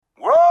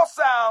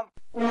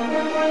Clay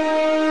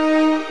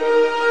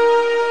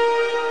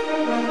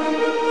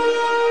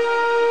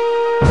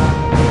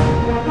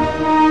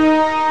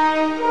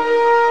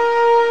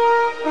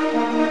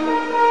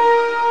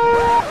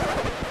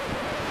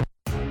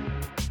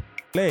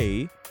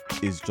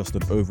is just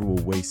an overall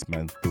waste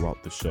man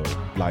throughout the show.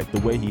 Like,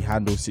 the way he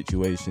handles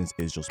situations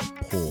is just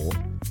poor.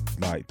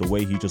 Like, the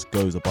way he just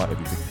goes about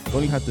everything. He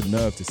only had the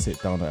nerve to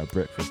sit down at a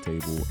breakfast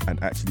table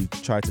and actually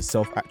try to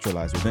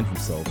self-actualize within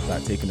himself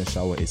that taking a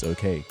shower is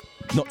okay.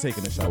 Not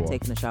taking a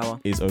shower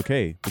is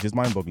okay, which is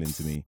mind-boggling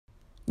to me.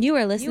 You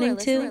are listening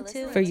to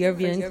For Your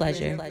Viewing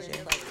Pleasure.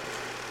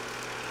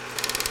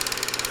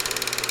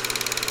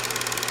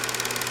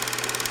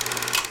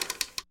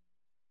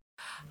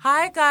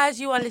 Hi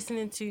guys, you are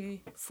listening to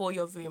For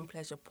Your Viewing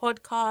Pleasure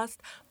podcast.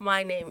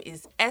 My name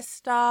is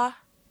Esther.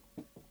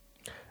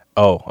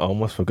 Oh, I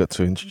almost forgot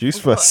to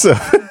introduce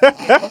myself.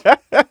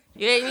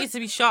 Yeah, you need to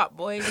be sharp,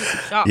 boy. You need to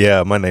be sharp.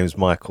 Yeah, my name's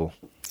Michael.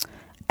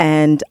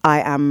 And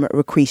I am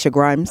Raquisha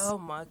Grimes. Oh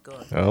my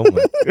god. Oh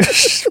my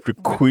gosh.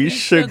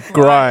 Raquisha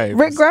Grimes.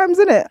 Rick Grimes,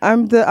 innit?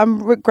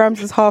 I'm Rick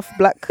Grimes' half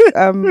black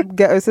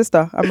ghetto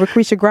sister. I'm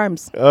Raquisha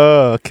Grimes.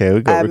 Oh, okay. We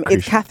got Raquisha.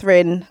 It's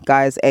Catherine,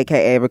 guys,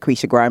 aka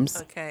Raquisha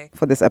Grimes. Okay.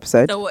 For this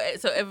episode.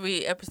 So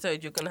every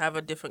episode you're gonna have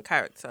a different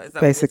character. Is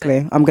that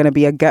Basically, what I'm gonna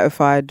be a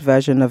ghettofied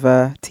version of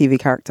a TV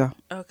character.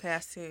 Okay, I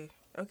see.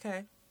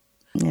 Okay.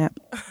 Yeah.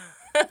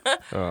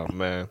 Oh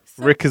man,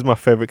 Rick is my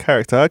favorite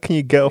character. How can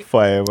you get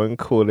him and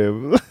call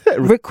him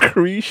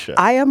Raquisha?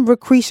 I am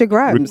Raquisha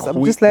Grimes.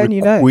 I'm just letting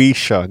you know.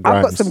 Raquisha Grimes.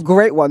 I've got some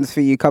great ones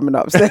for you coming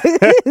up. So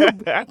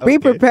be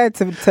prepared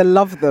to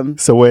love them.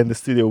 So we're in the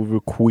studio with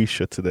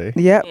Raquisha today.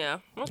 Yep. Yeah.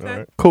 Okay. All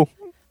right, cool.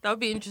 That would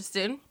be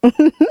interesting.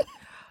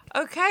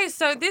 Okay,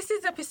 so this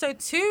is episode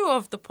 2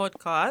 of the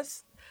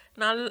podcast.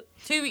 Now,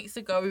 2 weeks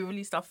ago we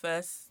released our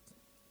first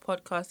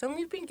podcast, and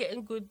we've been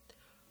getting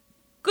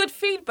good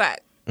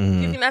feedback. Do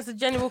you think that's a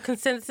general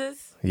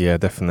consensus? Yeah,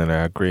 definitely,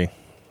 I agree.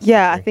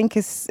 Yeah, I think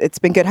it's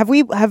been good. Have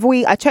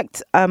we? I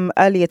checked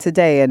earlier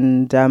today,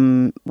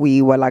 and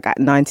we were like at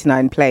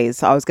 99 plays.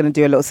 So I was going to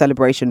do a little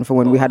celebration for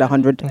when we had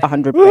 100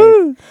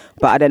 plays,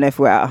 but I don't know if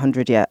we're at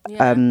 100 yet.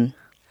 Yeah.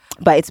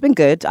 But it's been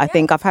good. I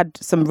think I've had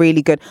some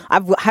really good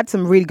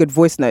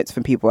voice notes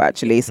from people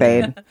actually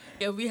saying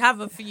Yeah, we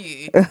have a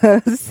few.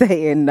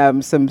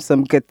 saying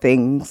some good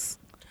things.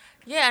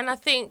 Yeah, and I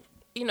think,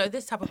 you know,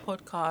 this type of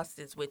podcast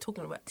is we're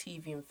talking about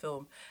TV and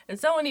film. And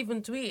someone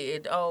even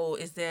tweeted, oh,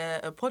 is there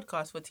a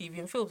podcast for TV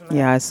and films? And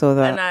I saw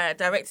that. And I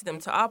directed them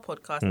to our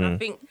podcast. And I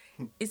think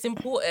it's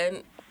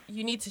important.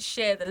 You need to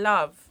share the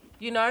love,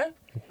 you know?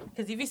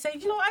 Because if you say,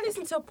 you know, I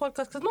listen to a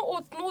podcast, because not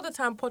all the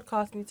time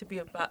podcasts need to be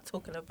about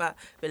talking about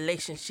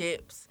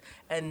relationships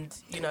and,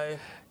 you know,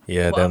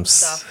 Yeah, them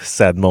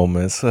sad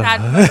moments.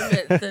 sad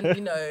moments and,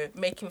 you know,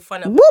 making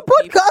fun of What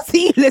people. podcast are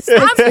you listening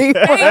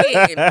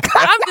to?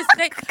 I'm just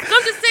saying.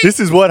 This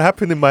is what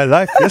happened in my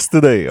life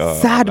yesterday. Oh,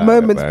 Sad man,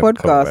 moments man,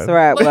 podcast, come on,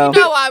 right? Well, Well, you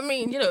know what I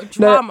mean. You know,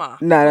 drama.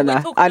 No.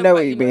 We're talking I know about,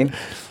 what you mean.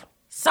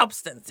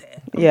 Substance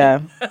here. Yeah.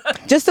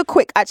 Just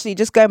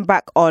going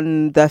back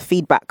on the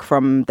feedback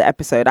from the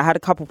episode. I had a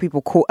couple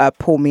people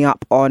pull me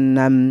up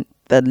on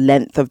the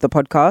length of the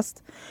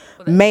podcast.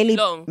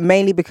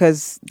 Mainly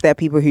because there are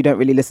people who don't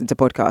really listen to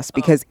podcasts.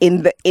 Because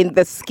in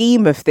the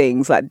scheme of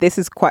things, like, this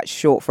is quite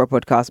short for a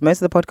podcast.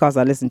 Most of the podcasts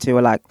I listen to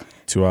are like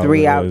 2 to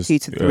 3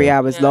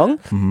 hours long.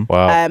 Mm-hmm.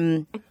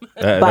 Wow.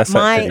 That's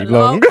actually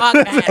long.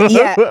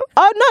 Yeah.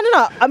 Oh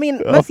no. I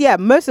mean,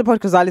 most of the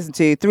podcasts I listen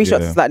to, 3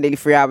 shots is like nearly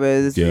 3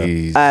 hours.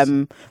 Yeah.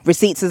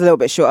 Receipts is a little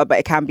bit shorter, but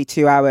it can be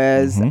 2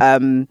 hours.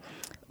 Mm-hmm.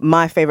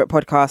 My favorite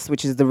podcast,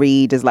 which is The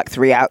Read, is like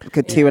 3 hours,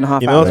 2.5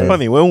 hours. You know, it's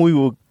funny when we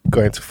were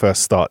going to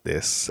first start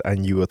this,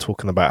 and you were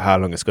talking about how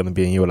long it's going to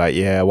be, and you were like,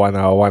 "Yeah, 1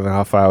 hour,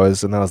 1.5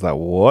 hours," and I was like,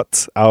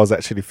 "What?" I was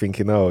actually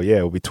thinking, "Oh, yeah,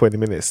 it'll be 20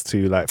 minutes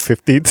to like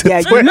 15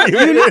 to 20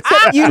 minutes."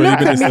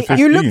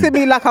 You looked at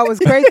me like I was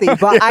crazy,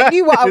 but I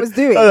knew what I was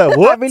doing. I was like,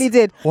 what? I really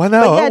did. 1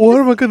 hour? Yeah, what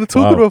am I going to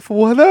talk about for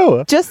 1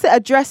 hour? Just to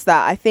address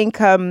that, I think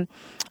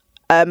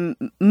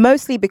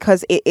mostly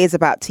because it is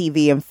about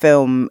TV and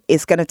film,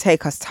 it's going to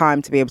take us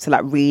time to be able to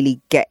like really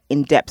get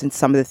in depth into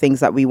some of the things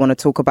that we want to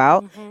talk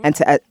about and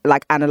to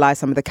like analyze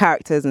some of the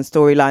characters and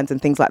storylines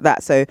and things like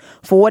that. So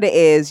for what it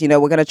is, you know,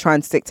 we're going to try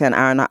and stick to an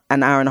hour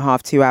and a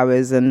half, 2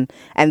 hours, and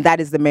that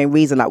is the main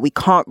reason. Like, we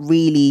can't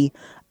really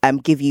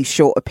give you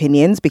short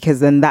opinions, because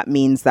then that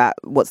means that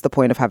what's the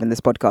point of having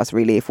this podcast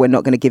really if we're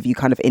not going to give you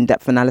kind of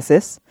in-depth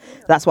analysis?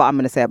 That's what I'm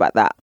going to say about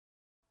that.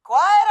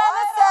 Quiet on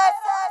the set.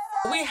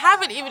 We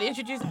haven't even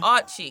introduced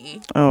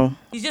Archie. Oh.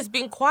 He's just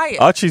been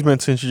quiet. Archie's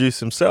meant to introduce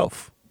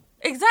himself.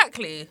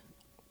 Exactly.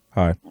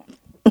 Hi.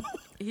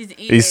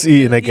 He's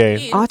eating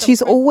again.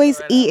 Archie's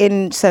always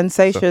eating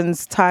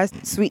sensations,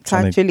 sweet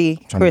Thai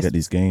chili. Trying to get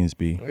these gains,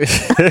 B.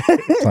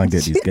 Trying to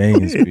get these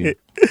gains, B.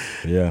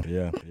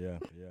 Yeah.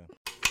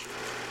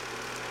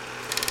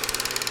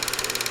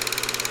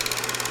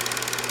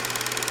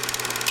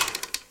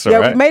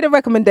 We made a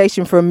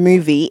recommendation for a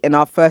movie in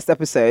our first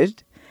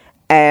episode,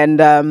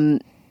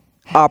 and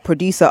our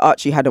producer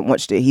Archie hadn't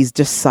watched it. He's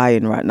just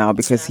sighing right now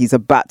because he's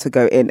about to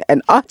go in.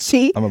 And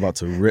Archie, I'm about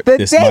to rip The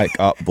this day- mic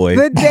up, boy.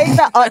 the day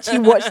that Archie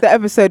watched the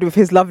episode with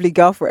his lovely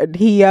girlfriend,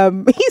 he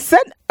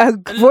sent a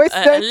voice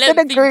note to the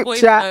lengthy group voice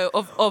chat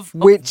note of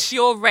which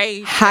pure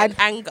rage had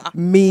and anger.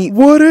 me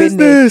What is finished.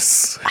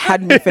 this?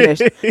 Had me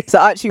finished. So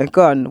Archie,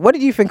 go on. What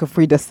did you think of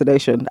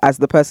Predestination as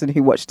the person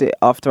who watched it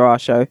after our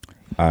show?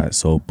 All right,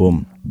 so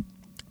boom,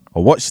 I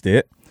watched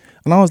it,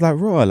 and I was like,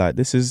 "Raw, like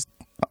this is."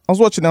 I was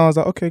watching it, I was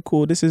like, "Okay,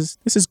 cool. This is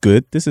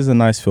good. This is a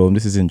nice film.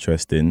 This is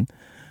interesting."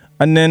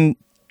 And then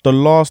the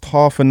last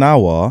half an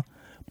hour,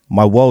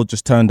 my world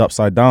just turned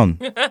upside down.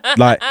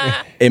 Like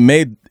it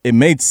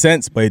made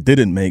sense, but it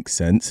didn't make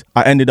sense.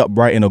 I ended up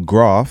writing a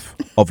graph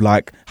of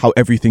like how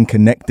everything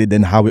connected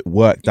and how it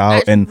worked out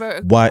actually and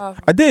wrote a why graph?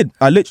 I did.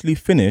 I literally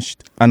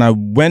finished, and I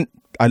went.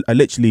 I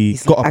literally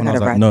got up I and I was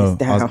gotta like, write no.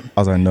 this I was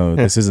down. like, no,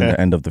 this isn't the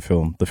end of the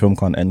film. The film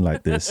can't end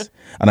like this.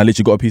 And I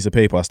literally got a piece of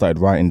paper. I started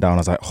writing down. I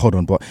was like, hold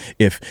on, but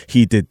if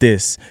he did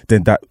this,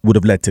 then that would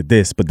have led to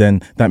this. But then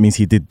that means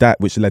he did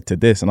that, which led to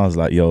this. And I was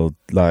like, yo,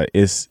 like,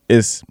 it's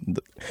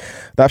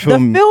that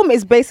film. The film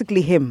is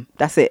basically him.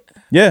 That's it.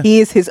 Yeah. He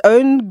is his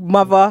own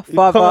mother,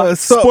 father.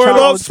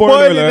 Stop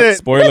spoiling it.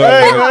 Spoiler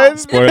Hey, alert. man.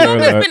 Spoiler It's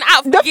alert. been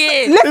out for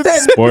years.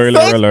 Listen,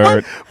 Spoiler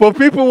alert. Well,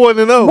 people want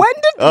to know. When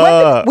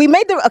did we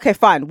made the okay?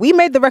 Fine, we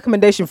made the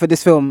recommendation for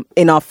this film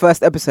in our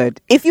first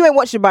episode. If you ain't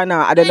watched it by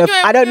now, I don't know.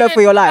 I don't know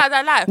for your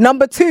life.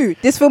 Number 2,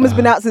 this film has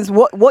been out since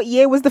what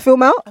year was the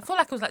film out? I feel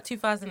like it was like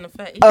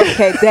 2013.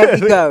 Okay, there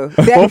we go.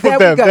 There Both we of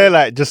them, go. they're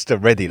like just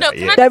ready. No, Like,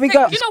 can yeah. I There just we say,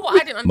 go. you know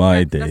what I didn't My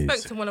understand? 'Cause I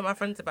days. spoke to one of my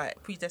friends about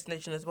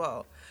Predestination as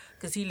well,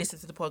 because he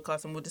listened to the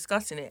podcast and we were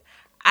discussing it.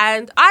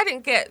 And I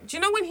didn't get, do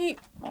you know when he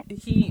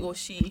or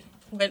she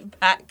went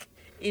back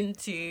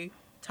into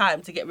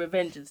time to get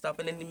revenge and stuff,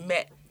 and then he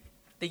met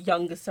the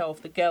younger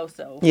self, the girl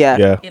self, Yeah.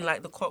 Yeah. in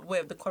like the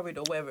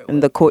corridor, wherever it was. In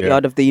the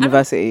courtyard of the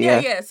university.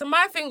 And- Yeah. So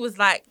my thing was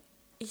like,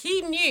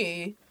 he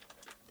knew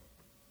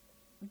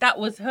that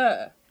was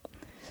her.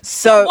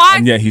 So Why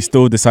And yet did he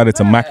still decided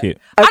to mack it.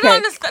 I okay, don't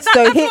understand. so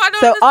That's he, what I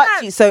don't so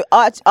understand.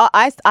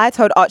 Archie, I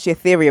told Archie a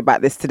theory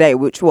about this today,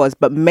 which was,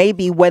 but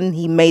maybe when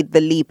he made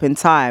the leap in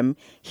time,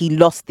 he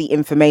lost the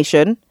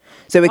information.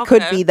 So it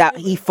could Okay. be that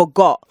he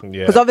forgot.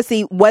 Yeah. Because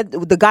obviously, when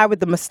the guy with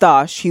the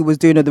moustache who was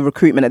doing the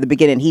recruitment at the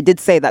beginning, he did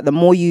say that the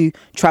more you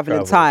travel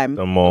in Travel, time,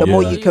 the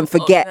more- you Yeah. can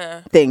forget Yeah.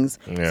 things.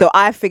 Yeah. So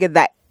I figured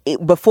that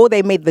before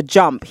they made the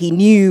jump, he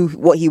knew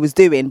what he was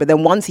doing. But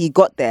then once he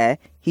got there,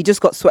 he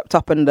just got swept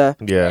up in the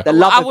Yeah.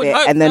 love I of would it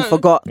hope and then so.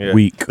 forgot. Yeah.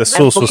 Weak. The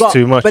sauce was Forgot.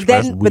 too much. But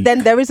man.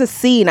 then there is a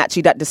scene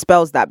actually that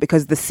dispels that,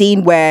 because the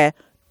scene where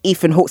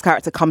Ethan Hawke's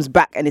character comes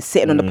back and is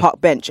sitting on the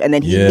park bench, and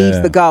then he Yeah.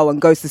 leaves the girl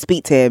and goes to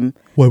speak to him.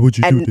 Why would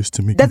you And do this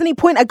to me? doesn't he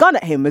point a gun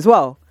at him as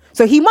well?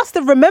 So he must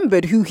have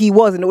remembered who he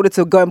was in order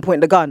to go and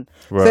point the gun.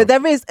 So Right.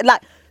 there is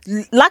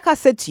like I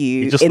said to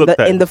you just in looked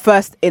at him. the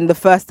first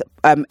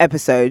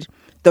episode,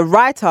 the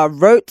writer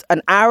wrote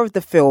an hour of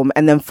the film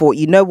and then thought,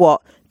 you know what,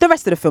 the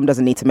rest of the film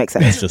doesn't need to make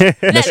sense.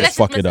 Let's just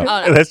fuck it up.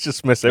 Let's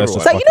just mess Let's everyone.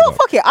 just So fuck you know it what?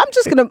 Fuck it.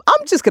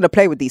 I'm just gonna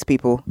play with these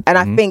people, and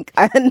Mm-hmm. I think,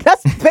 and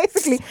that's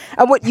basically,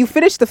 and what you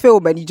finish the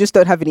film and you just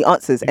don't have any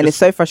answers, and it's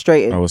so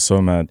frustrating. I was so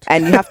mad.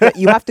 And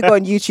you have to go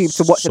on YouTube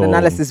to watch an So-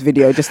 analysis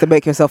video just to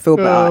make yourself feel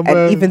better. man.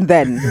 And even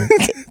then,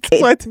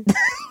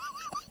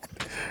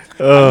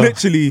 I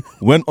literally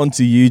went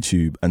onto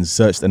YouTube and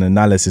searched an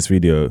analysis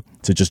video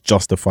to just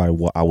justify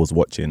what I was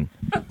watching,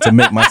 to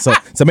make myself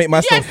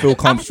feel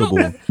comfortable.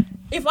 I'm sure,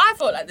 if I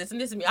felt like this, and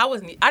listen to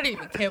me, I didn't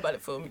even care about the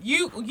film.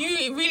 It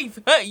really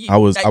hurt you. I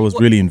was that you watched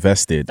really it.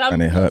 invested, So I'm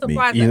and it not hurt me.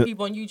 surprised You- that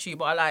people on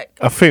YouTube are like.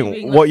 I think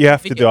doing, what like, you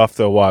have to do videos.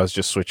 after a while is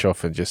just switch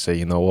off and just say,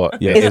 you know what?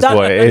 Yeah. It is It's that-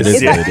 what it It is.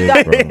 is it's what that- it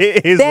is, bro.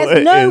 It is what there's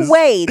it no is.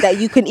 way that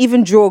you can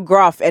even draw a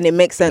graph and it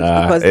makes sense,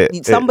 Nah, because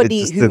it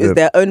somebody just who is didn't.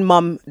 their own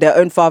mum, their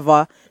own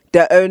father,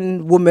 their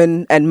own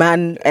woman and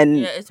man, and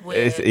Yeah, it's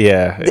weird.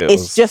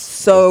 it's just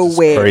so just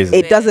weird. crazy.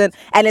 It doesn't,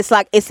 and it's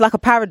like a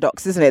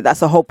paradox, isn't it? That's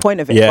the whole point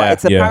of it. Yeah. But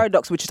it's a Yeah.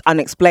 paradox which is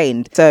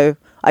unexplained. So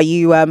are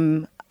you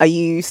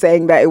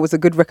saying that it was a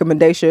good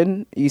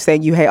recommendation? Are you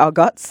saying you hate our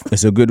guts?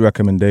 It's a good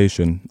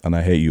recommendation, and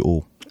I hate you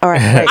all. All right,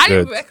 great. I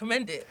didn't Good.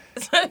 recommend it.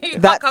 So you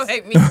can't That's- come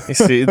hate me. You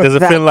see, there's a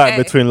That- thin line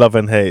Okay. between love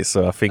and hate,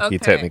 so I think you Okay.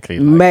 technically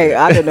like Mate, it.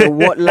 I don't know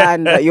what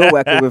line that you're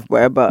working with,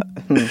 where, but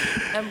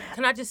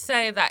Can I just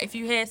say that if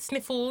you hear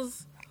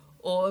sniffles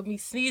or me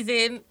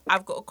sneezing,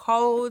 I've got a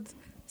cold.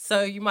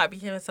 So you might be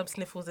hearing some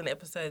sniffles in the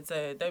episode.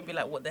 So don't be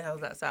like, what the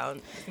hell's that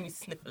sound? It's me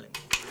sniffling.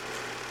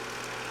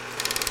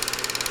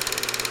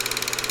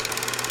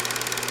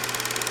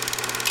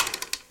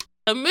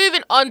 So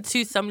moving on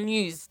to some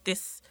news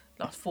this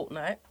last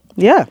fortnight.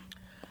 yeah.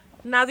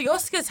 Now the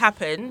Oscars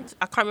happened.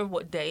 I can't remember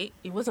what date.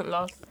 It wasn't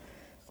last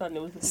Sunday.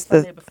 It was the I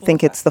Sunday before.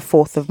 think that. it's the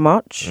 4th of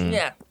March.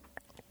 Yeah.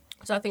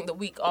 So I think the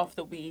week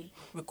after we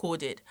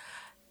recorded.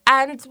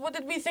 And what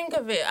did we think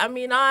of it? I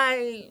mean,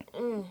 I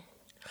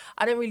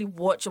didn't really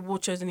watch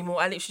award shows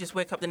anymore. I literally just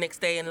wake up the next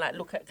day and like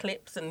look at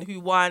clips and who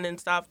won and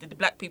stuff. Did the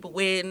black people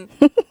win?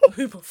 Or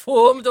who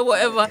performed or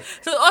whatever?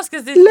 So the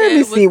Oscars this Let year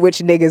me see which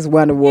niggas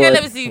won awards. Yeah,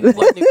 let me see who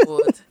won the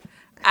award.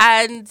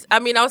 And I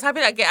mean, I was happy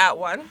that Get Out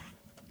won.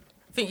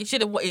 I think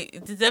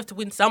it deserved to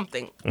win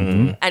something,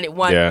 and it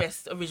won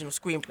Best Original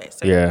Screenplay.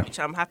 So, which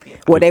I'm happy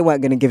about. Well, they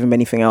weren't going to give him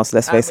anything else.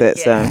 Let's face it.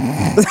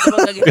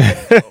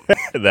 Yeah.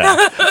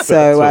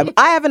 So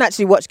I haven't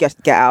actually watched Get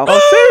Out.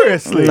 Oh,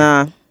 seriously?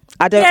 Nah.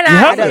 I don't.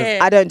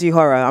 I don't do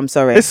horror. I'm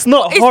sorry. It's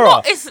not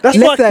horror. That's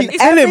why I keep it's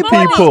telling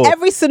everybody. people.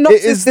 Every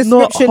synopsis It is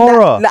description. not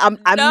horror.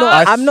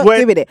 I'm not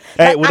doing it.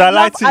 Hey, would I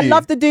lie to I you?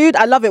 love the dude.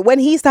 I love it when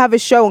he used to have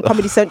his show on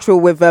Comedy Central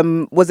with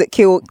was it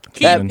Key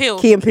and Peele?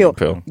 Key and Peele.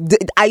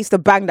 I used to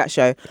bang that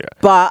show,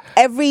 but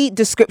every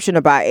description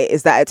about it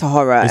is that it's a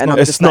horror, and I'm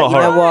just like, you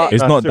know what?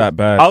 It's not that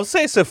bad. I would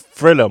say it's a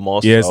thriller more.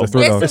 Yeah, it's a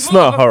thriller. It's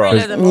not horror.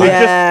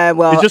 Yeah,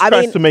 well, it just I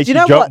tries mean, to make do you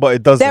you know jump, what? but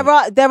it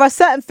doesn't. There are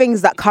certain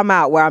things that come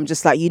out where I'm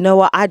just like, you know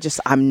what?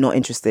 I'm not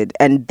interested,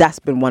 and that's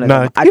been one of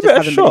them. I give just it a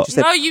haven't been shot.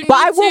 interested. No, you but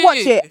I need will to. watch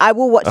it. I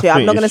will watch it. I'm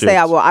think not you going to say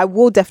I should. will. I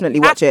will definitely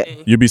watch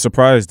it. You'd be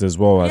surprised as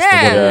well as to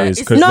what it is.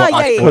 It's- No, what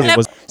I thought yeah. it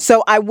was.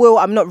 So I will.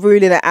 I'm not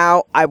ruling it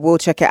out. I will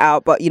check it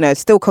out. But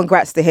still,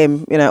 congrats to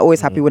him.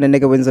 Always happy when a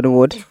nigga wins an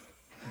award.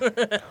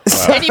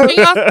 Anything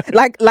else?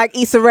 like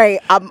Issa Rae,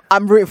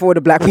 I'm rooting for all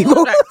the black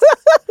people.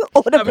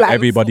 All the black.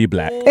 Everybody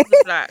black. All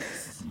the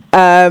blacks.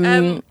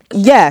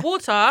 Yeah.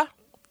 Water.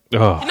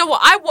 Oh. You know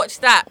what? I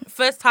watched that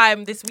first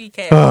time this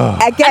weekend,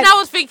 Again, and I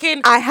was thinking,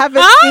 I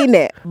haven't seen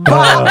it,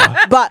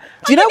 but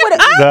do you know what?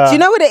 Do you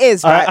know what it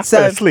is? Right. I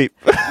fell asleep.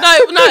 no,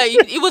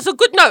 it was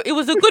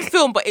a good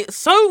film, but it's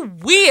so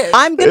weird.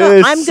 I'm It's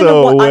gonna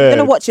so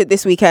weird. watch it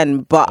this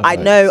weekend, but I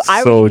so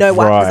already know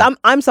why. dry. Because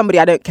I'm somebody,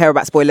 I don't care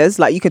about spoilers.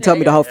 Like, you can tell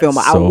me the whole film,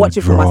 I'll So watch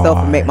it for myself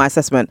and make my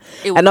assessment.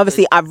 And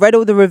obviously, I've read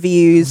all the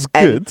reviews.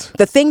 And good.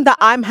 the thing that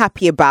I'm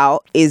happy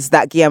about is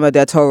that Guillermo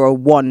del Toro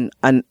won,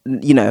 and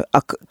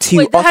two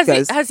Wait,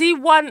 Oscars. has he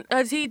won?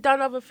 Has he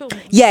done other films?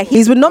 Yeah,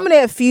 he's been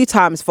nominated a few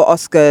times for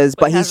Oscars,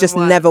 but he he's hasn't just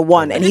won. never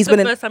won. And This he's is the been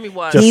in, first time he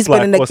won. Just he's been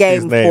like, in the what's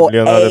his game name? for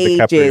Leonardo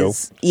DiCaprio.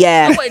 ages.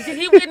 Yeah. Oh, wait,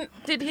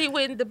 did he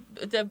win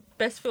the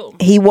best film?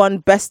 He won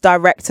Best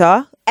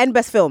Director and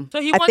Best Film.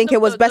 So he I won think the-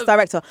 it was the- Best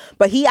Director,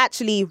 but he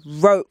actually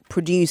wrote,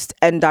 produced,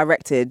 and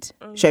directed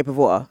Shape of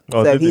Water.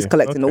 Oh, So did he's he?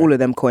 collecting Okay. all of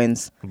them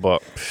coins.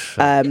 But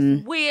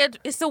Weird.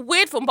 It's a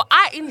weird film, but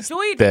I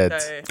enjoyed Dead.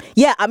 it though.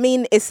 Yeah, I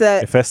mean, it's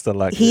a. if Esther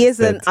like He it's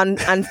is an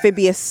dead.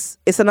 amphibious.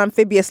 It's an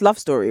amphibious love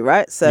story,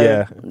 right? So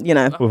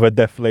Yeah. with a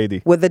deaf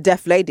lady. with the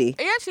deaf lady,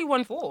 He actually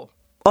won 4.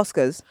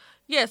 Oscars.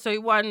 Yeah, so he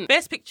won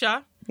Best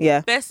Picture,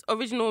 Yeah. Best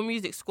Original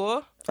Music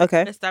Score,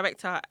 Okay. Best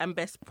Director, and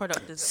Best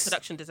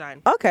Production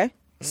Design. Okay.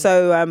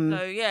 So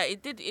So yeah,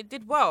 it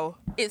did well.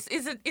 It's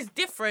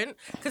different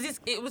because it's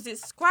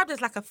described as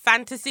like a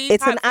fantasy.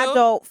 it's type an film.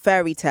 adult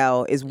fairy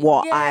tale, is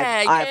what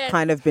Yeah, I've yeah.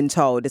 kind of been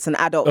told. It's an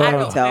adult fairy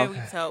Adult tale.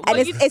 fairy tale. And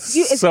But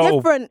it's So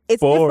different. It's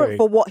boring. different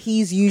for what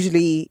he's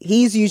usually.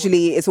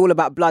 It's all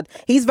about blood.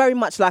 He's very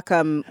much like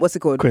what's it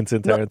called?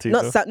 Quentin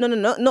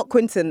Tarantino. Not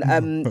Quentin.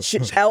 M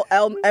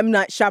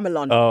Night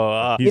Shyamalan.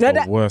 Oh, He's know the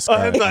that- worst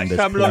guy M. Night on this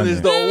Shyamalan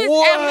is planet. the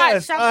Who is M. Night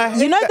worst. Shyamalan?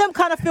 You know them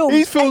kind of films.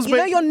 These films and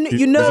make-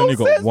 you There's only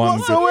know. got one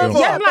good film.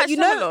 Yeah, M. but Night you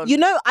Shyamalan.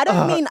 know.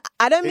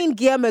 I don't mean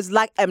Guillermo's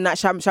like M Night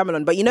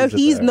Shyamalan, but He's a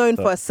he's known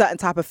director. for a certain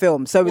type of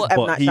film. So is What? M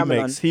But Night he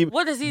Shyamalan. makes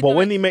What does he But do?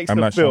 when he makes M.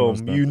 the Night film,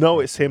 Shyamalan's you done. know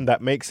it's him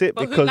that makes it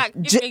But who, because like,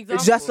 give me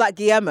examples. Just like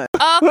Guillermo.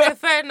 Okay,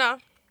 fair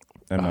enough.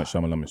 M. Night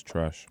Shyamalan is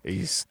trash.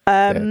 he's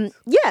dead.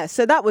 Yeah,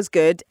 so that was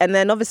good. And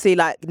then obviously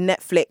like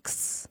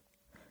Netflix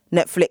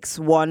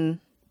won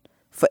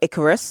for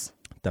Icarus.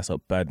 That's a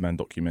bad man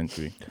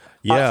documentary.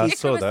 Yeah, I Archie's-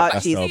 saw that. That's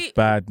Actually, a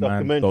bad man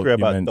Documentary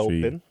about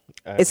documentary. doping.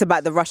 It's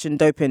about the Russian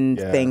doping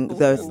Yeah. thing.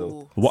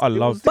 Ooh. What I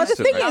love, But the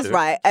Decent, thing is, actually.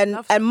 right, and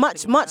Love much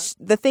something like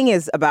the thing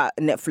is about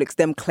Netflix,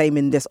 them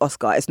claiming this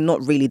Oscar, it's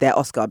not really their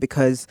Oscar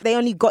because they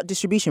only got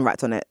distribution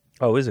rights on it.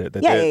 Oh, is it? They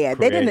Yeah, did yeah, yeah.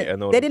 They create it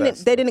and all they of didn't, that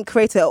they stuff. didn't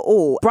create it at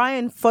all.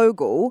 Brian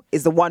Fogel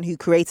is the one who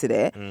created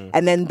it,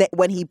 and then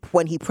when he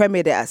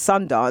premiered it at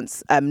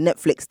Sundance,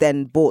 Netflix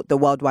then bought the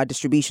worldwide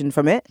distribution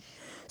from it.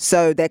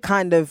 So they're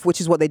kind of,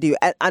 which is what they do.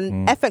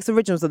 And FX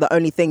Originals are the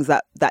only things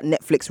that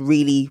Netflix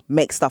really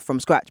makes stuff from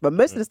scratch. But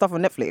most of the stuff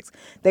on Netflix,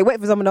 they wait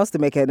for someone else to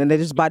make it and then they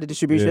just buy the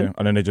distribution. yeah,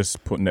 and then they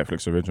just put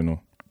Netflix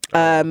original.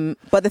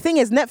 But the thing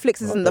is,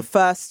 Netflix isn't the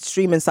first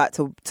streaming site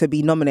to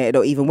be nominated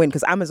or even win,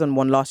 because Amazon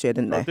won last year,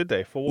 didn't they? Oh, did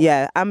they? For what?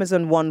 Yeah,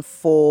 Amazon won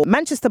for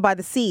Manchester by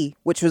the Sea,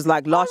 which was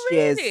like last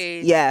year's.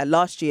 really? Yeah,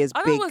 last year's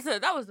Oh, big.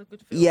 that was a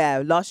good film.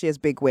 Yeah, last year's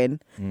big win.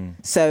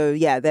 So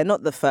yeah, they're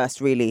not the first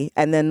really.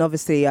 And then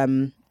obviously,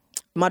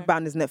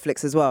 Mudbound is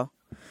Netflix as well.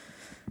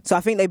 So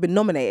I think they've been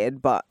nominated,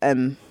 but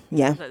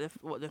yeah, It was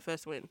like their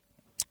first win.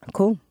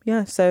 cool.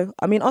 Yeah. So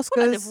I mean, I feel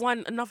like Oscars. they've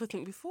won another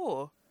thing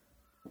before.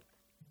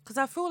 Because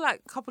I feel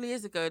like a couple of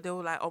years ago they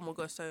were like, oh my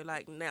god, so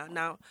like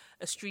now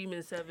a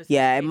streaming service.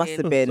 Yeah, is it must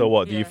winning. have been. So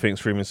what? Do you Yeah. think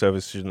streaming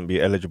service shouldn't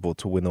be eligible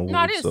to win awards?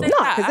 I didn't or- say No,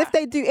 that.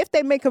 because if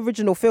they make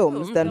original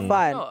films, then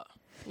fine. Not,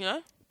 you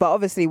know? But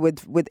obviously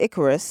with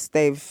Icarus,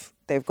 they've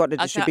got the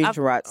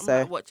distribution rights. I So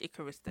might watch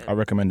Icarus then. I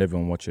recommend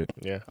everyone watch it.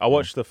 Yeah, I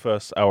watched the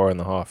first hour and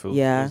a half. It was,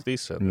 Yeah. it was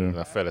decent. And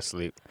I fell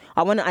asleep.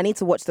 I need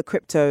to watch the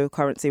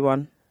cryptocurrency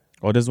one.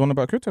 Oh, there's one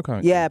about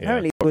cryptocurrency. Yeah,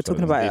 apparently we were watched that,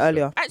 talking it was about it decent.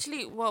 earlier.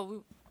 Actually,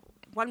 well,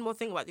 one more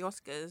thing about the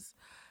Oscars.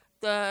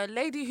 The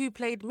lady who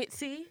played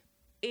Mitzi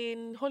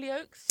in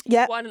Hollyoaks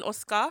Yeah. won an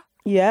Oscar.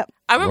 Yeah.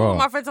 I remember when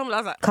Wow. my friend told me, I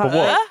was like,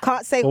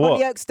 Can't say For what?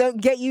 Hollyoaks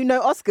don't get you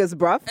no Oscars,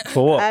 bruv.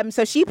 For what?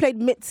 So she played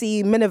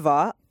Mitzi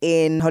Miniver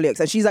in Hollyoaks,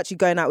 and she's actually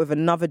going out with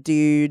another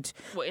dude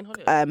what, in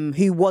Hollyoaks?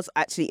 who was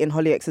actually in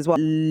Hollyoaks as well.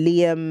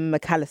 Liam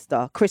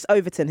McAllister. Chris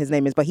Overton, his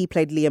name is, but he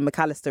played Liam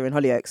McAllister in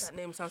Hollyoaks. That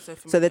name sounds so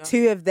familiar. So the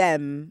two of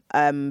them,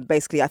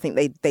 basically, I think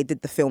they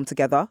did the film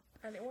together.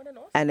 And it won an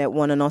Oscar. And it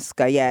won an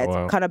Oscar. Yeah,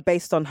 Wow. it's kind of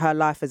based on her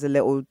life as a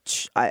little.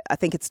 I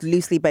think it's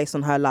loosely based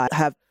on her life.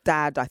 Her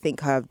dad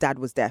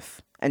was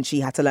deaf, and she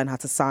had to learn how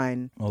to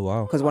sign Oh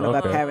wow. because one of her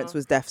Okay. parents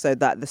was deaf. So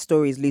that the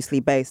story is loosely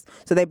based.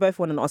 So they both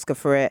won an Oscar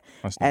for it,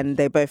 That's nice. and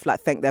they both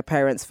like thanked their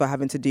parents for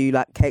having to do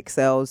like cake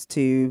sales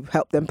to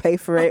help them pay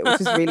for it,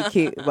 which is really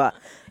cute. But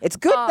it's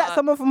good that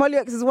someone from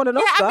Hollyoaks has won an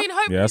Yeah, Oscar. I mean,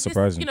 hopefully Yeah, that's this,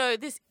 surprising.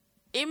 this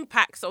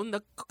impacts on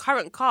the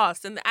current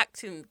cast and the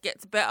acting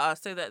gets better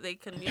so that they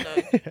can,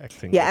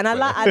 Yeah, and I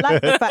like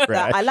the fact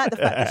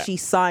that she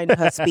signed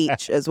her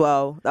speech as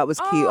well. That was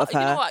cute of her.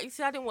 You know what? You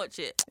see, I didn't watch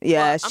it.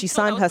 Yeah, but I'm she sure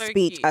signed that her was very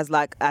speech cute. as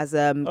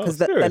because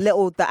the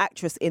serious?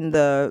 actress in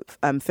the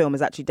film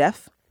is actually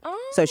deaf. Oh.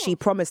 So she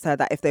promised her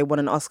that if they won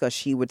an Oscar,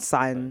 she would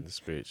sign The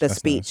speech. the That's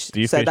speech. Do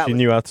you so think that she was-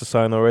 knew how to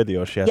sign already,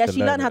 or she had Yeah, to she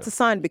learn learned how it? to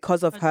sign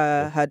because of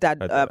her dad.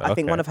 I think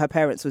okay. one of her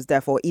parents was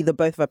deaf, or either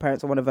both of her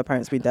parents or one of her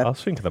parents being deaf. I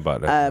was thinking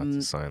about that. How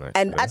to sign,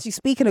 And actually,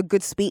 speaking of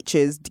good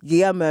speeches,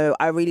 Guillermo,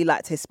 I really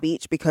liked his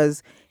speech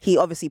because he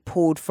obviously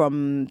pulled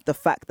from the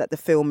fact that the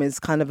film is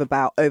kind of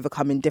about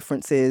overcoming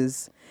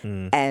differences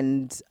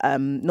and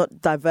not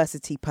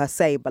diversity per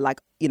se, but like,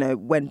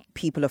 when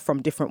people are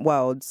from different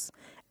worlds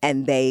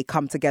and they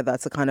come together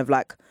to kind of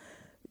like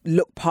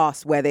look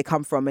past where they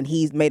come from. And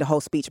he's made a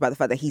whole speech about the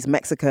fact that he's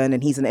Mexican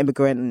and he's an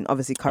immigrant and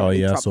obviously currently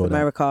yeah, I Trump's saw that.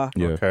 America.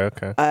 Yeah.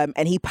 Okay.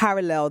 And he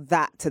paralleled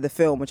that to the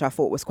film, which I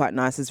thought was quite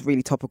nice. It's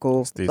really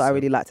topical. So I decent.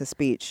 really liked his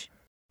speech.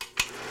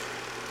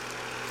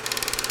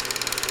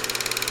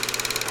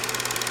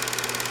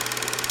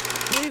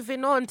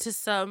 Moving on to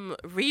some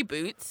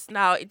reboots.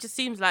 Now, it just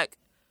seems like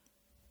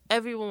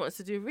everyone wants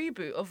to do a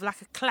reboot of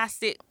like a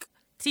classic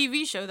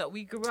TV show that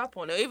we grew up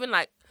on, or even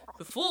like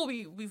before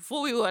we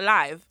were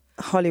alive.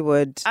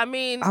 Hollywood, I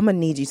mean, I'm going to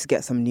need you to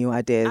get some new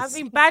ideas.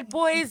 Bad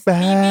Boys.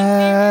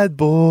 Bad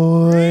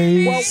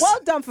boys. Well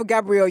done for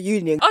Gabrielle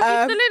Union. Oh,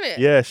 she's still in it.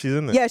 Yeah, she's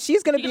in it. Yeah,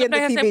 she's going to She be in the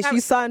gonna play her TV. same She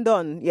signed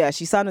on. Yeah,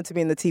 she signed on to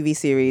be in the TV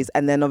series.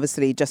 And then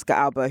obviously Jessica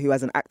Alba, who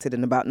hasn't acted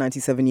in about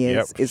 97 years,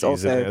 Yep, is she's in it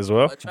also... as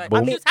well.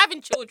 I mean, she's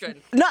having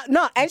children.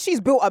 No, and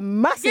she's built a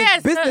massive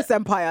Yes, business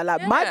empire.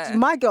 Like yeah.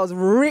 my girl's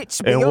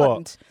rich In what?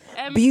 beyond.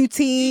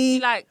 Beauty.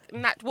 Like,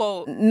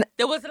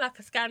 there was like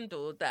a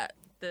scandal that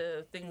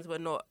the things were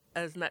not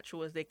as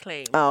natural as they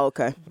claim. Oh,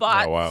 okay.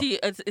 But Oh, wow.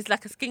 it's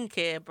like a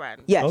skincare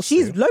brand. Yeah, Okay.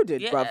 she's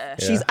loaded, Yeah. bruv. Yeah.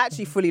 She's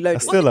actually fully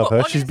loaded. Still love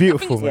her. She's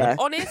beautiful, man.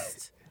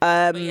 Honest.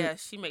 But yeah,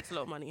 she makes a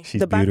lot of money. She's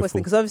The Bad Boys beautiful.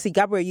 thing, because obviously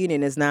Gabrielle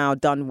Union is now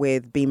done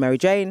with Be Mary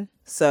Jane,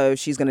 so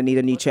she's going to need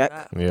a new check.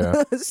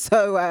 Yeah.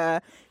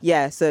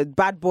 So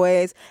Bad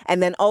Boys,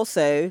 and then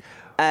also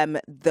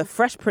the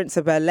Fresh Prince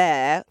of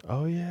Bel-Air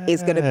Oh yeah.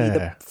 is going to be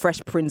the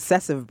Fresh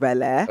Princess of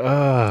Bel-Air.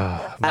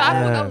 Ah, But I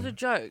thought that was a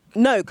joke.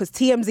 No, because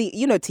TMZ,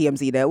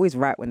 TMZ, they're always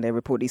right when they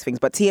report these things,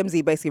 but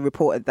TMZ basically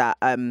reported that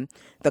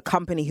the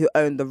company who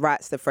owned the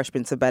rights to Fresh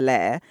Prince of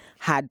Bel-Air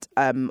had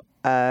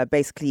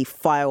basically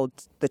filed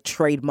the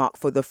trademark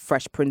for the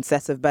Fresh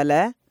Princess of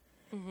Bel-Air.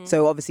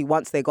 So obviously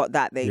once they got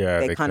that, they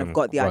kind of can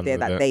got the run idea with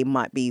that it. they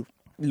might be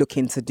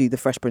looking to do the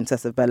Fresh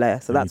Princess of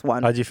Bel-Air. So that's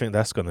one. How do you think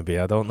that's gonna be?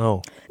 I don't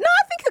know. No,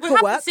 I think it We could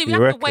have work. to see. We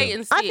You have to wait reckon?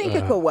 and see. I think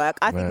it could work.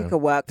 I think man. it could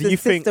work. Do The you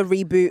think- sister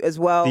reboot as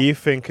well. Do you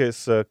think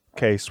it's a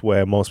case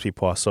where most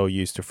people are so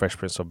used to Fresh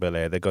Prince of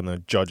Bel-Air, they're gonna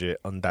judge it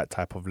on that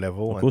type of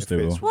level? Of course and if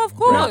they it's will. Well, of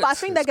course. No, but I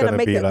think they're it's going to gonna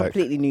make be it a like-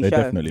 completely new They show.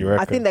 definitely You will.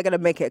 reckon? I think they're going to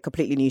make it a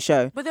completely new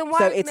show. But then why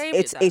So name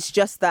it that? it's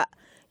just that.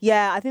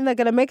 Yeah, I think they're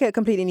going to make it a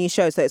completely new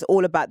show. So it's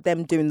all about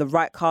them doing the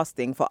right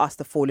casting for us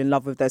to fall in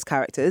love with those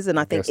characters. And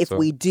I think guess if so.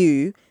 we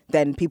do,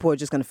 then people are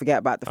just going to forget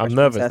about the Fresh I'm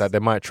nervous Princess. that they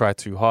might try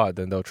too hard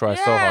and they'll try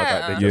so hard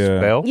that they just Yeah.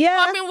 fail. Yeah,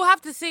 I mean, we'll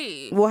have to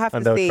see. we'll have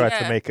And to they'll see. try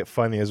Yeah. to make it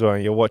funny as well.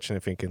 And you're watching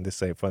and thinking, this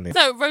ain't funny.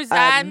 So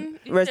Roseanne,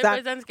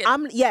 Roseanne's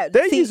getting.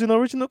 They're see, using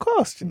original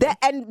cast. You know?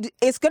 and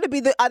it's going to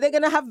be are they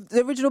going to have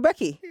the original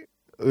Becky?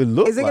 It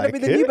looked Is it going to be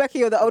like the new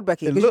Becky or the old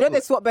Becky? It Because looked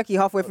they swapped Becky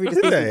halfway through the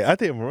Did season. they? I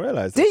didn't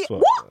realize Did this. you-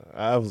 What? what?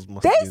 I was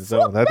must They have been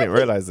zoned. swapped I didn't Becky.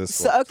 realize this.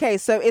 So okay,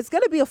 so it's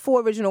going to be a full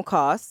original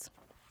cast.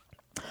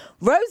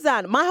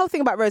 Roseanne, my whole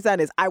thing about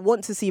Roseanne is I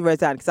want to see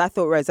Roseanne because I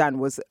thought Roseanne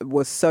was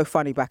so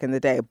funny back in the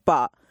day,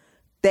 but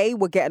they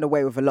were getting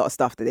away with a lot of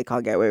stuff that they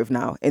can't get away with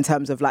now in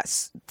terms of like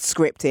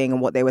scripting and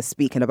what they were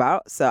speaking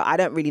about. So I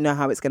don't really know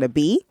how it's going to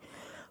be,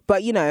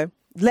 but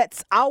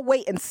I'll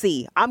wait and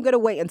see. I'm going to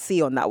wait and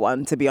see on that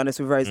one, to be honest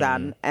with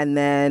Roseanne. And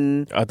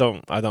then I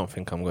don't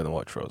think I'm going to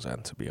watch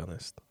Roseanne, to be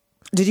honest.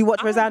 Did you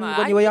watch Roseanne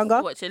when you were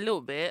younger? Watch a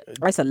little bit.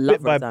 I used to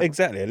love Roseanne.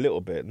 Exactly, a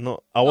little bit.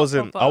 I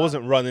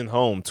wasn't running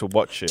home to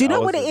watch it. Do you know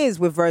what it is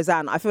with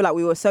Roseanne? I feel like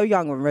we were so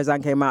young when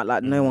Roseanne came out,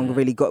 like no one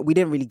really we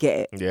didn't really get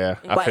it. Yeah,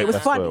 I But think it was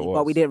that's what funny,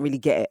 but we didn't really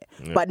get it.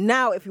 Yeah. But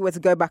now, if we were to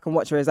go back and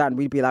watch Roseanne,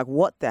 we'd be like,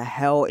 what the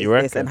hell is You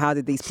this? reckon? And how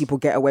did these people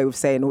get away with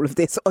saying all of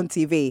this on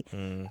TV?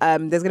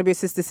 There's going to be a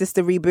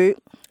sister reboot.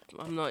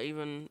 I'm not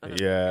even. I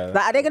don't Yeah.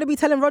 Like, are they going to be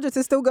telling Roger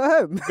to still go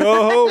home?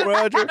 Go home,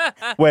 Roger.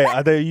 Wait,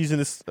 are they using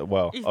this?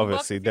 Well, He's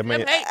obviously they may.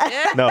 M8,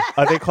 yeah? No,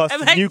 are they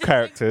casting M8. new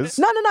characters?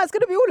 No, it's going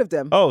to be all of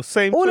them. Oh,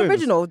 same. all twins.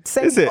 original.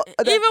 Same. Is it?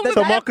 Even with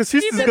So the- Marcus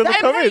Houston's even gonna the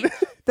come in.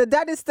 M8. The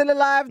dad is still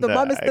alive. The Nah,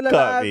 mum is it still can't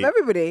alive. be.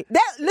 Everybody.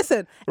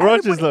 Listen.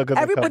 Roger's not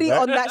gonna Everybody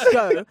come back. on that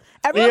show. He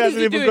Everybody. hasn't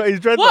even doing? got his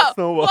dreadlocks What?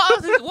 no more.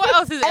 What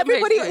else is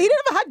Everybody. M8 He doing?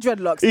 never had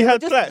dreadlocks. He They were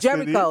had just plaits, Jerry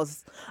did he?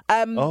 curls.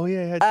 Oh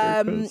yeah,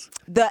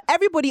 yeah.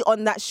 Everybody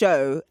on that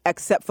show,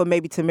 except for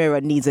maybe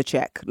Tamira, needs a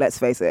check. Let's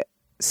face it.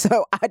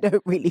 So I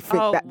don't really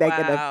think Oh, that they're wow.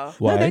 gonna.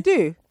 Why? No, they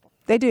do.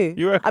 They do.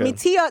 You reckon? I mean,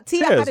 Tia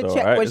Tia's had a check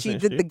alright, when she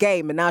isn't did she? the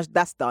game, and now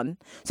that's done.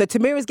 So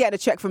Tamira's getting a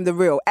check from the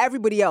real.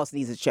 Everybody else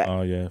needs a check.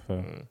 Oh yeah,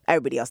 fair.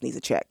 Everybody else needs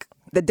a check.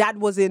 The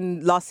dad was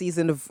in last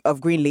season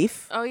of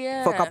Greenleaf. Oh,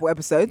 yeah. For a couple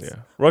episodes. Yeah.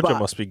 Roger But-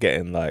 must be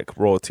getting like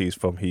royalties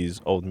from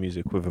his old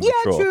music with him. Yeah,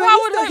 I'm sure. true. Well,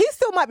 I would He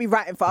still might be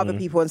writing for other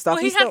people and stuff.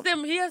 Well, He's still-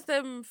 he has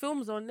them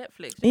films on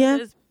Netflix. Yeah.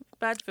 There's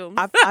bad films.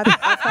 I've heard.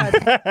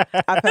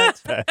 I've heard.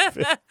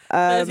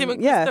 There's him and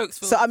Chris Yeah. Stokes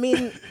So films. I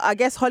mean, I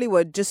guess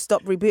Hollywood just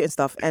stop rebooting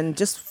stuff and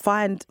just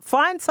find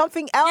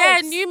something else.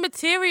 Yeah, new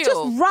material.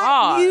 Just write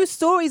God. new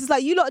stories. It's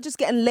like you lot are just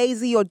getting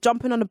lazy or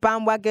jumping on the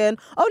bandwagon.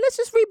 Oh, let's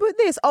just reboot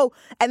this. Oh,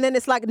 and then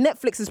it's like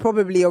Netflix is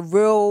probably a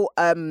real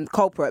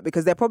culprit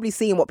because they're probably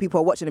seeing what people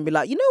are watching and be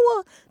like, you know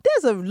what?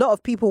 There's a lot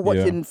of people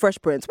watching Fresh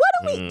Prince. Why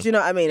don't we? Do you know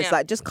what I mean? It's Yeah.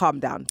 like just calm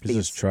down, It's please.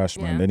 just trash,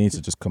 man. Yeah. They need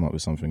to just come up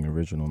with something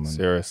original, man.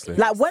 Seriously.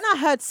 Like when I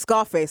heard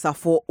Scarface, I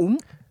thought,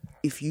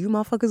 if you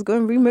motherfuckers go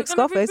and remix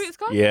Gonna Scarface. reboot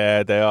Scarface?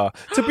 Yeah, they are.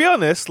 To be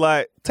honest,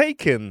 like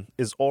Taken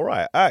is all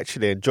right. I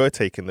actually enjoy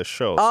Taking the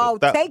show. Oh,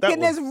 that Taken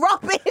was- is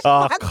rubbish.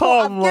 Oh, Michael.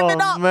 come I've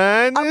given on, up.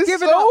 man. I've It's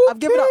given up. I've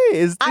given up. okay.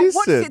 It's I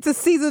watched decent. it to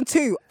season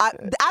 2.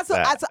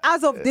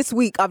 As of this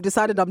week, I've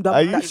decided I'm done Are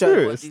with you that show.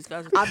 serious? What these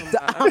guys are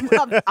talking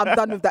about. I'm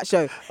done with that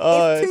show.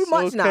 Oh, it's too it's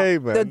much okay, now.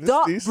 man. The It's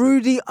dark, decent.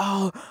 broody.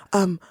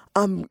 I'm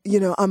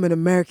an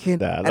American,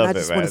 Nah, I and love I it,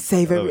 just man. want to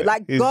save I love everyone. it.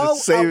 Like, He's go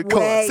just save- away. come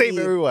on, save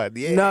everyone.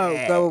 Yeah.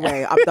 No, go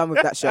away. I'm done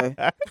with that show.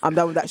 I'm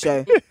done with that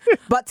show.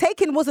 But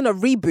Taken wasn't a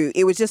reboot.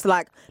 It was just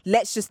like,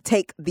 let's just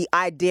take the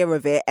idea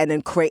of it and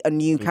then create a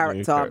new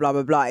character, character. blah,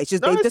 blah, blah. It's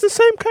just, No, they it's just, the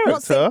same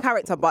not same character.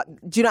 character,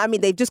 but do you know what I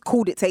mean? They've just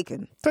called it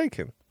Taken.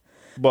 Taken.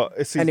 But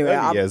it's his Anyway,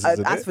 early years,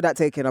 isn't as it? for that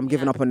Taken, I'm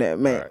giving up on it,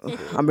 mate. Alright.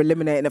 I'm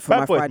eliminating it from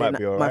Bad Boys might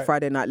be my alright.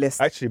 Friday night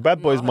list. Actually,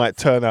 Bad Boys might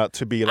turn out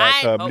to be like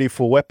I hope-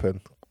 Lethal Weapon.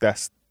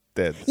 That's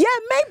dead. Yeah,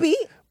 maybe.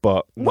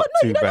 But not What?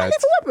 No, too you don't bad. like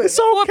Lethal Weapon? It's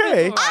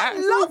okay. Weapon's alright.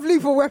 I love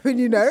Lethal Weapon,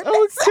 you know.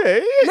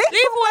 Okay.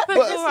 Lethal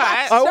Weapon's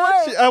alright.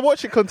 I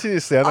watch it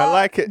continuously and I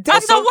like it. Damon-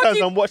 And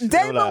sometimes I'm watching it.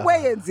 I'm Damon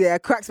like, Wayans, yeah,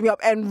 cracks me up.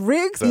 And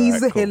Riggs, Alright, he's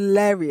cool.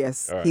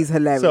 hilarious. Alright. He's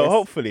hilarious. So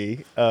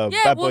hopefully, Bad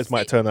we'll Boys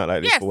might see. turn out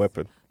like Yes. Lethal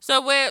Weapon.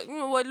 So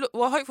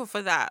we're hopeful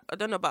for that. I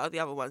don't know about the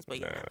other ones, but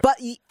yeah. But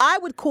I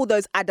would call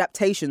those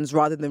adaptations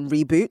rather than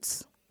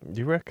reboots.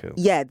 You reckon?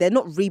 Yeah, they're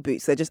not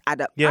reboots. They're just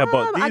Yeah,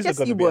 but I these guess are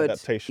going you to be would.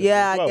 adaptations.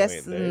 Yeah, as well, I guess.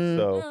 ain't they?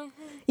 So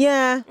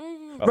Yeah.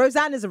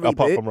 Roseanne is a reboot.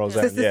 apart from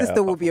Roseanne, Sister yeah,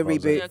 Sister will apart be a from reboot.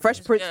 Roseanne. Yeah,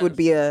 Fresh Prince yeah. would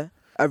be a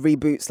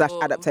reboot /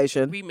 Or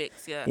adaptation. remix,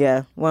 yeah.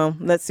 Yeah. Well,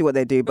 let's see what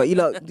they do. But you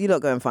lot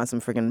go and find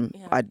some friggin'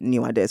 Yeah.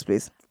 new ideas,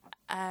 please.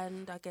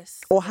 And I guess.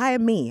 Or hire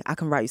me. I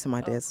can write you some Oh,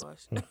 ideas.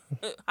 gosh.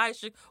 Hi,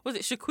 was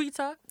it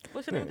Shaquita?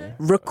 What's her name there?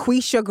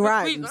 Raquisha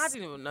Grimes. I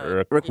didn't even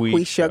know.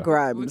 Raquisha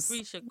Grimes.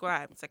 Raquisha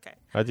Grimes. Okay.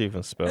 How do you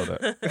even spell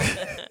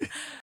that?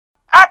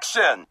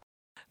 Action!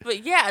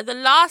 But yeah, the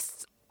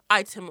last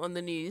item on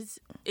the news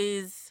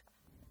is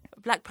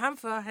Black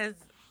Panther has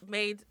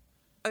made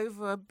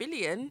over $1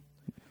 billion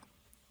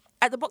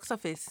at the box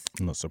office.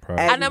 I'm not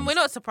surprised. And then we're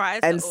not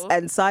surprised And at all.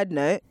 and side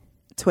note,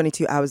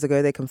 22 hours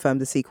ago they confirmed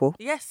the sequel.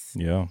 Yes.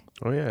 yeah.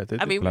 Oh yeah, they I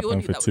did. mean, Black we all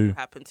knew Panther that was 2. going to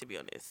happen, to be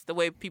honest. The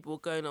way people were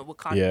going on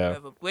Wakanda, Yeah.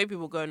 whatever. The way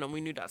people were going on,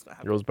 we knew that's going to it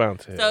happen. was bound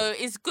to. So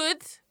it's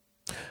good.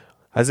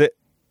 Has it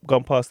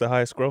gone past the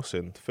highest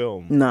grossing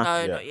film? Nah.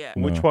 No, Yeah. not yet.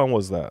 No. Which one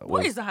was that?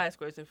 What is the highest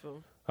grossing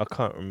film? I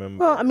can't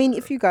remember. Well, I mean,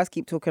 if you guys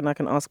keep talking, I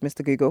can ask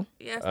Mr. Google.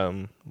 Yes.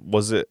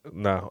 Was it?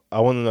 No, I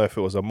want to know if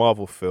it was a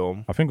Marvel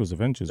film. I think it was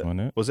Avengers,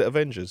 wasn't it? Was it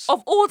Avengers?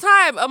 Of all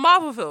time, a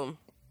Marvel film.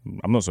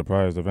 I'm not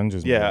surprised.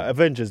 Avengers. Yeah, man.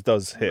 Avengers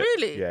does hit.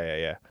 Really?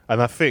 Yeah.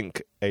 And I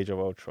think Age of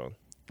Ultron.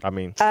 I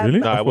mean, Really?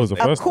 No, I it thought it was the wasn't.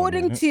 first one,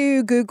 According wasn't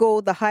to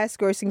Google, the highest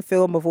grossing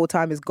film of all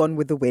time is Gone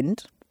with the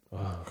Wind,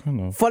 Kind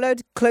of.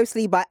 followed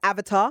closely by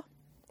Avatar.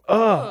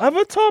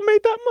 Avatar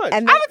made that much.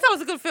 And Avatar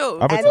was a good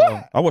film.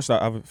 Avatar. I watched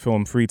that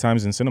film 3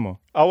 times in cinema.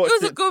 I watched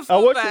It was a good I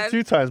film, watched man. it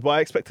 2 times, but I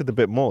expected a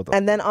bit more. Though.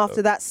 and then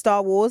after that,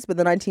 Star Wars with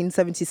the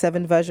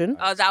 1977 version,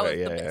 Oh, that was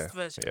yeah, the yeah, best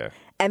version. Yeah.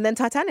 and then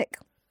Titanic.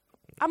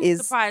 I'm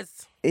is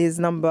surprised. is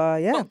number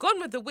But Gone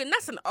with the Wind,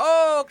 that's an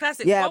old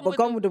classic. yeah, but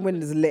Gone with the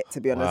Wind is lit, to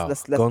be honest. Wow.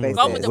 Let's Gone face with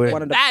Gone it. with It's the Wind,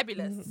 one of the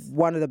fabulous.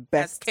 one of the That's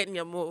best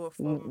Kenya Moore.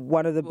 From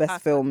one of the Will best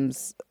Hassel.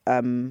 films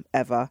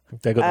ever.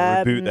 They're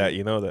gonna reboot Um, that,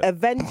 you know that.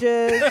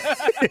 Avengers.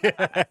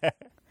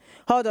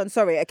 Hold on,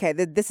 sorry. Okay,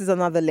 this is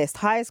another list.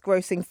 Highest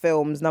grossing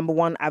films: number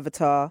 1,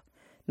 Avatar;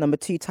 number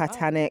 2,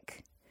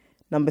 Titanic;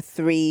 number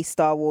 3,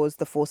 Star Wars: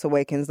 The Force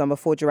Awakens; number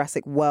 4,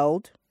 Jurassic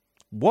World.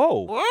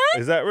 Whoa, What?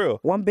 is that real?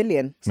 1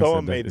 billion. Someone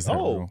Is that- made is that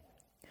real?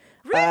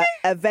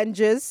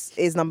 Avengers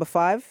is number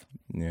 5.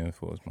 Yeah, I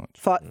thought as much.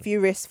 Fast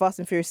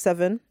and Furious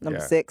 7, number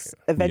Yeah, 6.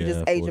 Avengers: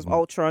 Yeah, Age thought of as much.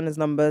 Ultron is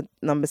number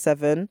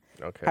 7.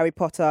 Okay. Harry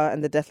Potter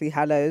and the Deathly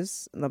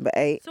Hallows, number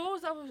 8. So what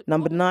was the other,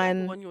 Number what was the other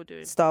 9, one you were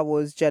doing? Star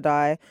Wars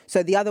Jedi.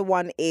 So the other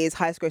one is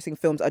highest grossing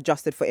films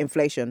adjusted for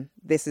inflation.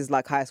 This is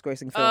like highest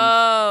grossing films.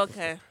 Oh,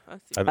 okay. I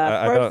see. I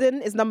don't-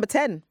 Frozen is number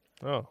 10.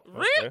 Oh,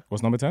 Really? okay.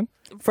 What's number 10?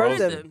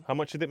 Frozen. How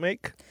much did it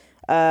make?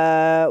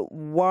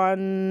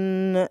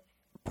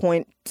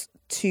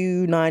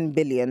 1.29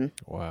 billion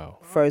Wow.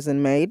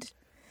 Frozen made.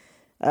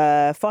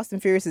 Fast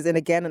and Furious is in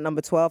again at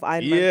number 12.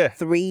 Iron Yeah. Man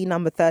 3,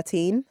 number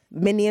 13.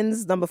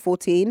 Minions, number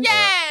 14.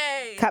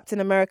 Yay! Captain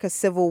America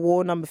Civil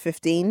War, number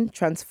 15.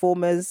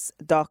 Transformers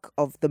Dark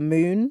of the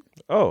Moon,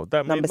 Oh,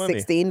 that made number money.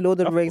 16. Lord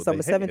of I the Rings, thought they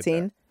number hated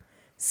 17.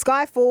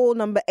 Skyfall,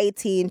 number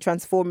 18.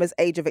 Transformers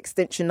Age of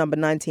Extinction, number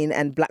 19.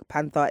 And Black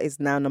Panther is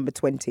now number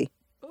 20.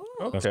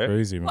 That's Okay.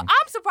 crazy, man. Well,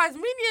 I'm surprised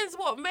Minions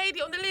made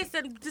it on the list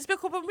and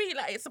Despicable Me,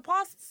 like it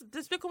surpassed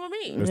Despicable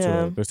Me.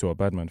 Yeah. Those two are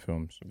Batman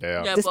films.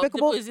 Yeah. Yeah,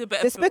 Despicable, but is it a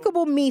better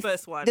Despicable film? Me,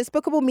 First one.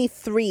 Despicable Me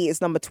 3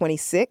 is number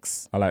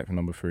 26. I like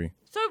number 3.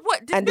 So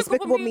what? And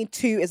Despicable Me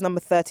 2 is number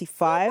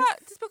 35. What?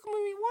 Despicable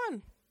Me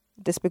 1.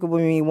 Despicable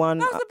Me 1.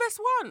 That was the best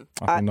one.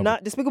 I think number No,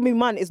 Despicable Me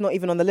 1 is not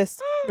even on the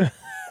list.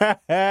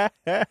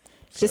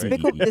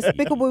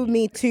 Despicable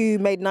Me 2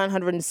 made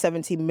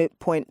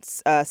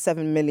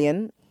 970.7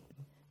 million.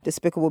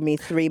 Despicable Me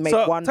 3 made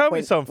So 1. tell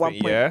me something,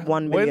 yeah.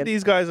 1 When million.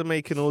 these guys are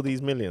making all these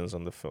millions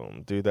on the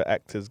film, do the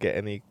actors get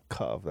any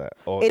cut of that?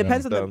 Or It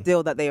depends on the done?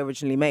 deal that they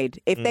originally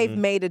made. If they've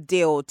made a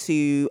deal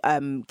to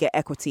get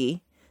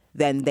equity,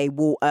 then they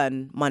will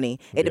earn money.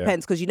 It Yeah.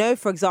 depends because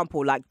for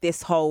example, like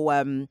this whole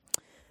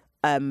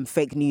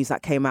fake news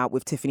that came out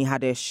with Tiffany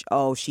Haddish.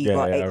 Oh, she Yeah,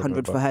 got yeah, I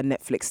 800 for remember. her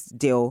Netflix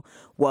deal.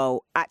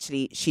 Well,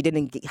 actually, she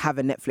didn't have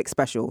a Netflix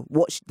special.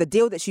 The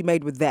deal that she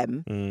made with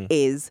them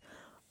is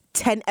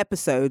 10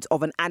 episodes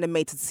of an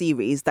animated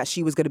series that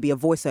she was going to be a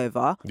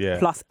voiceover Yeah.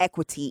 plus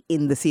equity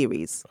in the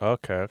series.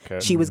 Okay.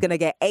 She was going to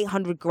get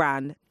 800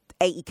 grand,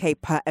 80K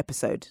per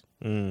episode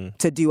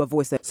to do a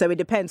voiceover. So it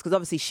depends because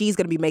obviously she's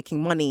going to be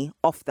making money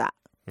off that.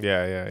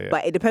 Yeah.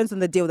 But it depends on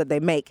the deal that they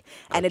make.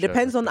 And it Gotcha.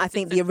 depends on, I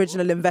think, the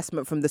original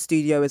investment from the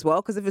studio as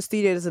well. Because if a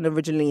studio doesn't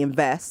originally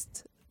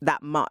invest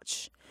that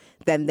much,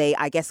 then they,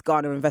 I guess,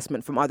 garner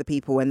investment from other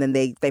people and then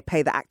they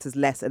pay the actors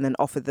less and then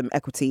offer them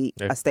equity,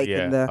 a stake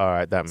yeah. in the... All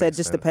right, that So it makes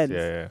just sense. depends.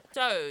 Yeah.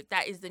 So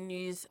that is the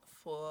news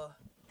for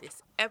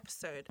this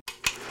episode.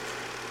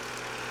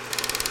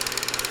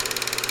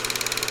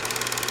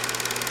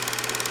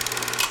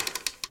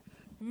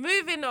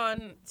 Moving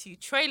on to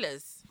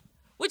trailers,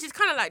 which is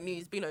kind of like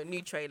news,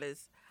 new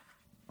trailers.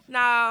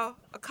 Now,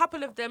 a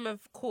couple of them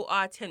have caught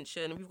our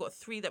attention. We've got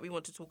 3 that we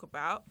want to talk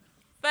about.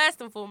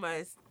 First and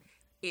foremost,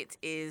 it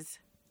is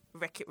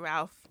Wreck-It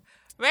Ralph.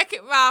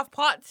 Wreck-It Ralph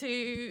Part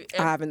 2.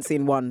 I haven't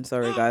seen one,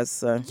 sorry guys.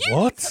 So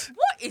What?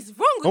 What is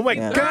wrong with Oh my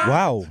you? God.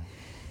 Wow.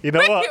 You know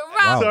what? Wreck-It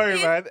Ralph Sorry,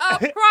 is man. a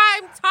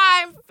prime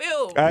time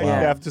film. I Wow.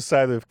 have to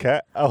side with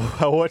Kat.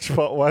 I watched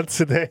part 1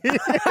 today.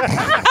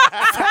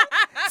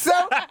 so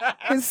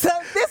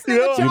this You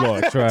know nigga You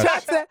lot are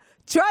trash.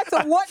 tried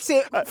to watch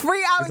it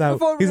 3 hours like-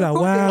 before he's like,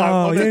 recording.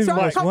 wow, you To ain't try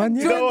and watched come one and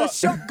yet? join You know the what?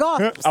 shot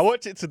gasps. I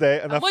watched it today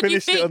and I What do you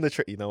finished it think? on the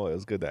trip. You know what? It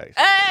was good, actually.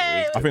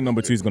 Hey! I think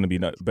number 2 is going to be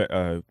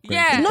better.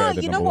 Yeah. No,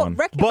 than you know number what? 1.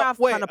 Wreck-It But Ralph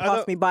wait, kind of I passed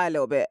don't- me by a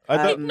little bit. I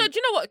don't- No, do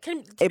you know what? To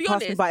It be passed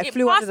honest, me by. It it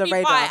flew under passed the me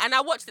radar. by, and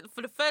I watched it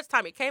for the first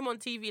time. It came on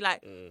TV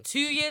like 2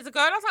 years ago,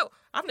 and I was like,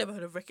 I've never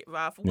heard of Wreck-It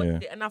Ralph. I watched Yeah.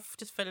 it, and I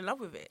just fell in love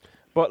with it.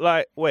 But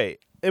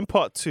in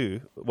part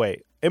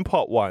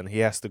 1, he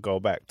has to go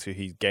back to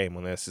his game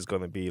unless it's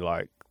going to be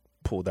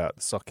pulled out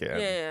the socket and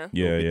Yeah. it'll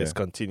Yeah, be yeah.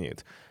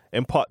 discontinued.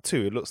 In part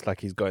 2, it looks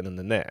like he's going on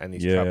the net and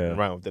he's Yeah. traveling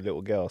around with the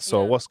little girl.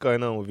 So Yeah. what's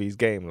going on with his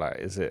game?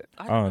 Is it?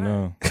 I Oh, don't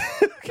know. no.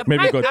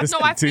 Maybe it got No, I think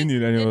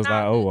discontinued and it they're was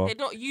like, now- oh, well. They're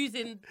not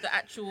using the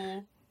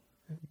actual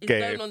it's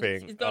Game going on,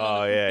 thing. It's going Oh,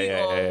 on the yeah, computer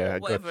yeah. or I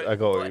whatever.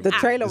 got Or it. an The app.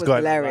 trailer It's was going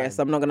hilarious.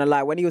 online. I'm not gonna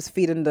lie. When he was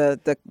feeding the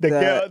cat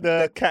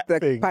the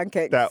thing.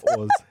 pancakes. That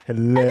was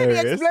And then he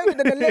hilarious. exploded,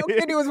 and the little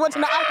kid who was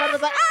watching the iPad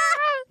was like,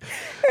 ah!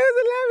 It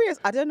was hilarious.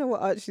 I don't know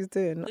what Archie's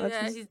doing.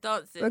 Yeah, he's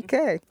dancing.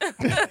 Okay.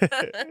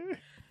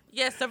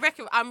 Yeah, so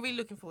I'm really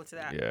looking forward to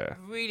that. Yeah.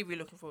 Really, really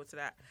looking forward to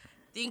that.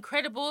 The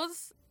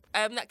Incredibles,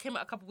 that came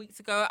out a couple weeks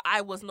ago.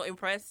 I was not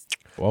impressed.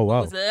 Oh, It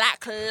wow. was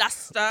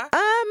lackluster. Um,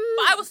 But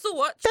But I will still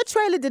watch. The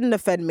trailer didn't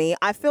offend me.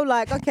 I feel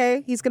like,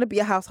 okay, he's going to be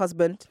a house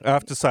husband. I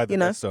have to side the You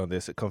know? best on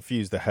this. It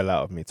confused the hell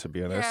out of me, to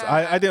be honest.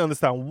 Yeah. I didn't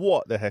understand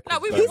what the heck No,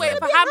 was we've going been waiting on.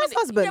 for He's how gonna be a many?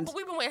 house husband. Yeah, but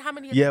we've been waiting how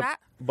many years Yeah, for that?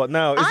 but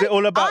now, is it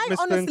all about I Mr.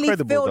 honestly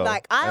Incredible, feel though?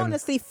 like I And-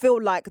 honestly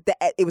feel like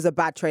it was a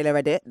bad trailer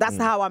edit. That's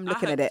how I'm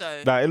looking I at hope it.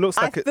 so. Like, it looks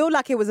I like it, feel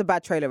like it was a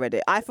bad trailer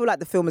edit. I feel like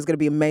the film is going to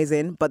be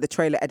amazing, but the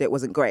trailer edit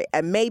wasn't great.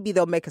 And maybe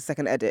they'll make a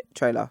second edit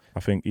trailer. I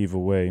think either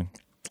way,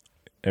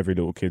 every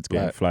little kid's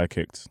getting Right. fly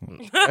kicked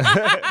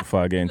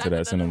before I get into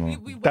that cinema. We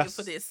waited that's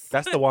for this.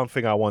 that's the one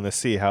thing I want to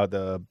see, how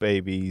the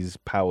baby's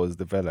powers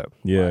develop.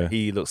 Yeah. Like,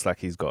 he looks like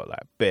he's got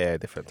like bare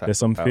different types. There's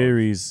some of powers.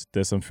 theories.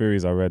 There's some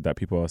theories I read that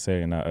people are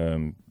saying that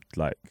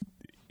like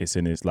it's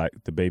in its like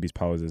the baby's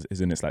powers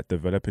is in its like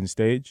developing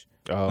stage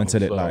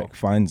until it so- like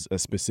finds a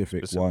specific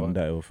Specific one one.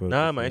 that will focus.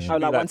 Nah, man, it on. should Oh,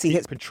 be like like once he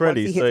hits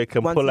Petrelli, so he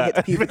can once pull he out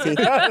hits puberty.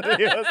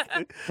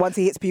 Once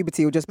he hits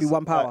puberty, it'll just be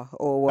one power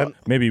or what? And-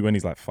 Maybe when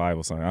he's like 5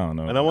 or something. I don't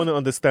know. And I want to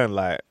understand,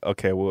 like,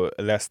 okay, will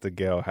unless the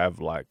girl have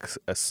like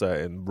a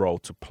certain role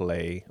to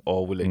play,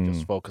 or will it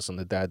just focus on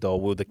the dad,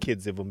 or will the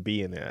kids even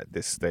be in it at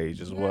this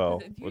stage as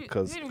well?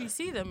 Because you didn't really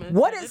see them.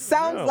 What it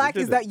sounds No, we like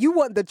is didn't. that you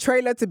want the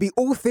trailer to be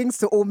all things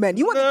to all men.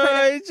 You want No, the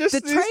trailer. it just The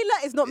needs-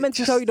 trailer is not meant to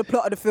just- show you the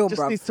plot of the film, just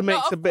bro. needs to make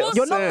No, a of bit course of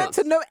You're not. not meant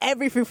sense. to know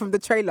everything from the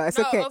trailer. It's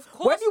No, okay. of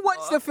When course you watch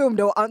not. the film,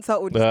 they'll answer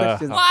all these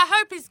questions. Well, I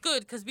hope it's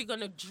good because we're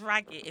gonna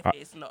drag it if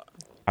it's not.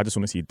 I just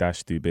want to see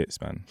Dash do bits,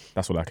 man.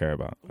 That's all I care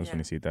about. I just Yeah. want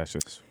to see Dash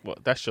just.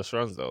 What, that's just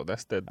runs though.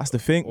 That's the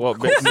thing. what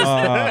bits.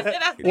 Nah.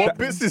 What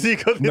bits is he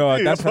gonna No,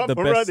 do? that's had the Apart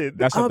from best. running?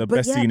 That's had the but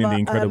best yeah, scene in but,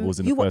 The Incredibles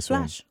in you the watch first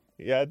Flash.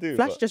 Yeah, I do.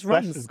 Flash but just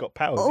Flash runs. has got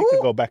powers. Ooh. He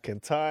can go back in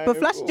time. But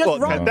Flash just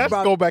What, runs, Can Dash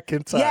bruv. go back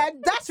in time? Yeah,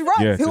 that's right.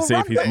 Yeah, to He'll save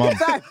run his back mum. in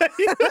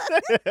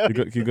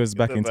time. He goes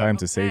back in time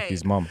to save Okay.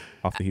 his mum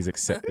after he's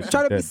accepted.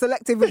 Trying to be dead.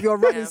 selective with your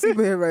running Yeah.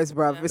 superheroes,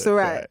 bruv. It's all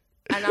right.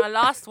 And our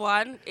last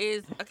one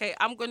is okay.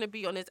 I'm gonna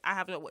be honest. I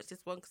have not watched this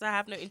one because I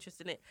have no interest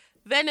in it.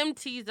 Venom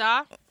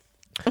teaser.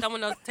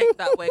 Someone else take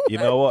that way. You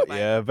know what?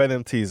 Yeah,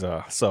 Venom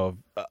teaser. So,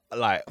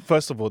 like,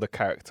 first of all, the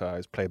character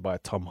is played by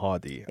Tom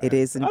Hardy. It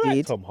is I like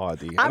indeed. Tom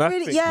Hardy. I And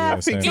really, think- yeah. Yeah,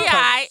 same.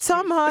 Yeah.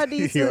 Tom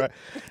Hardy's. You're right.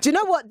 Do you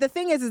know what the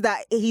thing is? Is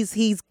that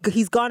he's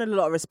garnered a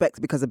lot of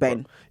respect because of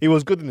Bane. He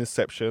was good in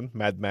Inception,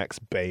 Mad Max,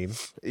 Bane.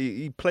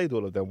 He played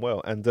all of them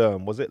well. And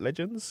was it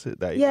Legends?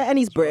 That he Yeah, was and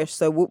he's as well? British,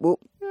 so whoop whoop.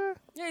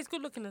 Yeah, he's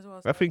good looking as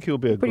well. I think he'll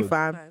be a Pretty good.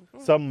 fine.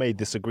 Some may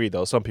disagree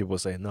though. Some people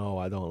say no,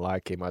 I don't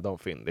like him. I don't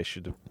think they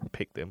should have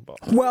picked him. But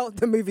Well,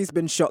 the movie's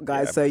been shot,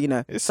 guys, Yeah, so you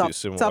know, it tough,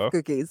 suits him tough well.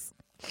 cookies.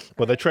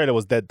 the trailer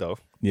was dead though.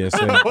 Yeah,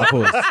 same. I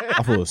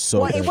thought it was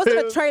so. Well, it dead.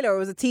 wasn't a trailer; it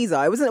was a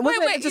teaser. It wasn't.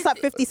 Wasn't it just is like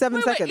it- 57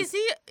 wait, seconds?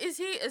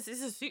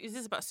 Is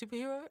this about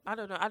superhero? I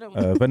don't know. I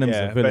don't. Venom's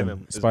Yeah, a villain.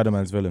 Venom is-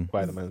 Spider-Man's villain.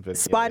 Spider-Man villain.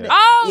 Spider-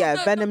 Oh, Yeah,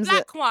 the Venom's a-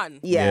 black one.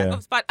 Yeah. Yeah.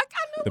 Of Spider. I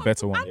know The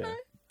better one. Yeah.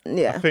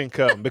 Yeah. I think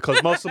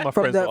because most of my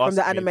From friends the- were from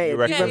the asking me, animated, do you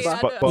reckon you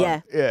remember? but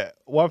Yeah. yeah,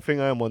 one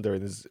thing I am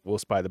wondering is will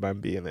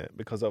Spider-Man be in it?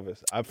 Because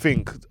obviously, I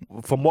think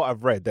from what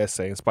I've read, they're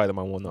saying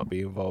Spider-Man will not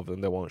be involved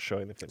and they won't show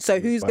anything. So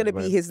to who's going to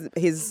be Spider-Man.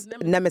 his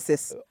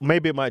nemesis?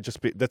 Maybe it might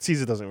just be the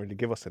teaser doesn't really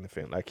give us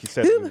anything. Like you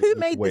said, Who we need to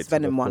made wait this till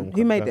the Venom one? film Who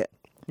comes made out. it?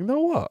 You know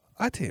what?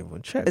 I didn't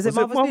even check. Is it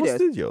Was Marvel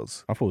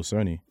Studios? I thought it was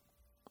Sony.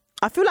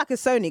 I feel like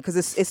it's Sony because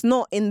it's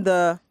not in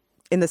the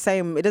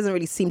same. It doesn't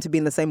really seem to be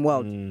in the same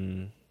world.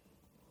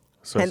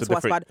 So Hence it's a why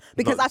different- Spider.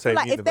 Because not I the feel same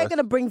like if they're universe.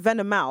 gonna bring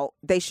Venom out,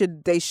 they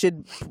should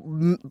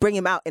bring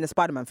him out in a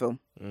Spider-Man film.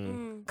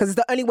 Because it's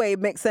the only way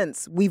it makes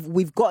sense.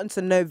 We've gotten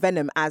to know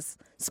Venom as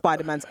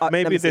Spider-Man's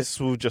Maybe nemesis. this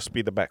will just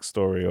be the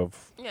backstory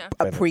of. Yeah.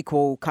 A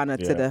prequel kind of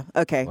to Yeah. the.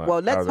 Okay, Like, well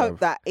let's how hope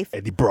the- that if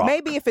Eddie Brock.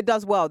 maybe if it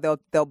does well,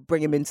 they'll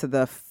bring him into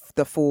the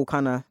full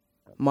kind of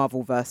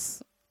Marvel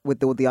verse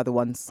with all the other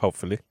ones.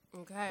 Hopefully.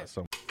 Okay.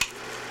 So-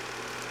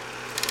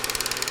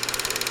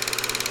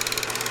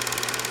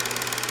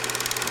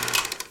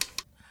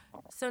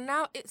 So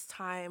now it's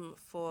time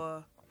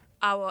for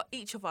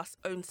each of us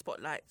own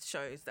spotlight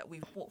shows that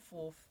we've brought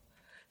forth.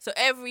 So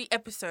every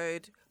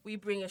episode we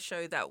bring a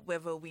show that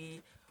whether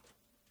we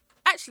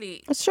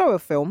actually A show or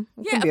film.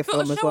 It can be a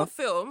film as show well. or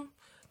film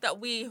that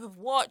we have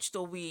watched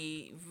or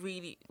we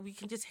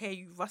can just hear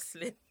you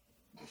rustling.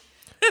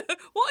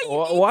 What are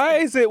you eating? Why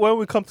is it when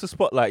we come to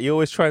Spotlight, you're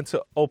always trying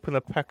to open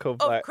a pack of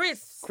Oh, like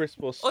crisps. crisp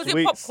or Or is it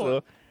sweets?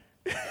 popcorn?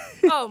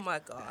 Oh my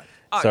god.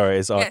 Sorry,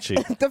 it's Archie.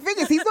 The thing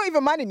is, he's not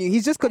even minding you.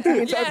 He's just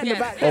continuing to Yeah, open yeah. the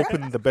bag.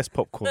 Open the best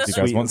popcorn you guys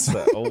sweets. want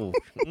some? Oh,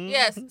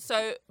 Yes.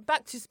 So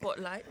back to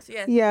Spotlight.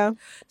 Yes. Yeah.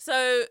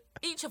 So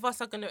each of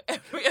us are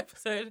every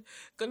episode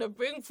gonna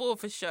bring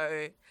forth a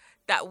show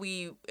that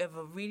we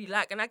ever really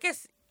like, and I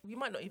guess we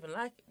might not even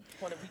like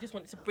one. We just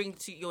wanted to bring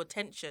to your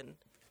attention.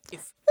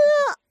 If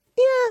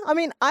Yeah, I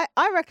mean, I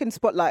reckon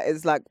Spotlight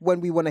is like when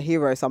we want to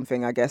hero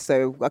something, I guess.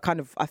 So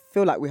I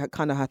feel like we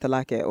kind of have to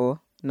like it, or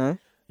no?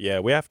 yeah,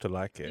 we have to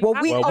like it. Well,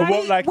 we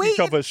won't like each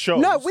other's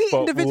shows. No, we but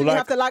individually we'll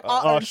have to like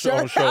our own show.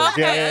 own shows.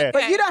 Okay, Yeah, yeah.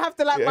 But you don't have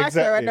to like Yeah, my show,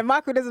 exactly. and then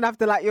Michael doesn't have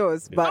to like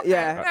yours. But Okay,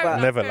 yeah, fair but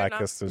enough. Never fair like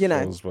enough. us to You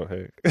know. shows, but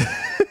hey.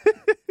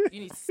 you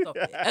need to stop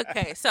it.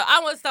 Okay, so I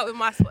want to start with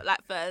my Spotlight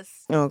first.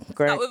 oh,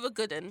 great. Start with a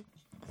good one.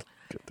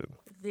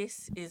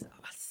 This Is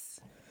Us.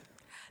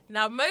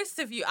 Now, most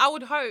of you, I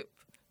would hope,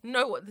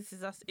 know what This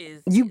Is Us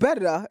is. You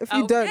better. If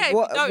you don't, yeah, if you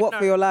what don't what know.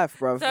 for your life,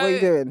 bruv? So, What are you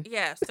doing?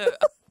 Yeah, so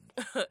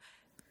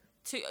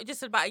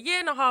just about a year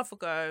and a half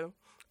ago,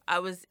 I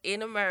was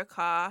in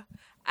America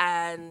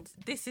and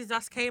This Is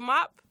Us came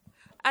up.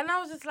 And I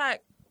was just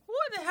like,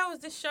 what the hell is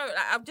this show?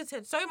 Like, I've just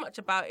heard so much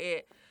about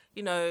it.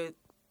 You know,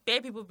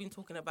 bare people have been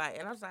talking about it.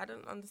 And I was like, I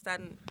don't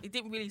understand. It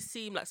didn't really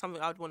seem like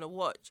something I'd want to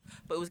watch.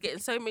 But it was getting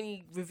so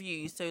many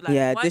reviews. So like,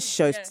 Yeah, this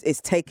show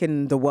is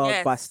taking the world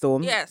by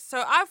storm. Yeah,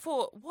 so I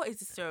thought, what is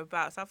this show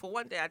about? So I thought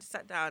one day I just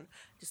sat down,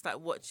 just started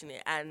watching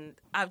it. And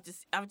I've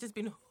just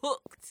been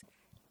hooked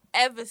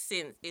ever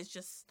since. It's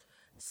just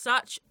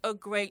such a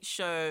great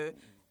show.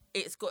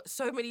 It's got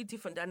so many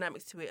different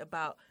dynamics to it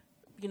about,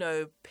 you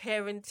know,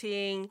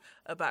 parenting,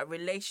 about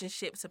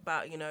relationships,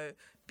 about, you know,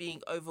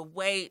 being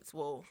overweight,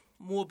 well,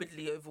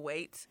 morbidly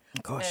overweight.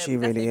 Gosh, she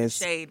really is.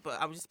 Shade,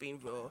 but I'm just being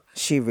real.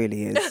 She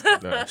really is.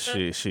 No,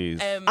 she's.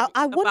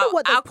 I wonder about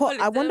what they put. I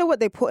alcoholism. wonder what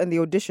they put in the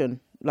audition,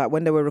 like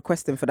when they were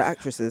requesting for the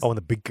actresses. I want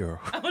a big girl.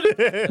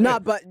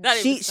 No, but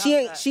That even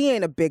sounds like- she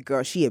ain't a big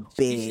girl. She a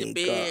She's a big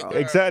big girl. girl.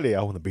 Exactly.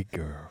 I want a big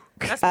girl.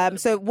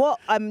 So what?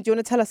 Do you want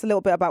to tell us a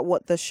little bit about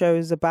what the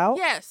show's about?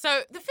 Yeah,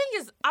 so the thing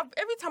is,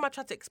 every time I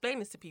try to explain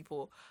this to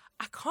people,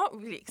 I can't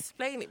really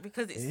explain it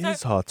because it's It so...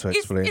 is hard to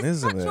explain,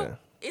 isn't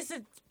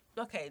it?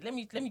 Okay, let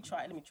me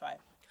try.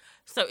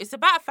 So it's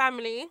about a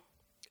family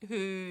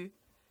who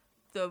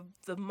the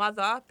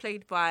mother,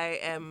 played by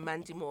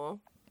Mandy Moore,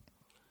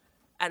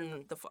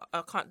 and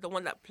the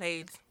one that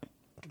played...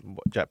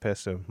 What, Jack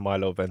Pearson,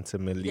 Milo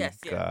Ventimiglia, Yes,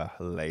 yeah.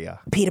 Leia,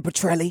 Peter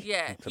Petrelli.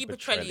 Yeah, Peter Peter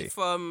Petrelli. Petrelli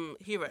from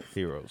Heroes.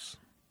 Heroes.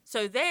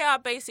 So they are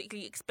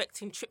basically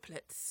expecting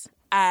triplets.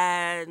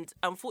 And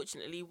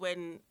unfortunately,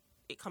 when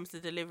it comes to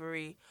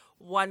delivery,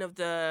 one of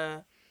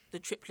the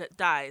triplet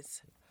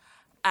dies.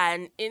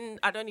 And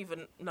I don't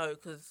even know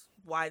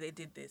why they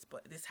did this,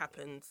 but this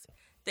happens.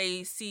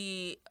 They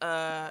see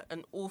a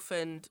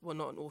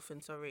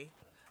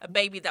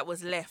baby that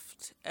was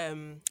left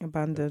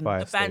Abandoned.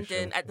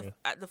 abandoned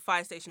at the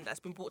fire station that's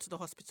been brought to the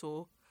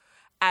hospital.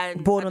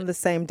 And Born on the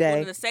same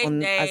day. on the same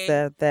day,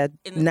 as they're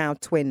in the- now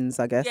twins,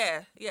 I guess.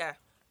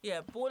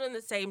 Yeah. Born on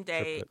the same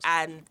day, Triplets.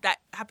 and that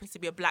happens to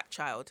be a black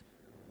child,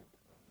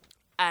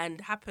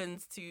 and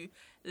happens to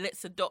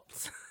let's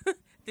adopt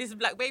this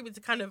black baby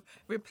to kind of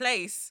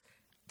replace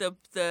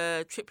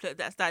the triplet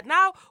that's died.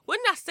 Now, when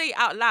I say it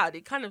out loud,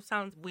 it kind of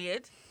sounds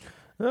weird.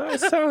 No, it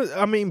sounds,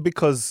 I mean,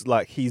 because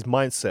like his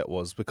mindset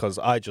was, because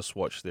I just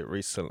watched it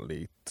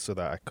recently so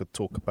that I could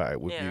talk about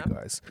it with Yeah. you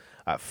guys.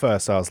 At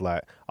first, I was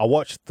like, I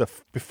watched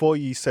before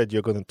you said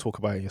you're going to talk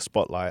about it in your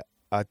spotlight,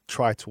 I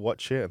tried to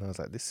watch it and I was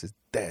like, this is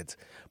dead.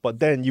 But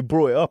then you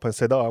brought it up and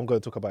said, oh, I'm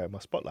going to talk about it in my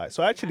spotlight.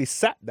 So I actually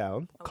sat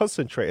down,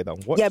 concentrated on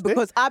watching Yeah, it.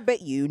 because I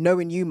bet you,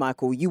 knowing you,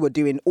 Michael, you were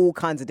doing all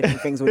kinds of different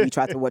things when you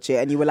tried to watch it,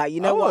 and you were like,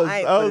 you know what, I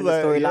ain't following the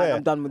storyline. yeah.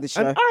 I'm done with the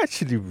show. And I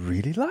actually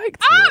really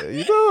liked it.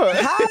 You know?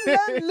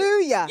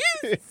 Hallelujah!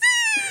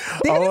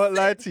 I won't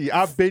lie to you.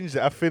 I binged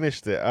it. I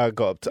finished it. I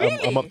got.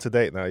 I'm up to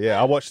date now. Yeah,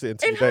 I watched it in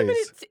 2 In how many?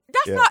 days.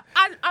 That's Yeah. not.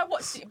 I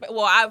watched it.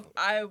 Well,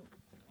 I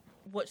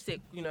watched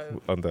it. You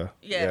know, Under.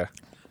 Yeah.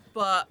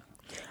 but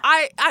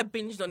I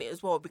binged on it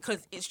as well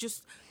because it's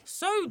just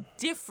so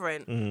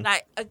different. Mm-hmm.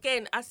 Like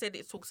again, I said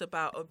it talks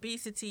about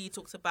obesity. It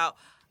talks about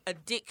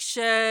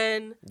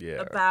addiction.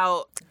 Yeah.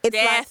 About It's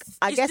like- death.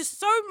 I It's guess just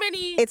so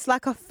many. It's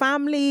like a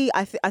family.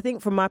 I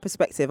think from my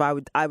perspective, I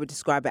would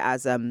describe it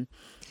as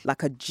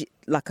like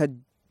a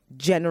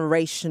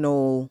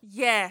generational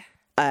yeah.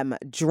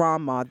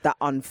 drama that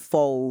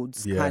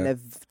unfolds Yeah. kind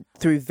of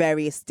through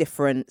various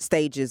different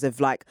stages of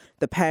like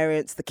the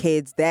parents, the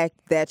kids,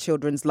 their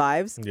children's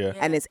lives. Yeah.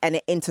 And it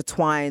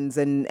intertwines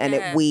and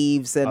Yeah. it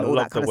weaves and I all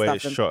love that kind the of way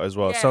stuff. it's shot as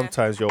well. Yeah.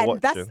 Sometimes you're And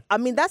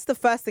watching. that's the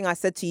first thing I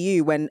said to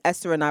you when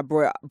Esther and I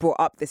brought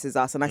up This Is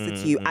Us, and I said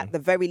to you, at the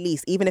very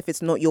least, even if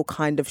it's not your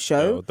kind of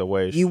show, Yeah, the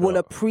way it's you will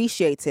shot.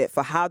 appreciate it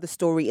for how the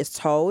story is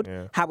told,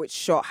 Yeah. how it's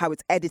shot, how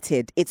it's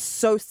edited. It's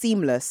so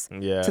seamless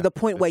Yeah, to the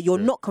point where it's you're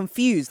true. not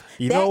confused.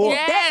 You know what?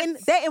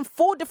 They're in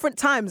 4 different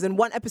times in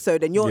one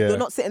episode, and Yeah. you're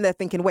not sitting there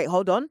thinking, wait,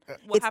 hold on.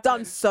 What It's done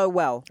happened? so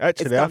well.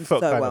 Actually, it's I done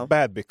felt so kind well. of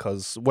bad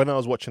because when I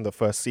was watching the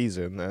first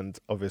season, and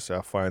obviously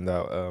I find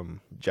out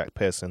Jack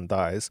Pearson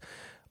dies,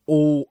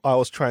 all I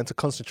was trying to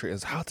concentrate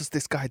is how does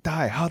this guy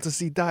die? How does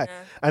he die?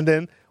 Yeah. And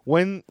then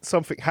when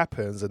something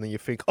happens and then you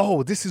think,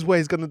 oh, this is where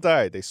he's going to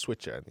die, they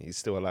switch it and he's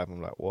still alive.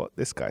 I'm like, what?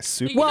 This guy's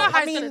super. You know Well, how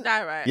I he's mean- gonna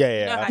die, right? Yeah, You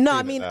yeah, know how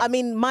I've he's No, seen I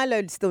mean,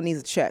 Milo still needs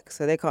a check,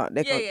 so they can't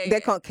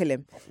can't kill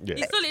him. Yeah.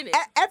 He's still in it.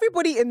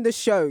 Everybody in the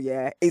show,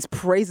 is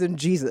praising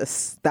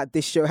Jesus that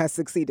this show has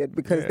succeeded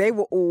because Yeah. they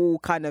were all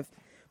kind of.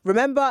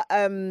 Remember,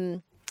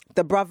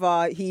 the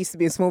brother he used to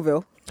be in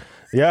Smallville,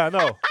 Yeah, I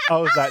know. I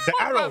was like, the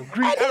Arrow,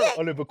 Green Arrow,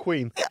 Oliver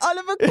Queen.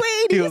 Oliver Queen.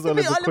 He He was used to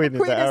be Oliver Oliver Queen in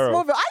Queen The in Arrow.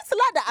 Smallville. I used to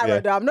like that Arrow, Yeah.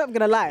 though. I'm not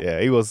gonna lie. Yeah,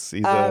 he's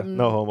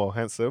no homo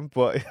handsome,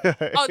 but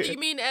Oh, do you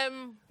mean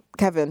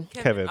Kevin.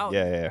 Kevin,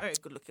 yeah. Very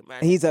good looking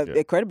man. He's a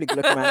incredibly good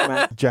looking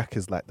man. Jack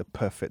is like the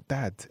perfect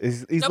dad.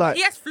 He's No, but like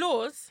he has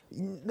flaws.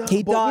 no,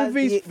 He but does,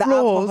 with his the flaws,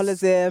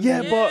 alcoholism.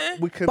 Yeah, Yeah. but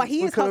we can. But he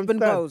we is can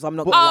husband understand. goals. I'm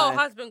not But- gonna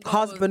lie. Husband goals.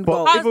 Husband But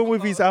goals. Husband even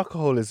with his goals.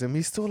 alcoholism,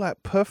 he's still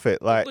like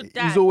perfect. Like good he's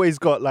dad. always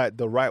got like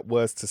the right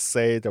words to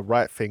say, the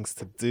right things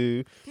to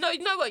do. No, you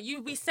know what?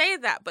 We say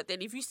that, but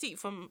then if you see it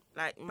from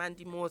like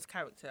Mandy Moore's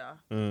character,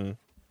 Mm.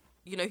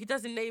 you know, he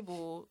does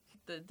enable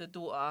the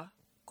daughter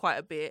quite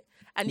a bit,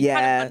 and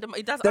Yeah.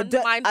 he does The-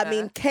 undermine I her.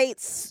 mean,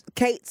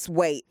 Kate's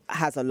weight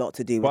has a lot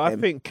to do with But I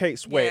him. think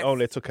Kate's weight Yes.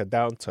 only took a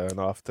downturn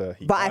after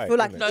he But died. I feel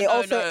like innit? No, it no,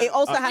 also no. it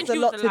also I has think a he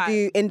lot was to alive.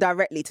 do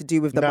indirectly to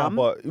do with the Nah, mum,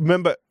 but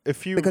remember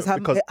if you because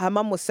her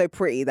mum was so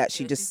pretty that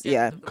she Yeah, just she's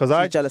jealous of the Because she's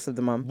I jealous of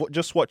the mum.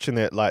 just watching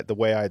it like the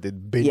way I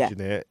did binging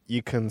it,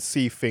 you can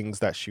see things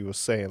that she was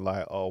saying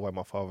like, "Oh, when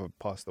my father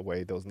passed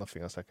away, there was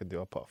nothing else I could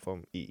do apart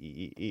from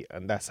eat,"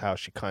 and that's how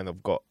she kind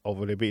of got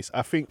over the beast.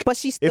 I think But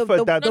she's if still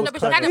her dad no, was but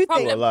she kind had of a still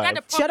problem. alive,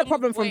 She had a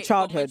problem with from weight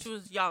childhood. when she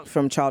was young.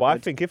 from but I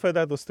childhood. think if her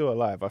dad was still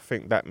alive, I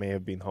think that may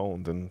have been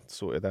honed and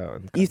sorted out.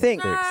 And You kind of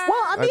think? fixed.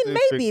 Well, I I mean, do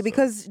maybe think so.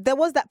 because there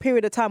was that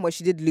period of time where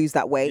she did lose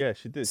that weight. Yeah,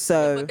 she did.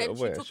 So But then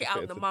she aware, took she it out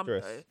fit on the into mum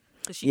dress. though,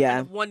 because she Yeah. kind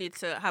of wanted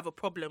to have a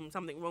problem,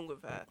 something wrong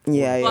with her.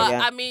 yeah, But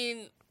yeah. I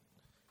mean,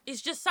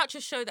 it's just such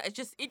a show that it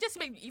just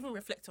made me even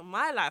reflect on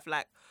my life,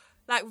 like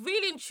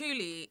really and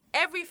truly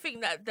everything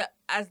that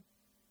as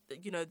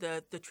you know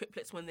the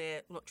triplets when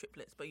they're not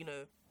triplets, but you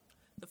know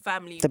the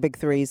family, The big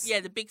threes. yeah,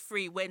 the big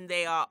three when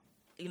they are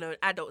you know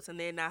adults and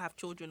they now have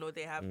children or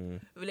they have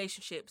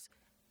relationships.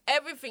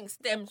 Everything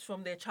stems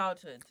from their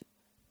childhood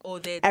or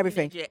their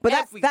Everything. teenage year. But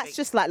Everything. that's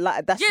just like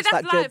that's Yeah, just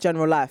that's like life.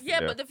 general life.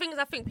 Yeah, Yeah. but the thing is,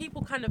 I think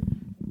people kind of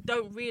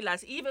don't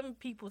realize, even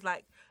people's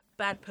like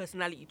bad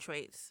personality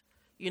traits,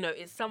 you know,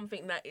 it's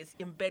something that is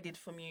embedded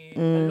from you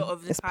a lot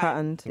of the It's time.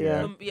 patterned.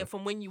 Yeah.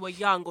 From when you were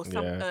young or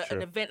Yeah, true.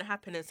 an event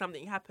happened and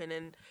something happened.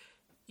 And,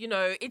 you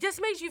know, it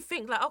just makes you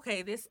think like,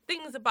 okay, there's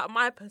things about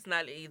my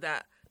personality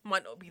that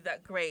might not be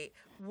that great.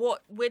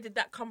 Where did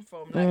that come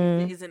from?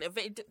 Like, is an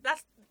event.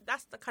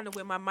 That's the kind of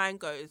where my mind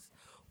goes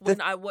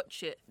when I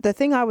watch it. The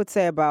thing I would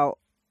say about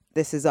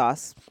This Is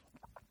Us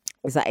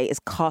is that it is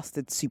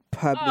casted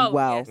superbly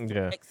well. Yes,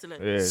 Yeah.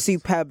 excellent. Yeah.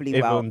 Superbly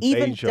well.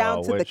 Even Deja,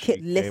 down to when the she kid.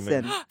 came in.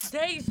 Listen,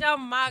 Deja,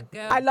 my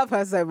girl. I love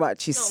her so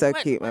much. She's No, so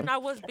when, cute, man. When I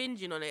was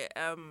binging on it,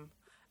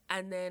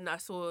 and then I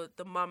saw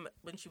the mum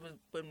when she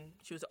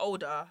was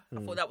older. I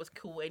thought that was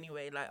cool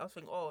anyway. Like I was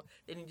thinking, oh,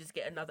 they need to just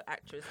get another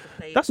actress to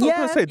play. That's what I was Yeah.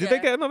 gonna say. Did they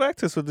Yeah. get another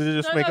actress or did they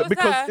just No, make no, it? it was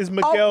Because her. is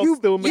Miguel you-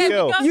 still yeah,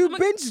 Miguel? Miguel- You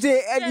binged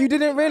it and Yeah. you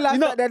didn't realize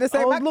that they're the I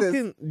same was actors.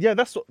 looking. Yeah,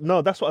 that's what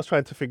I was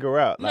trying to figure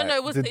out. Like, no,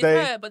 it was did it's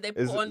they, her, but they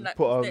put is on it like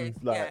put on this,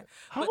 like yeah.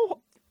 how?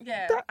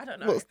 Yeah, That I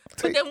don't know. looks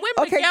But then when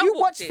Okay, Miguel you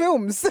walked watch in-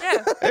 films.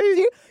 Yeah.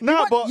 No,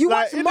 wa- but you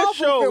like watch in Marvel the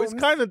show, films.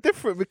 it's kind of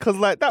different because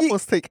like that You-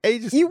 must take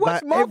ages. You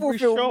watch like, Marvel every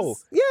films. show.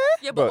 Yeah.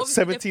 Yeah, But obviously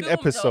 17 they filmed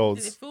it-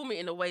 episodes. They film it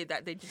in a way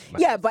that they just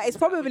Yeah, but it's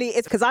probably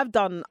it's because I've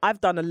done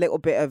a little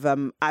bit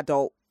of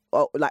adult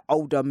like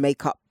older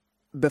makeup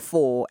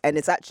before, and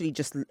it's actually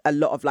just a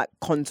lot of like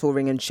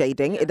contouring and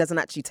shading. It doesn't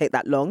actually take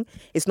that long.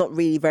 It's not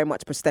really very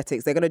much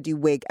prosthetics. They're gonna do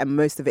wig, and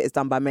most of it is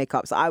done by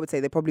makeup. So I would say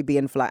they'd probably be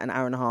in for like an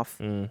hour and a half,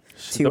 2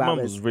 The mum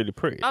hours. was really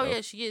pretty. Oh though.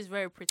 yeah, she is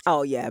very pretty.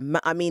 Oh yeah,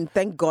 I mean,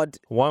 thank God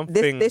One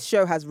thing. this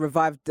show has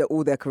revived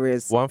all their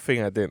careers. One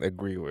thing I didn't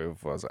agree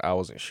with was I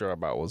wasn't sure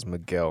about was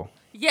Miguel.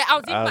 Yeah, I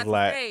was even I was about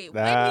like, to say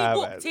nah, when he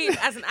walked man. in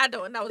as an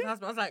adult and that was her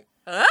husband, I was like,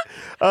 huh?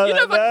 I was You know,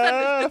 like, but the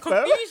nah, fam.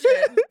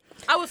 confusion.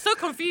 I was so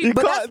confused. You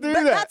But can't do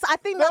that. that's I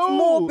think that's No.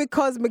 more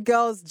because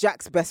Miguel's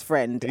Jack's best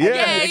friend. And Yeah,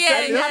 Yeah, they yeah,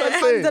 have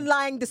yeah. an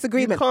underlying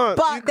disagreement. You can't-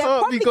 but you they're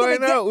can't be probably going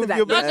gonna get out to with that.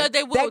 your though. best-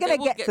 they will, They're they gonna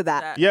will get get to to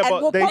that. that. Yeah, And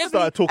but we'll they probably-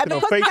 started talking and on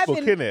because Facebook,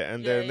 Kevin- innit?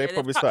 And Yeah, then yeah, they they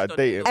probably touched started on it.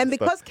 dating. And and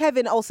because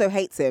Kevin also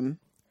hates him,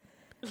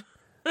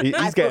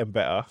 he's getting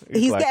better.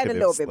 he's liking getting a it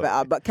little bit slowly.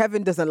 better. But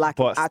Kevin doesn't like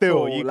But him at still,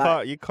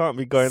 all. you can't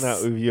be going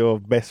out with your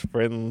best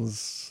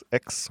friend's And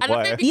I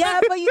ex-wife. think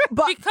Yeah,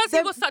 but because he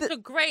the- was such a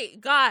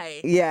great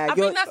guy. Yeah, I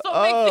you're- think that's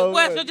what makes Oh, it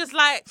worse. man. You're just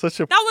like, Such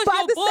a- that was But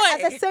your at the,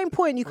 boy. at the same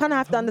point, you kind of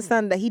have to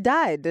understand that he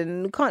died,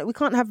 and we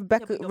can't have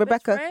but your best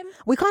Rebecca. friend?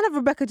 We can't have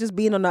Rebecca just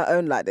being on her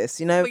own like this,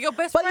 you know. But your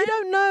best But you friend?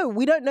 don't know.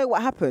 We don't know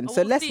what happened. Oh,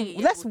 So we'll let's see.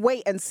 Yeah, let's we'll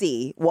wait and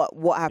see what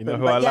You happened. know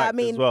who but I yeah, liked I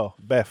mean, as well?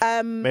 Beth.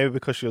 um, Maybe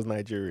because she was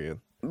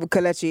Nigerian.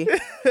 Kelechi.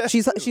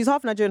 she's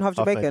half Nigerian, half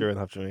Half Jamaican. Nigerian,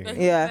 half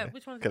Jamaican. Yeah.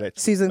 Which one? Kelechi.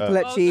 Susan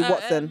Kelechi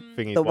Watson,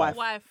 Thingy's the wife.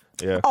 wife.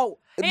 Yeah. Oh,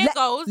 Here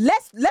goes.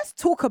 let's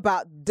talk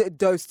about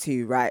those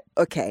two, right?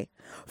 Okay.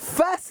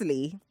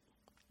 Firstly,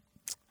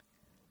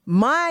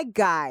 my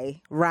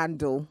guy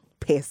Randall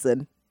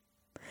Pearson,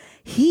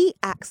 he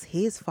acts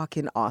his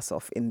fucking ass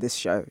off in this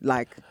show.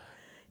 Like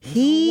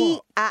he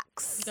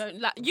acts Don't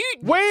like you.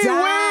 Wait.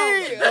 down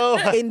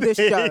Oh, in the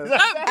show, Don't bring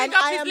and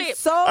up I his am lips.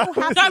 so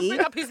Don't happy. bring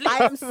up his lips.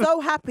 I am so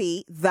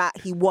happy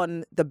that he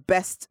won the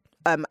best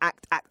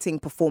acting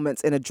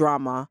performance in a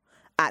drama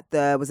at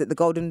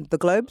the the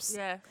Globes.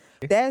 Yeah.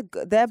 Their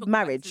Talk about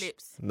marriage, his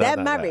lips. their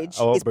No. marriage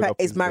I won't is bring up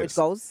his marriage lips.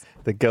 goals.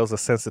 The girls are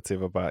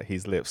sensitive about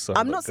his lips. So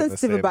I'm not gonna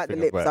sensitive say about the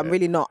anything lips. about I'm it.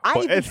 really not. I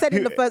But even said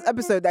in the anyway, first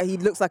episode that he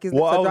looks like his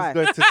lips what I are was dry.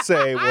 going to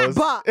say was,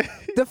 But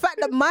the fact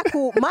that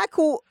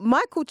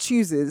Michael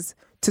chooses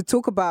to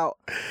talk about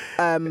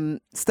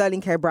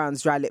Sterling K.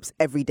 Brown's dry lips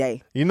every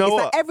day. You know it's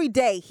what? Like every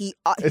day he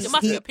There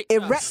must be a picture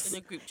erects in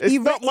the group chat. he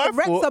it's not my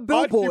erects fault. a I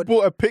billboard. actually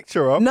brought a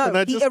picture up, No, and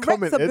I he just erects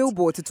commented. a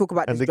billboard to talk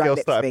about and this the dry girls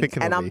lips started thing,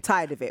 picking and on I'm me.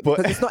 tired of it But-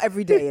 because it's not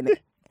every day in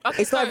it.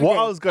 Okay, It's not sorry. every What day.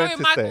 I was going Sorry,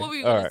 to Michael, say, what were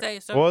you all gonna right, say?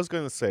 Sorry. what I was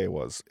going to say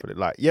was,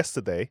 like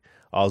yesterday,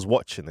 I was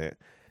watching it,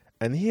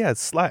 and he had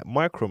slight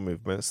micro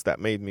movements that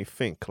made me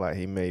think like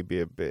he may be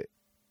a bit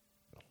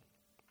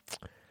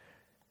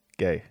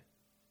gay.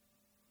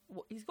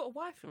 What, he's got a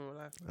wife in real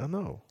life. I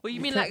know. What you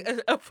mean, like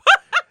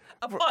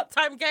a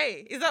part-time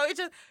gay? Is that what you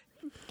just?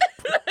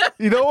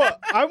 You know what?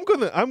 I'm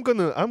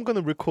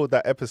gonna record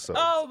that episode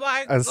Oh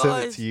my god! and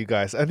send it to you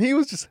guys. And he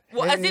was just,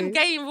 What, as in "Hey."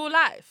 gay in real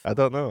life? I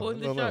don't know. Or in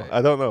the I don't know. show?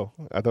 I don't know.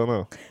 I don't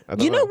know. I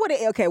don't You know what?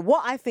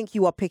 What I think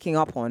you are picking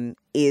up on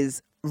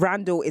is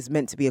Randall is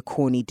meant to be a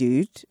corny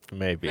dude.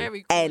 Maybe.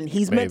 Very cool. And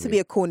he's meant to Maybe. be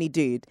a corny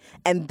dude.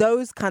 And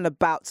those kind of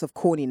bouts of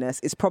corniness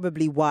is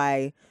probably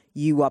why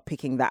you are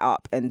picking that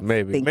up and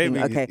Maybe. thinking,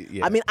 Maybe, okay.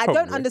 yeah, I mean, I don't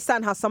probably.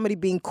 understand how somebody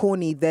being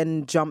corny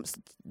then jumps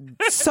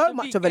so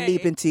much of a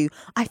leap gay. into,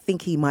 I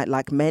think he might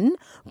like men.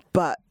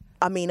 But,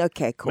 I mean,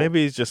 okay, cool.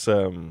 Maybe he's just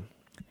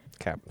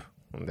camp,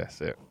 and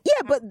that's it. Yeah,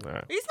 but All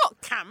right. He's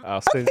not camp.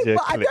 I'll send you a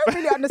but I clip. don't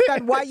really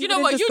understand why you You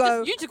know wouldn't what?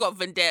 just You go... just got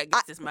vendetta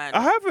against this man.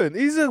 I haven't.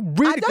 He's a I really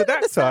don't good actor,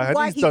 understand and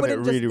why he's he done it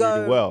wouldn't really, just go,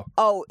 really well.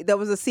 oh, there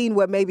was a scene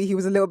where maybe he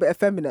was a little bit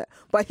effeminate,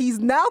 but he's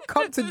now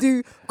come to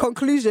do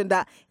conclusion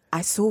that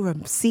I saw a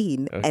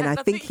scene and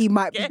I think he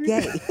might be gay.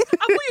 I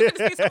thought you were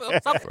going to say something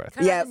else. Right.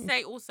 Can Yeah. I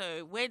say also,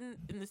 when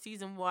in the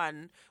season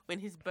 1, when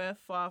his birth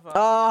father...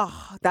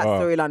 Oh, that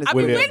storyline is I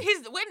mean,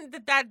 brilliant. when the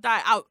dad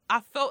died, I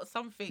felt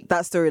something.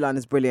 That storyline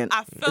is brilliant.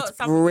 I felt it's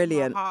something in my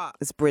brilliant. heart.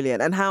 It's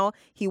brilliant. And how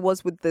he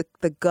was with the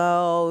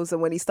girls, and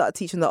when he started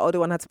teaching the older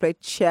one how to play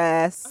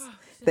chess,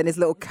 then his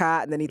little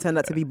cat, and then he turned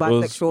out to be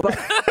was- bisexual. But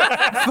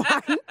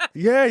fine.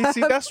 Yeah, you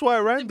see, that's why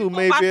Randall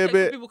may be a Bisexual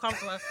bit. People come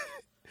to us.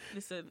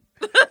 Listen.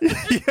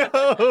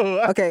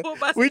 Yo, Okay. Poor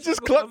bisexual we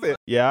just people come clocked to it.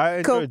 Yeah, I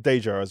enjoyed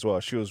Deja as well.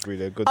 She was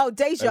really a good. Oh,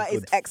 Deja a is good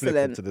flip excellent.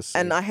 into the scene.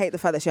 And I hate the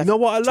fact that she has You know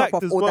what I to chop liked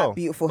off as all well? that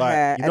beautiful Like,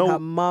 hair, you and know- her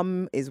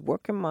mum is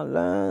working my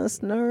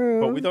last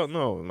nerve. But we don't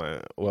know,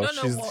 man. Well, don't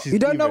know she's what. she's You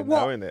don't know leaving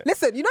now, what? innit?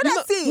 Listen, you know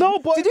that scene? no,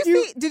 but did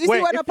you if see?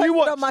 wait, when I if posted you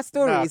watch, on my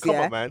stories? come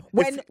yeah, on, man.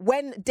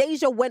 When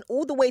Deja went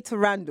all the way to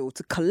Randall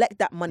to collect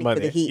that money for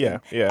Money, the heating, yeah,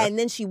 yeah. and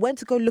then she went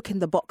to go look in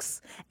the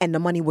box, and the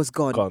money was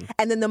gone. Gone.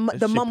 And then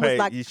the She mum was paid-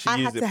 like, she "I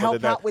used had it to for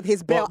help the out dad. with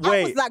his But bill."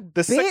 wait, I was like,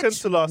 the second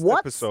 "Bitch, to last what?"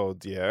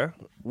 episode, yeah,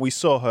 we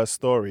saw her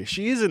story.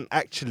 She isn't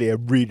actually a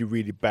really,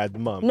 really bad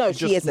mum. No, She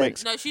she just isn't.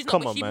 Makes, No, she's not.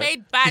 Come But on, she man.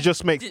 made bad. She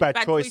just makes bad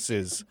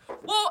choices.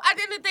 Well, at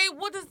the end of the day,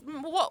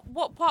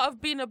 what part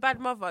of being a bad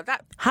mother?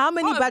 That How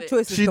many part of bad it.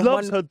 choices? She can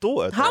loves one... her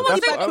daughter. How though. many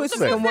That's bad what I'm choices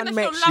saying. can one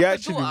make? She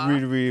actually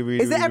really, really,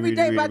 really. Is it every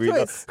day really, bad really,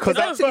 choice? Because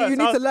Eventually you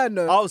need to learn,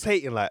 though. I was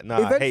hating like, nah,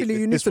 Eventually I hate you this.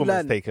 need This to woman's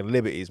learn. taking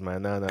liberties,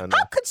 man. No.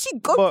 How could she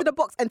go But- to the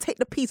box and take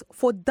the piece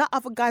for that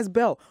other guy's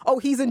bill? Oh,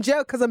 he's in jail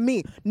because of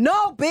me.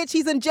 No, bitch,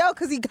 he's in jail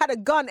because he had a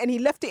gun and he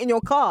left it in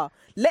your car.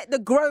 Let the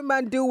grown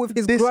man deal with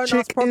his This grown ass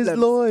chick problems. is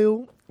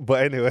loyal.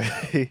 But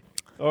anyway,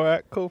 all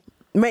right, cool.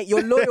 Mate,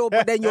 you're loyal,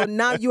 but then you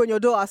and your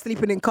daughter are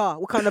sleeping in car.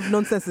 What kind of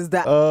nonsense is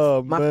that?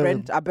 Oh, My man.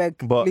 friend, I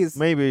beg, But please.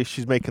 maybe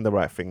she's making the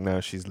right thing now.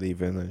 She's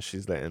leaving and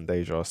she's letting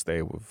Deja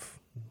stay with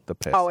the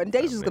pets. Oh, and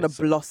Deja's going to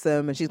So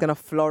blossom and she's going to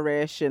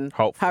flourish, and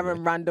Hopefully. her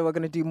and Randall are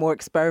going to do more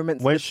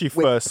experiments When with, she with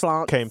first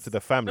plants. came to the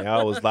family,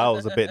 I was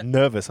a bit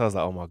nervous. I was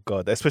like, oh my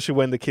God. Especially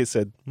when the kid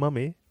said,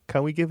 Mummy,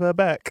 can we give her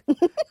back?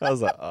 I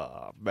was like,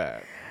 oh,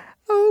 man.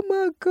 Oh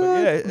my God.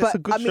 yeah, it's a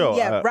good I mean, show.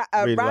 Yeah,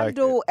 I really liked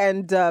Randall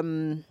and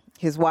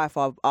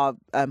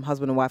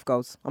husband and wife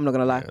goals. I'm not going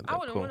to lie. Yeah, I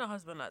wouldn't cool. want a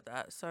husband like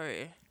that.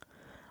 Sorry.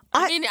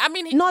 I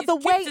mean, no, it's the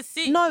cute way, to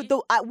see.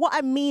 what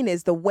I mean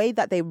is the way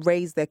that they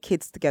raise their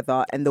kids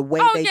together and the way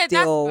Oh, they yeah, that's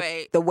deal,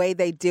 great. the way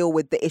they deal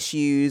with the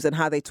issues and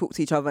how they talk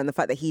to each other and the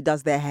fact that he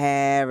does their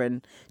hair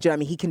and, do you know what I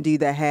mean? He can do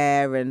their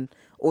hair and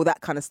all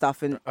that kind of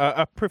stuff. And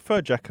I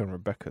prefer Jack and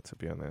Rebecca, to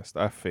be honest.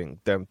 I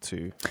think them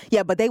two.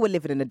 yeah, but they were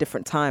living in a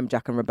different time,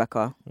 Jack and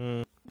Rebecca.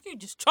 You're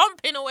just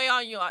chomping away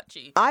on you,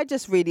 Archie. I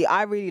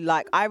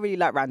really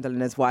like Randall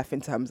and his wife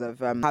in terms of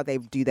how they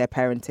do their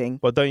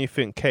parenting. But don't you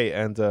think Kate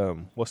and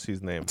what's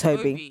his name?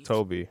 Toby.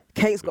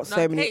 Kate's got No,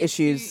 so many Kate,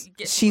 issues. she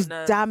gets She's on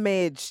nerves.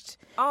 damaged.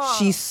 Oh.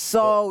 She's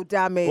so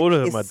damaged. All of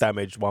them It's- are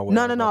damaged one way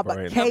No, or no, another, but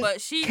ain't Kate- they?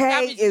 But she Kate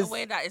damaged is- in a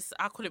way that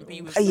I couldn't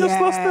be with. Yeah.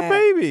 Just lost the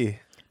baby.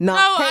 No,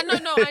 I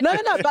know.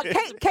 No. But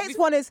Kate's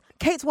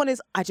one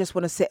is I just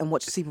want to sit and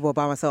watch the Super Bowl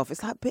by myself.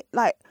 It's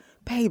like,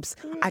 babes,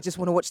 I just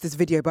want to watch this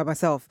video by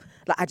myself.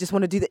 Like, I just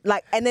want to do that.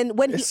 Like, and then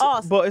when he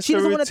asks, but it's she a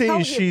doesn't want to tell him.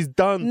 routine she's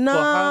done for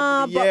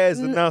how many years,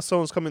 and now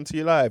someone's coming to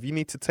your life. You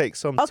need to take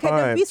some Okay, then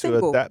time be to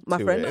single, adapt my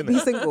to friend. it. Be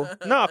single.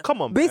 No,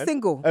 come on, Be man.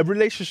 single. A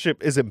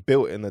relationship isn't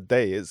built in a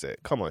day, is it?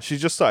 Come on, she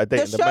just started The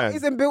dating the show man.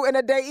 isn't built in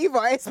a day either.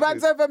 It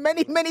spans over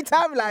many, many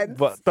timelines.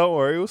 But don't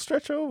worry, we'll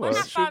stretch over. When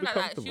I She'll found be out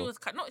that comfortable.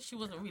 she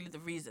wasn't really the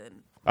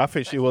reason. I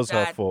think she was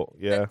her Dad- fault.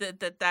 Yeah.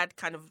 The dad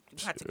kind of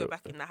had to go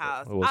back in the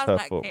house. It was I her was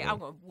like, fault, hey, man. I'm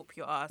gonna whoop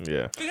your ass.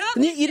 Yeah.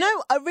 You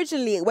know,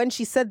 originally when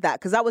she said that,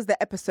 because that was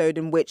the episode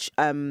in which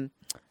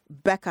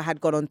Becca had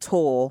gone on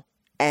tour,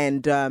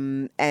 and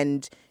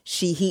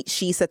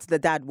she said to the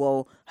dad,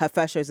 well, her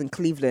first show's in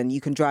Cleveland,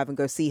 you can drive and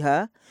go see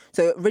her.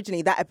 So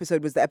originally that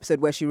episode was the episode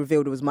where she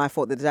revealed it was my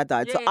fault that the dad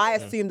died. So I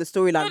assumed the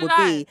storyline would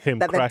be Him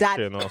that the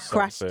crashing dad or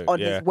crashed something. on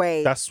Yeah. his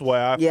way. That's why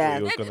I Yeah. thought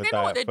he was They going to know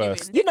die what at they're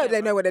first. doing. You know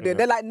they know what they're doing.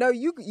 They're like, no,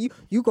 you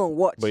gonna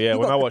watch. But yeah, You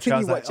when I gotta watched it, I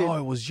was continue like, watching.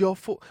 oh, it was your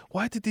fault.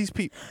 Why did these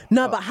people...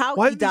 No, but how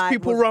Why he did these died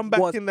people was, run back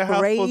was in the house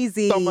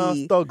crazy. for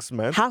dumbass dogs,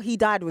 man? How he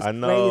died was I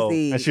know.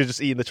 crazy. And she was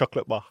just eating the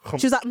chocolate bar.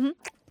 She was like,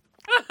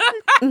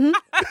 No,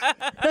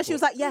 she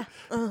was like, yeah.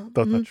 Don't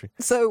touch me.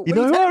 So You when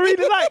know he who I said-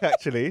 really like,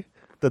 actually?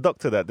 The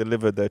doctor that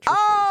delivered the triples.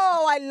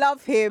 Oh, I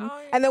love him. Oh,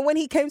 yeah. And then when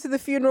he came to the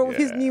funeral with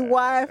his new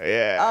wife,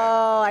 Yeah.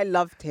 oh, I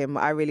loved him.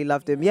 I really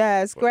loved him.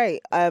 Yeah, it's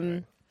great.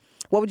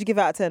 What would you give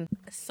out of 10?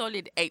 A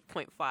solid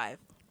 8.5.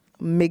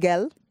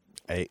 Miguel?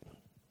 8.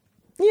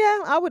 Yeah,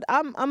 I would.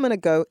 I'm gonna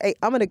go 8.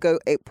 I'm gonna go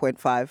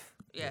 8.5.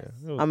 Yes.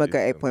 I'm gonna go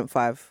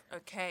 8.5.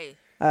 Okay.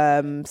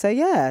 So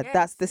yeah,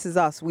 Yes. This is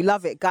us. We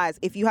love it, guys.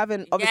 If you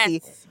haven't,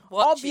 obviously, Yes,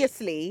 watch it.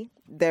 obviously,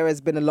 there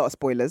has been a lot of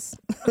spoilers,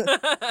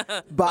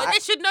 But they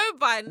should know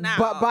by now.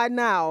 But by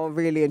now,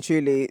 really and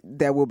truly,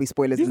 there will be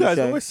spoilers You in the guys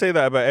show. always say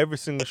that about every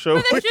single show.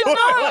 But they should know.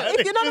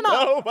 If you're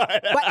no.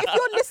 But if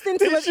you're listening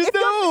to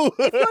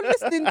if you're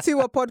listening to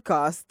a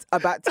podcast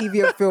about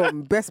TV and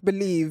film, best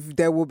believe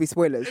there will be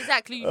spoilers.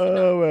 Exactly. You should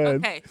know. man.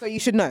 Okay. So you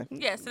should know.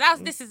 Yeah. So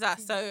This Is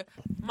Us. So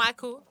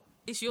Michael,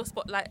 it's your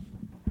spotlight.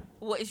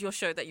 What is your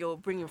show that you're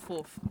bringing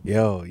forth?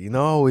 Yo, you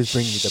know I always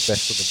bring you the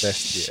best of the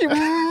best. Yeah.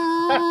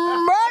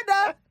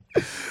 Murder.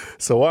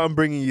 So what I'm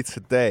bringing you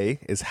today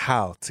is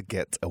how to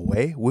get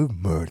away with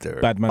murder.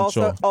 Badman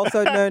Show.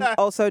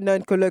 Also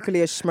known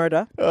colloquially as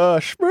Schmurder.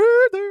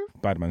 Schmurder.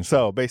 Badman Show.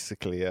 So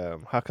basically,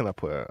 how can I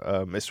put it?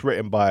 It's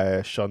written by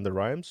Shonda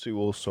Rhimes, who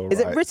also Is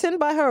it writes- written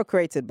by her or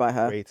created by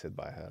her? created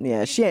by her.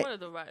 Yeah, she ain't. One of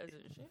the writers,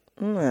 isn't she?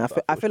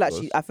 I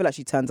feel like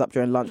she turns up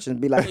during lunch and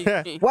be like,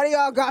 "What do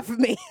y'all got for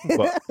me?"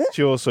 But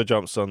she also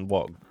jumps on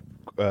what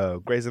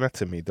Grey's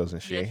Anatomy, doesn't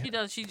she? Yeah,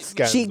 she does.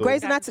 Scandal.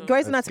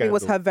 Grey's Anatomy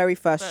was her very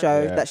first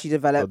show Yeah. that she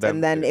developed, So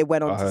and then them it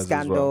went are on to hers as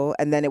Scandal, well.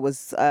 and then it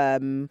was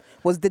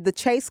did The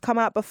Chase come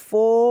out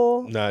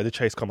before? No, The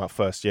Chase come out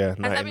first, yeah, that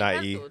been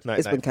 1990, cancelled?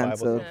 It's been 1995 or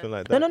cancelled. something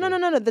like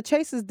that. No. The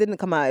Chases didn't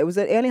come out.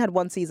 It only had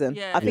one season.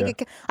 Yeah.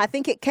 I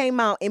think it came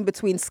out in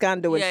between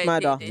Scandal and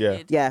Schmurder.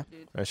 Yeah. Yeah.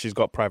 And she's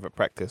got private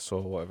practice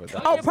or whatever.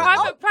 That Oh, is.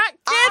 private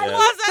practice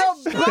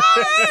was a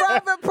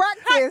private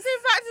practice.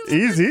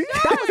 Easy.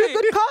 That was a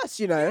good cast,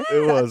 you know.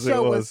 It was, That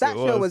show it was. was, That it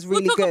show was. was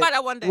really We'll talk good. about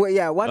that one day. Well,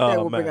 yeah, one day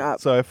Oh, we'll bring it man.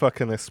 up. So if I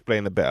can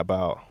explain a bit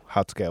about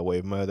how to get away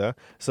with murder,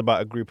 it's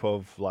about a group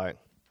of like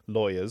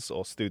lawyers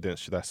or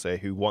students, should I say,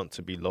 who want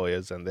to be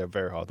lawyers and they're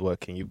very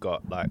hardworking. You've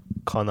got like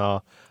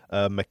Connor,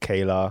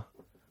 Michaela,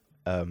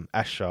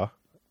 Asha,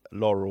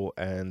 Laurel,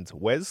 and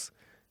Wes,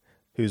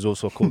 who's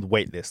also called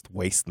Waste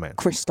Man.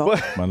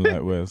 Christoph. Man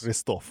like Wes.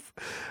 Christoph.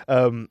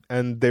 And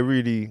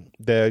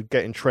they're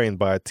getting trained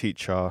by a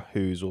teacher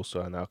who's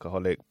also an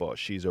alcoholic, but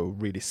she's a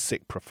really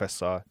sick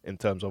professor in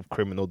terms of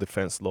criminal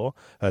defense law.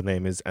 Her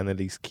name is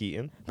Annalise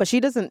Keaton. But she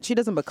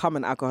doesn't become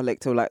an alcoholic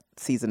till like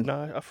season.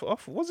 No,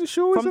 wasn't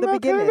sure From the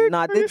beginning.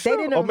 Nah, they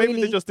didn't or maybe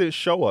really- they just didn't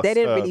show us. They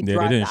didn't really they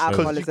drive didn't the show us. because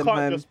you alcoholism can't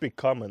home. just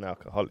become an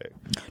alcoholic.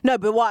 No,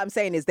 but what I'm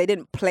saying is they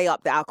didn't play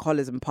up the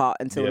alcoholism part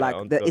until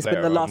Until it's been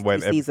later the on last when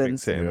 2 everything's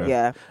seasons. hitting them.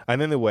 Yeah.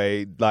 And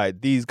anyway,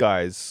 like these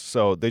guys,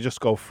 so they just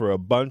go through a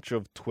bunch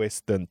of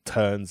twists and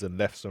turns and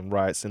lefts and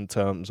rights in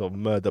terms of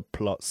murder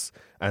plots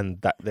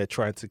and that they're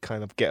trying to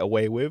kind of get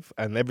away with.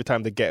 And every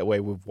time they get away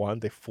with one,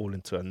 they fall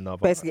into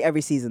another. Basically,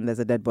 every season there's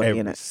a dead body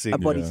in it. A single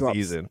body drops.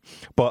 season.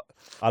 But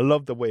I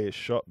love the way it's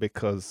shot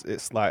because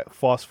it's like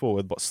fast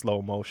forward but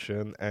slow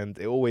motion, and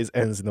it always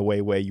ends in a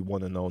way where you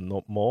want to know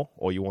more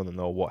or you want to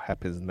know what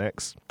happens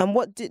next. And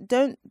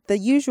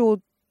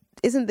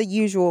isn't the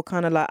usual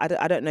kind of like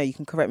I don't know, you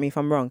can correct me if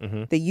I'm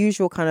wrong. The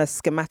usual kind of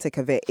schematic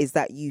of it is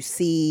that you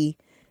see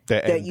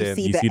The ending. you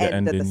see You the see the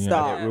end at the ending, yeah.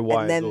 start, And it rewinds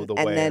and then all the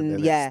way, and then and then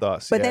it yeah.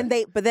 starts, but yeah.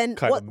 then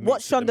Kind what of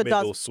meets in the Shonda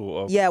middle, does,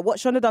 sort of. yeah, what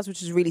Shonda does,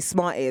 which is really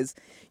smart, is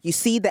you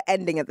see the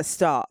ending at the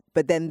start,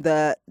 but then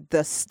the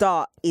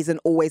start isn't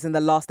always in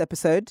the last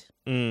episode.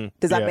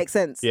 Does that yeah. make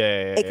sense?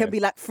 Yeah, It can be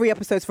like 3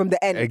 episodes from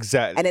the end,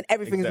 Exactly. and then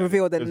everything's exactly.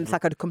 revealed, and it's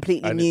like a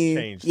completely and new,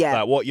 it's changed. yeah,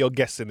 Like what you're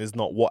guessing is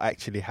not what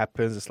actually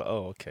happens. It's like,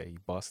 oh, okay, you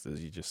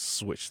bastards, you just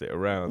switched it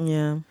around.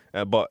 yeah.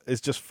 But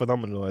it's just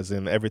phenomenal, as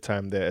in every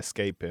time they're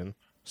escaping,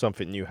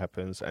 something new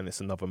happens, and it's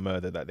another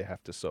murder that they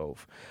have to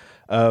solve.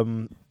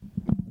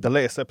 The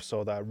latest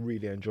episode I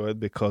really enjoyed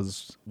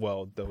because,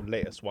 well, the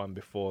latest one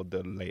before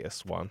the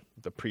latest one,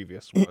 the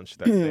previous one,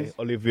 should I say,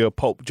 Olivia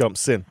Pope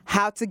jumps in.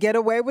 How to Get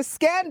Away with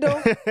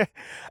Scandal.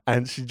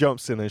 And she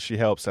jumps in and she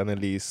helps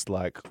Annalise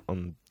like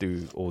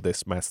undo all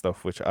this mad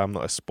stuff, which I'm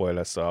not a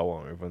spoiler, so I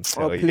won't even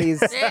tell Oh, you. please.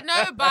 They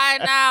know by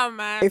now,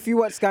 man. If you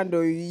watch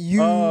Scandal,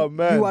 you Oh,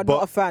 man. you are But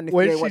not a fan if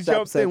when you she don't watch that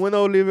jumped episode. in, when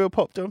Olivia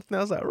Pope jumped in, I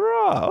was like,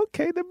 rah,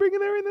 okay, they're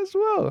bringing her in as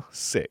well.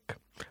 Sick.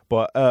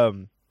 But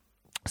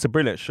it's a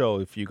brilliant show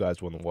if you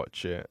guys want to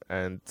watch it,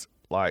 and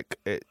like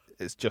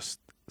it's just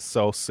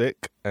so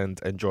sick and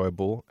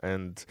enjoyable,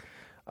 and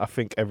I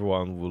think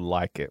everyone will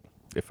like it.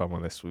 If I'm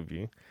honest with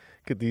you,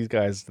 because these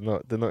guys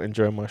they're not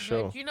enjoying my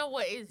show. Do you know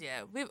what it is?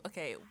 Yeah,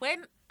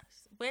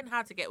 when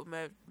How to Get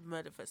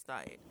Murder first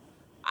started,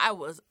 I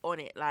was on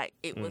it. Like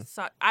it was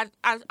such. I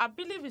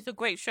believe it's a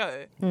great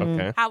show.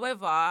 Okay.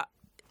 However,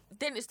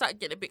 then it started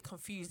getting a bit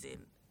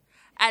confusing,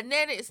 and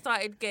then it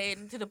started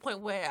getting to the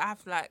point where I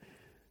have to like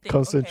think,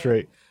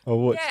 Concentrate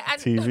on watch Yeah,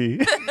 and- TV.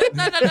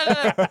 no.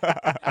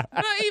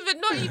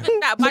 Not even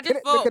that. But I just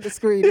Look at felt the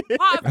screen.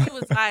 part of me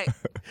was like,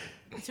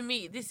 to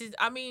me, this is.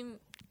 I mean,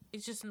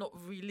 it's just not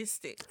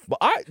realistic. But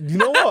you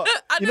know what?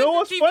 I You know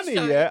know it's a what's TV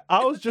funny? show. Yeah,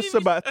 I was It's a just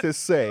TV about show. to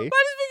say, But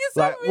I just think it's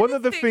so like one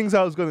of the realistic. things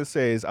I was gonna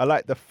say is I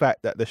like the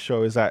fact that the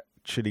show is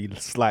actually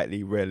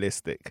slightly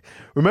realistic.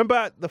 Remember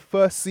at the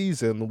first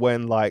season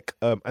when like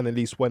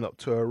Annalise went up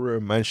to her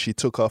room and she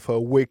took off her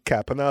wig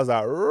cap, and I was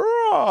like, raw.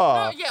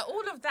 Oh, yeah,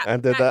 all of that.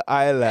 And then the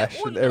eyelash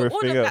and everything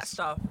all of that else.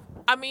 stuff.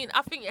 I mean,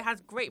 I think it has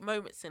great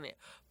moments in it.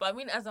 But I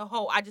mean, as a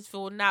whole, I just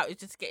feel now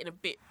it's just getting a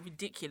bit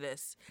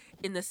ridiculous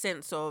in the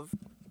sense of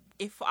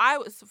if I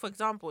was, for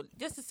example,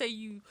 just to say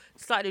you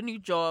started a new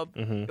job,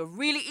 you're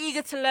really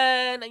eager to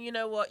learn, and you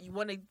know what, you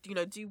want to,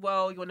 do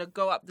well, you want to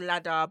go up the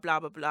ladder, blah,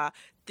 blah, blah.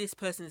 This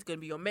person is going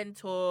to be your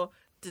mentor,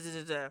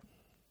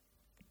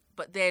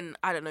 But then,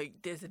 I don't know,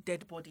 there's a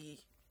dead body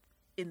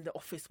in the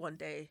office one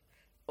day.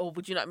 Or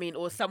would you know what I mean?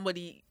 Or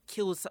somebody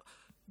kills.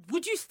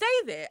 Would you stay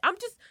there? Do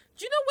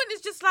you know when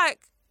it's just like,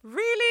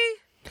 really?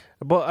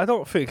 But I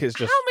don't think it's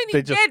just How many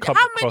they just dead? come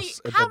How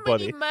across many? a How dead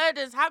many body.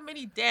 murders? How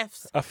many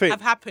deaths I think- have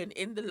happened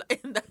in the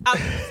house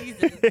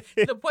season?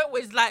 To the point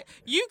where it's like,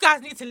 you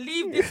guys need to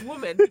leave this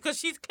woman because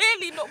she's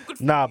clearly not good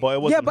for Nah, you. but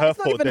it wasn't but her it's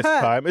not fault even this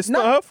her. time. It's No,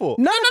 not her fault.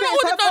 None No, of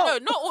it is her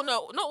fault.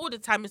 not all the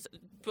time.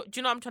 But do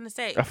you know what I'm trying to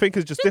say? I think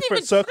it's just She doesn't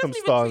different even- she doesn't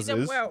even treat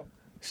them circumstances. well.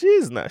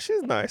 She's nice.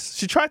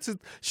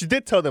 She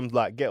did tell them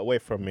like get away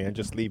from me and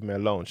just leave me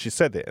alone. She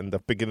said it in the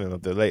beginning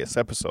of the latest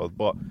episode,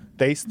 but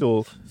they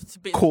still It's a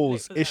bit cause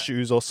late for that.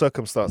 issues or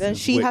circumstances. Then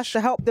she has which-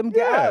 to help them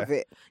get out of Yeah.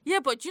 it. Yeah,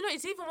 but do you know,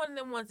 it's even one of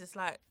them ones. It's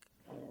like,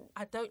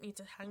 I don't need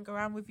to hang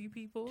around with you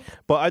people.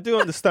 But I do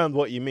understand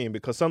what you mean,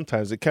 because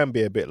sometimes it can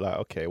be a bit like,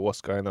 okay,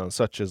 what's going on?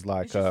 Such as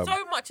like It's just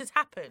so much has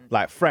happened.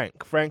 like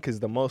Frank. Frank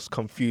is the most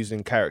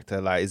confusing character.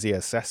 Like, is he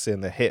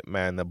assassin, a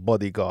hitman, a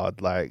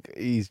bodyguard? Like,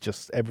 he's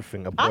just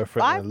everything. A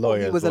boyfriend, I and a thought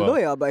lawyer. he was as a well.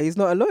 lawyer, but he's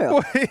not a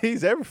lawyer.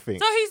 He's everything.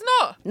 So he's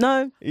not.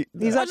 No, He-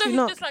 he's Oh, actually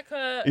no, not. he's just like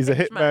a. He's a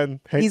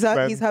henchman. hitman, He's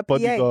henchman, her PA.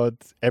 bodyguard,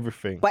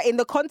 everything. But in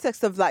the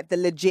context of like the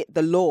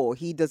law,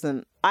 he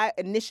doesn't. I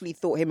initially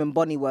thought him and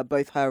Bonnie were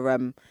both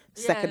her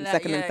second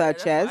and third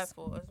that's chairs.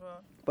 what I thought as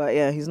well. But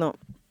yeah, he's not.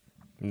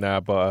 Nah,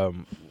 but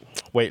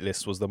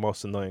Waitlist was the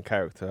most annoying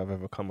character I've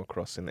ever come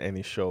across in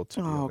any show. To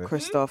be Oh, honest.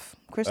 Christoph.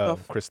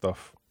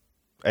 Christoph,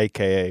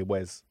 aka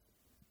Wes.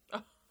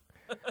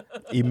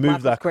 He moved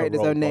Michael's like a created his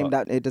robot. own name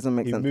that it doesn't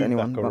make He sense moved to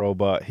anyone. like a but-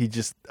 robot. He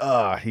just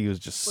he was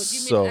just What do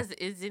you so. mean as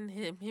is in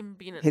him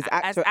being an His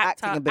as acting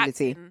actor,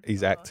 ability. acting?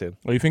 He's acting,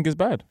 Oh, you think it's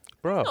bad?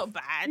 bro. Not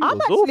bad. I'm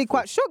was actually awful.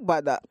 quite shocked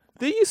by that.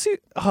 Do you see?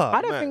 Oh,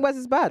 I don't think Wes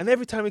is bad. And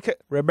every time he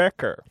kept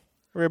Rebecca.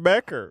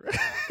 Rebecca.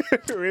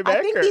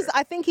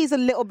 I think he's a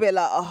little bit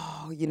like,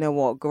 oh, you know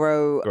what?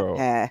 Grow Girl. a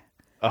pair.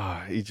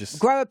 He just.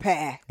 Grow a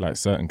pair. Like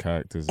certain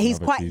characters. in He's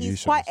other quite TV he's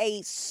shows. quite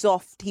a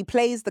soft. He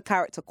plays the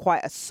character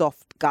quite a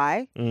soft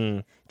guy.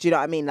 Mm. Do you know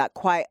what I mean? Like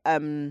quite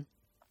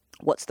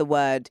what's the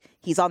word?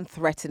 He's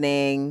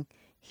unthreatening.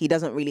 He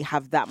doesn't really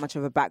have that much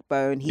of a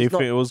backbone. He's You not,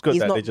 think it was good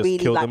he's that not they just really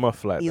killed like, him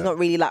off like he's that? not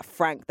really like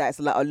Frank. That's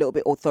like a little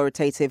bit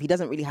authoritative. He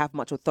doesn't really have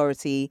much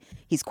authority.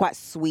 He's quite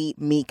sweet,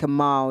 meek, and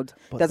mild.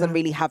 Doesn't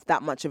really have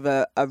that much of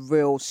a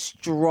real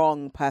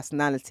strong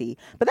personality.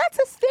 But that's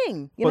his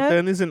thing, you But know.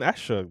 then isn't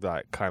Asher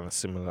like kind of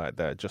similar like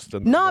that? Just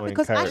an No, annoying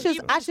because character.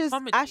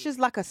 Asher's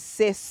like a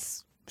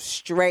cis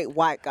straight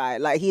white guy.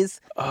 Like his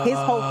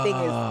whole thing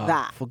is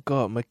that.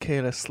 Forgot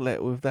Michaela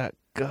slept with that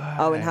guy.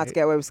 Oh, and How to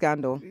Get Away with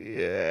Scandal.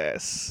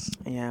 Yes.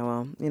 Yeah,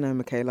 well, you know,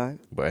 Michaela,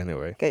 But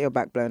anyway, get your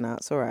back blown out.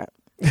 It's all right.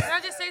 Can I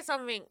just say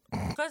something?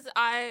 Because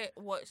I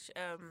watched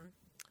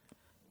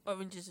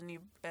Orange is the New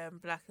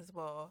Black as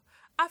well.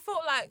 I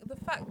felt like the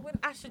fact when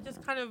Asher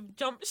just kind of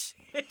jumped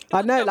shit.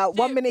 I know, like jumped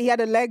 1 ship, minute he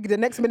had a leg, the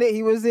next minute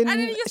he was in and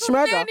then he just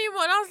wasn't there Shmurda.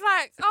 anymore. And I was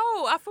like,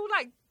 oh, I feel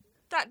like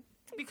that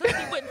because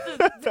he went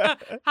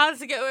to How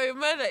to Get Away with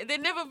Murder. They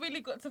never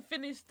really got to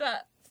finish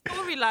that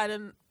storyline,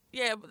 and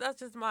Yeah, but that's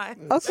just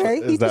mine. Okay,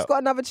 Is he just that-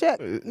 got another check.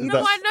 is You No,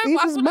 that- I know, he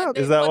but I just feel like mad.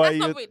 they- Is that well, why that's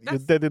not you're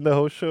what- dead in the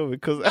whole show?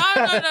 Because No.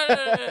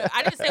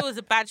 I didn't say it was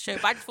a bad show,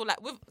 but I just feel like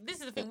this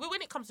is the thing.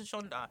 When it comes to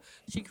Shonda,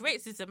 she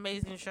creates these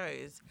amazing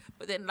shows,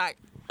 but then like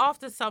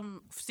after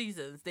some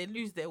seasons, they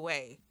lose their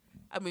way.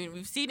 I mean,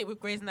 we've seen it with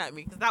Grey's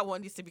Anatomy because that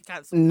one needs to be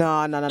cancelled. No.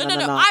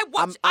 I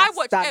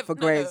watch stand for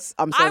Grace.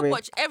 I'm sorry. I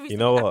watch every you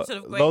know single what? episode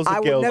of Grey's. Those I are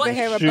will girls never that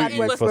hear a shoot bad you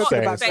word for spoken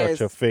saying about such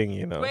Grace. a thing,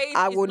 you know. Grey's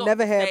I is will not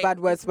never the hear a same. bad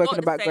word It's not spoken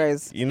the about same.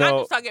 Grace. You know-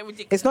 Scandals start getting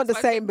ridiculous. It's not the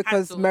That's why same they because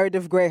cancelled.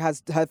 Meredith Grey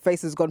her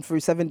face has gone through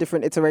 7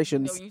 different No,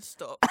 iterations. you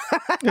stop.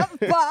 But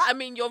I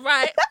mean, you're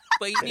right,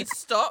 but you need to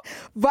stop.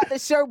 the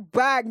show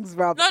bangs,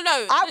 bruv. No.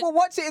 I will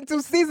watch it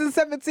until season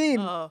 17.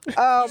 Oh.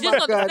 Oh It's my just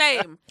not god. the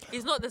same.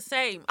 It's not the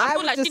same. I I feel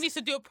would like just- she needs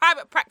to do a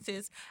private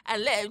practice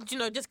and let him,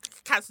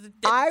 just cancel the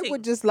I thing.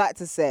 would just like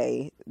to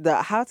say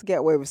that How to Get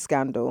Away with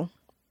Scandal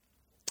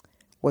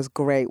was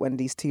great when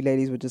these two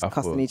ladies were just I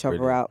cussing thought each other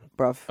brilliant. out,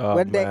 bruv.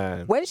 Oh,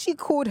 man. When she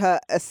called her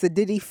a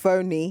sedity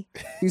phony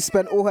who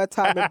spent all her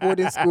time in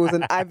boarding schools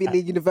and Ivy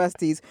League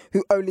universities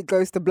who only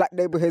goes to black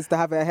neighborhoods to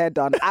have her hair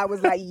done, I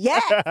was like,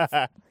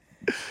 yes,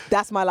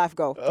 that's my life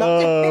goal.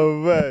 Oh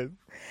man.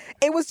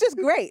 It was just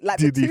great. Like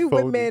the Diddy two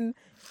phony. women,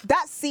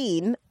 that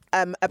scene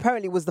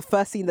apparently was the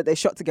first scene that they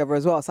shot together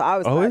as well. So I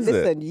was Oh, like, is it?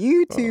 listen,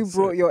 you two sick.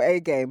 brought your A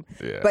game.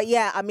 Yeah. But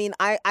yeah, I mean,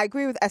 I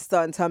agree with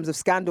Esther in terms of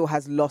Scandal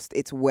has lost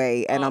its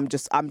way, and I'm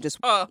just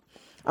Oh,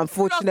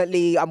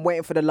 unfortunately I'm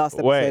waiting for the last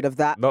episode of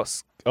that.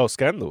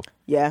 Scandal.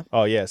 Yeah.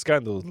 Oh yeah,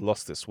 Scandal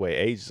lost its way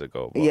ages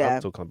ago. But Yeah.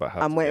 I'm talking about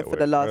how I'm to waiting Get for Away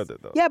the with last. Murder,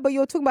 though. Yeah, but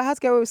you're talking about How to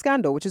Get Away with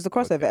Scandal, which is the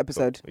crossover Okay,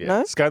 episode. cool. Yeah.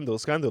 No?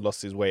 Scandal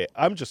lost his way.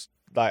 I'm just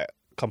like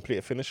complete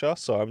a finisher,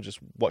 so I'm just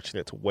watching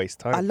it to waste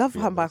time. I love to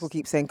be how Michael honest.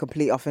 keeps saying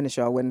complete or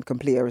finisher when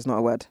completer is not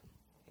a word.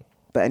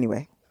 But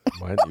anyway.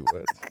 Mind you,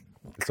 word.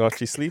 It's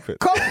Archie sleeping.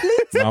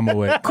 Complete I'm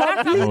awake.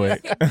 I'm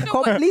awake. you know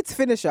what? complete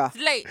finisher.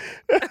 It's late.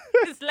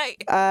 It's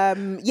late.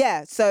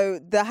 Yeah, so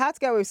the How to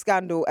Get Away with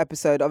Scandal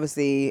episode,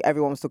 obviously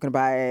everyone was talking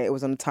about it. It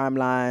was on the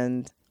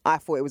timeline. I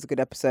thought it was a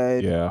good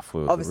episode. Yeah, I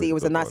thought. Obviously, it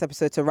was a nice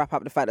episode to wrap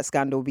up the fact that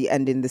Scandal will be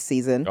ending this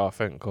season. Oh,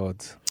 thank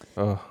God.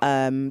 Oh.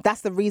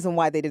 That's the reason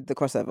why they did the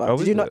crossover. Oh,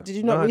 did is you it? not? Did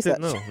you not No, research?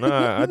 I didn't know. No,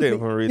 I didn't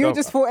even read. You up.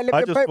 just thought Olivia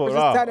I just Pope thought, was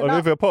just turning up.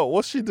 Olivia Pope,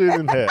 what's she doing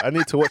in here? I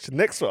need to watch the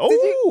next one.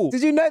 Oh,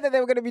 Did you know that they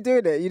were going to be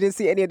doing it? You didn't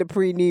see any of the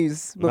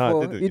pre-news before.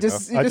 No, I didn't. you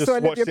just I just saw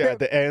watched Olivia it Pope. at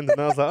the end,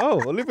 and I was like,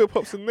 "Oh, Olivia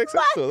Pope's in the next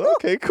episode.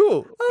 Okay,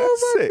 cool.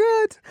 Oh That's my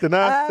sick." god! Then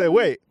I have to say,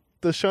 "Wait,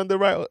 does Shonda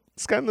write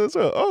Scandal as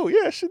well?" Oh,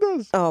 yeah, she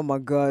does. Oh my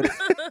god.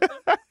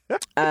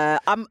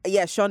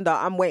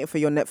 Shonda, I'm waiting for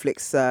your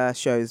Netflix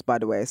shows, by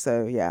the way.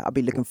 So yeah, I'll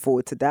be looking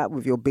forward to that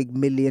with your big $1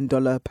 million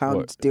pound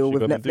What, deal she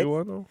with gonna Netflix. do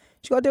one, or?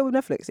 She got a deal with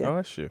Netflix, yeah. Oh,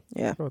 that's she.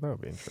 Yeah. Oh, that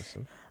would be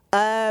interesting.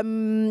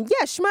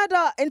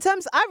 Shmurda, in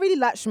terms, I really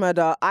like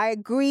Shmurda. I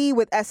agree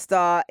with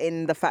Esther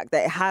in the fact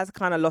that it has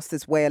kind of lost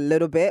its way a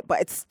little bit,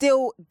 but it's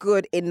still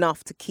good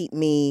enough to keep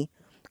me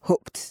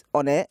hooked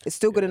on it. It's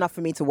still good enough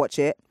for me to watch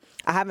it.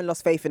 I haven't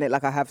lost faith in it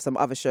like I have some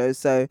other shows,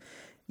 so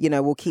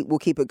we'll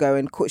keep it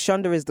going.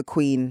 Shonda is the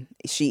queen.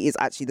 She is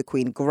actually the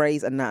queen.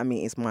 Grey's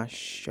Anatomy is my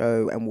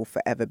show and will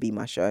forever be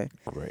my show.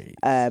 Great.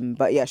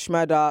 But yeah,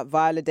 Shmurda,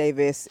 Viola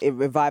Davis, it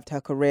revived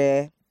her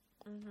career.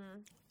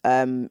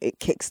 It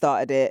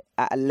kickstarted it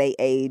at a late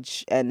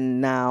age,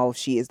 and now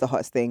she is the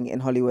hottest thing in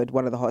Hollywood,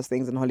 one of the hottest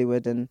things in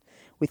Hollywood, and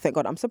we thank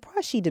God. I'm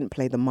surprised she didn't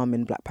play the mum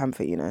in Black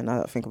Panther. Now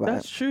that I think about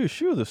That's it. true.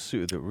 She would have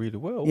suited it really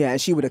well. Yeah, and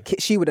she would have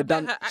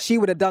done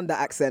the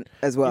accent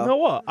as well. You know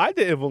what? I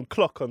didn't even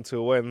clock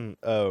until when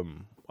I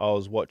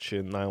was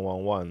watching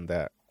 911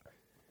 that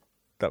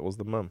was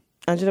the mum.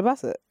 Angela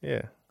Bassett,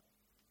 Yeah.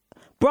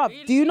 bruv,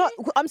 Really? do you not?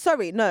 I'm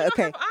sorry, no, don't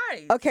okay, have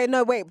eyes. okay,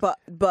 no, wait, but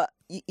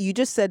you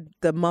just said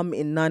the mum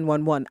in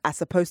 911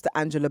 as opposed to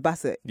Angela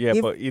Bassett. Yeah,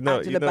 Give but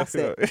Angela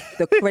Bassett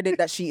the credit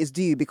that she is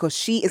due because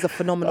she is a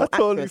phenomenal I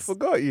totally actress.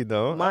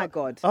 forgot, My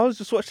God. I was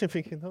just watching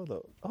thinking, hold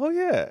up. Oh,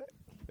 yeah.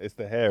 It's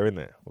the hair,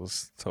 innit? It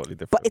was totally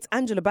different. But it's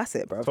Angela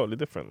Bassett, bro. totally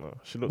different, though.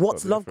 She looks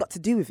What's totally love different. got to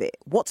do with it?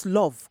 What's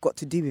love got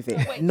to do with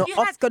it? Wait, Not she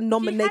had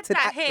Oscar-nominated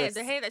that actress. hair,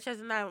 the hair that she has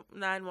in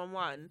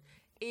 911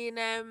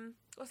 in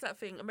what's that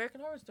thing? American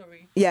Horror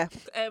Story. Yeah,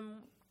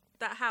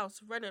 That house,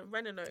 Roanoke.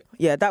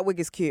 yeah, that wig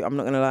is cute. I'm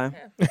not gonna lie,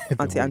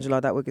 Auntie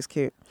Angela, that wig is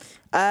cute.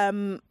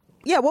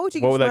 Yeah, what would you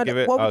give? What would I Shmurda- give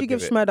it? What would I'll you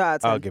give it- Shmurda out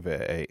of 10? I'll give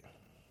it an 8.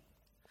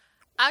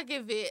 I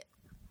give it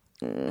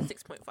a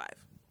 6.5.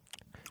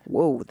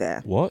 Whoa,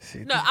 there. What?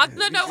 No, I'll give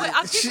it.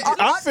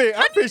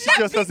 I think she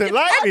just doesn't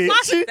like me.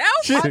 She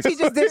Auntie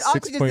just did.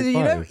 Auntie just did. You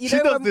know, 6.5. you She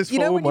know does when, this you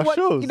for know all when my you watch,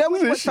 shows, you know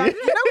when you watch, doesn't she?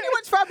 you know when you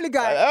watch Family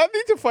Guy, I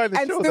need to find the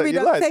and shows Stewie that you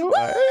does like. say, don't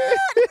 "What?"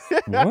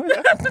 I?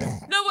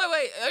 What? No,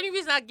 wait. The only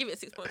reason I give it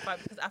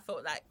 6.5 because I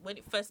felt like when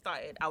it first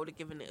started, I would have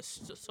given it a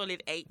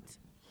solid 8.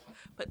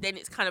 But then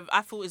it's kind of,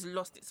 I thought it's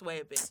lost its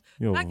way a bit.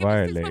 You're I give it a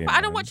 6.5. violating, I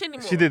don't man. watch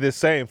anymore. She did the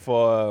same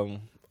for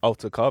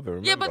Alter Carbon,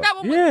 remember? Yeah, but that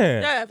one was Yeah.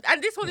 deserved.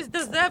 And this one is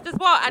deserved as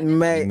well. And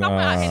Mate. someone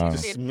out here Nah.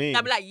 listening, Just me.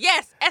 I'm like,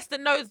 yes, Esther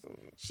knows.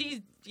 She's,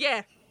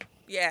 yeah.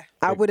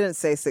 I wouldn't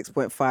say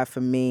 6.5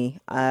 for me.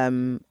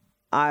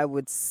 I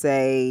would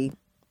say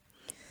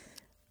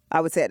I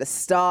would say at the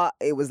start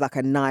it was like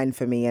a 9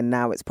 for me, and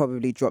now it's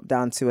probably dropped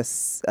down to a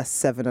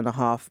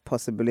 7.5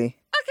 possibly.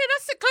 Okay,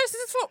 that's it. Closest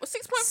is what?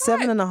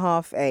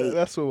 6.5? 7.5, 8.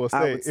 That's what we'll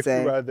I say. would If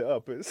say. you round it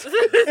up, it's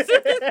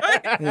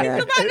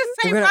Yeah.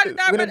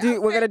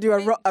 We're gonna do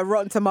a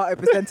Rotten Tomato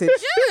percentage.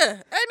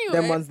 Yeah. Anyway.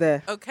 Them ones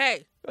there.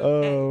 Okay.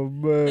 oh So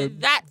man.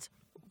 that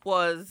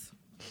was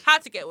How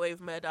to Get Away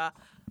with Murder,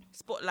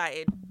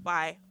 spotlighted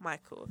by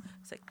Michael.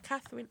 So,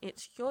 Catherine,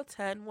 it's your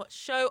turn. What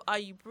show are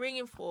you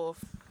bringing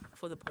forth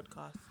for the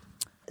podcast?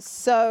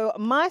 So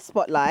my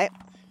spotlight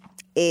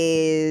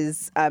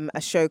is a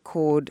show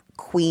called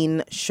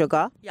Queen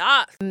Sugar.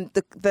 Yeah.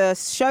 The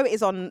show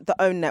is on the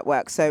OWN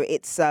network, so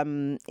it's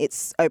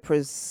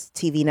Oprah's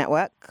TV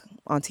network,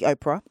 Auntie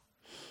Oprah.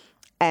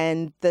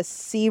 And the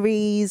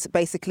series,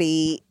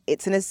 basically,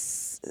 it's in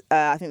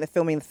I think they're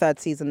filming the 3rd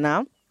season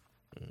now.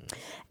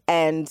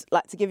 And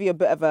like to give you a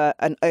bit of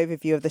an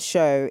overview of the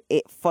show,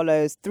 it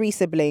follows 3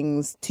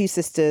 siblings, 2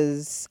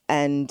 sisters,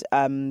 and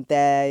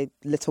their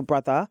little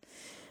brother.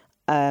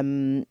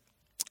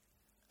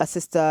 A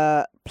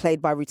sister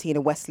played by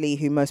Rutina Wesley,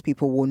 who most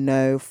people will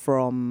know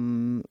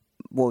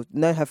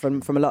know her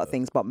from a lot of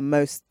things, but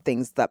most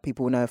things that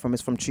people know her from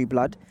is from True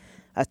Blood.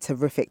 A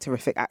terrific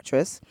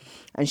actress,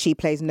 and she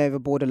plays Nova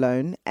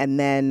Bordelon, and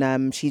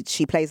then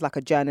she plays like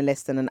a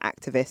journalist and an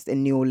activist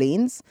in New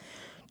Orleans.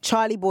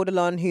 Charlie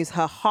Bordelon, who's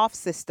her half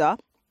sister,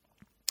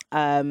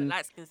 The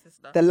light-skinned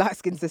sister. the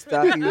light-skinned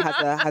sister who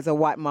has a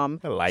white mum.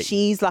 Light.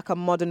 She's like a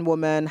modern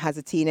woman, has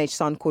a teenage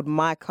son called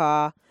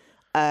Micah,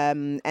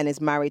 and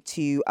is married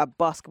to a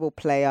basketball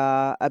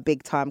player, a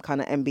big-time kind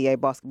of NBA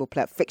basketball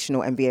player,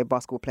 fictional NBA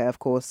basketball player, of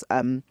course,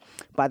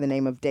 by the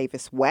name of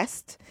Davis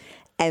West.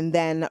 And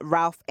then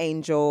Ralph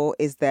Angel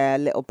is their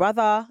little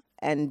brother,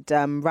 and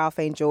Ralph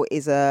Angel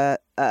is at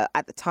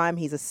the time,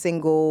 he's a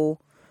single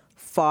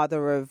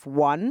father of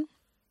 1.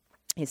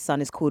 His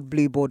son is called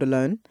Blue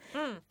Bordelon.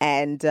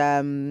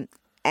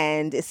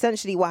 And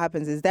essentially what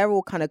happens is they're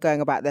all kind of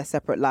going about their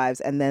separate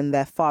lives, and then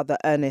their father,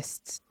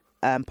 Ernest,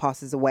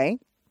 passes away.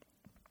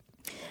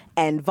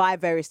 And via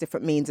various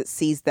different means, it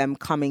sees them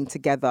coming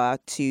together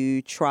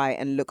to try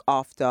and look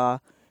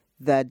after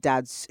the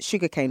dad's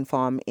sugarcane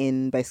farm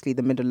in basically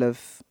the middle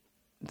of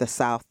the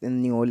South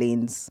in New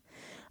Orleans,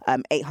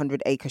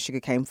 800-acre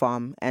sugarcane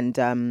farm. And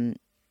then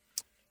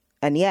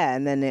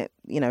it,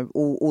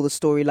 all the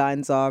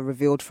storylines are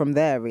revealed from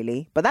there,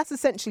 really. But that's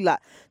essentially like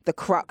the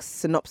crux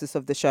synopsis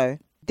of the show.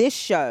 This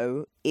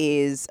show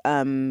is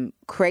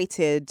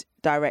created,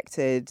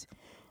 directed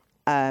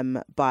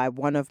by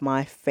one of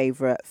my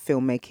favorite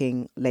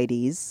filmmaking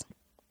ladies,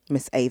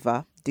 Miss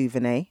Ava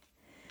DuVernay,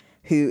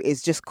 who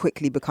is just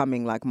quickly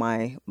becoming like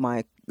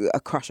a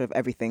crush of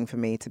everything for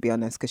me, to be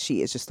honest, because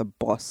she is just a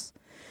boss.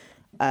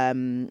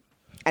 And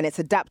it's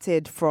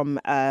adapted from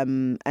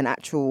an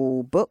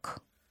actual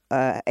book.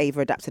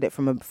 Ava adapted it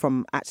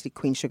from actually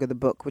Queen Sugar, the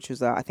book, which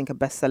was I think a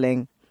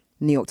best-selling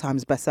New York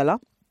Times bestseller.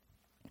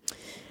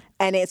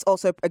 And it's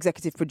also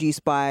executive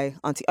produced by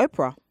Auntie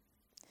Oprah.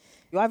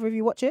 Do either of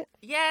you watch it?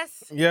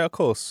 Yes. Yeah, of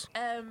course.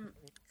 I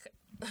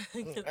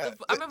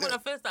remember when I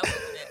first started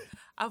watching it,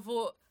 I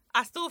thought,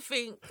 I still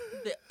think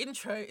the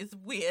intro is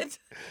weird.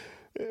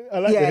 I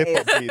like Yeah, the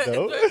hip hop beat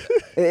though.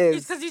 It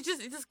is. Because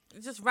it's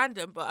just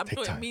random, but I'm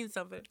sure it means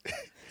something.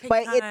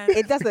 But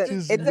it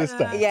doesn't.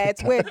 Yeah,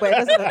 it's weird, but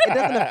it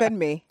doesn't offend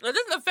me. It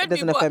doesn't offend It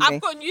doesn't me, but offend me.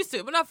 I've gotten used to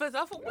it. When I first,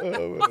 I thought, what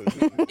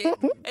the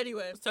fuck?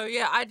 Anyway, so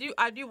yeah, I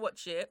do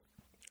watch it.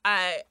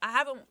 I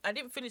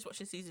didn't finish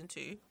watching season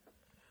 2,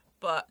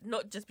 but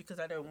not just because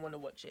I don't want to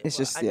watch it. It's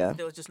but just,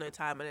 there was just no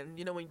time, and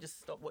then when you just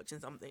stop watching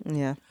something.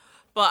 Yeah.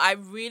 But I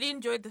really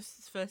enjoyed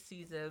this first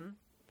season.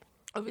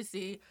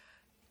 Obviously,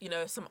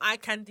 some eye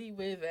candy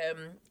with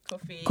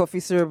Coffee. Coffee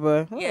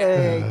Cerebro. Yeah.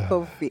 Hey,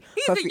 Coffee.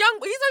 He's Coffee. he's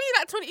only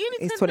like 20.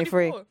 He's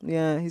 23. 24.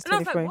 Yeah, he's And I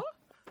was 23. like, what?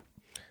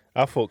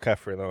 I thought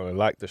Catherine only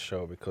liked the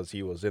show because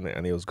he was in it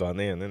and he was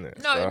Ghanaian, innit?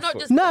 No, So I not thought-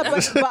 just No,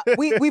 but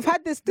we've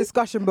had this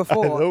discussion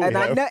before, know and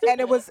we have.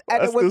 it was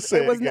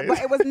again. but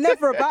it was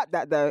never about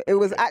that though. It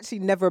was actually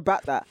never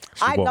about that.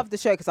 I won't. love the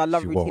show because I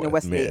love She won't Rutina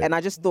Wesley, admit it. and I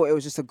just thought it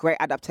was just a great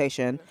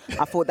adaptation.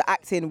 I thought the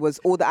acting was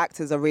all the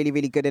actors are really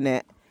really good in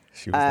it.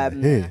 She was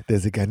like, hey,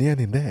 there's a Ghanaian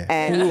in there.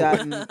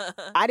 And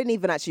I didn't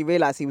even actually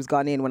realize he was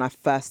Ghanaian when I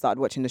first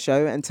started watching the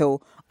show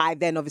until I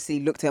then obviously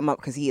looked him up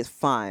because he is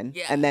fine,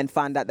 Yeah. and then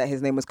found out that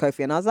his name was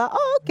Kofi, and I was like,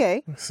 oh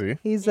okay, See?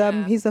 he's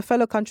Yeah. he's a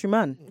fellow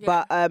countryman.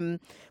 Yeah.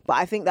 But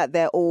I think that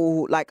they're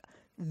all like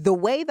the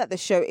way that the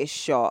show is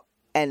shot.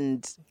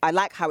 And I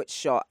like how it's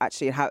shot,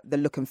 actually, how the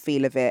look and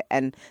feel of it,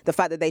 and the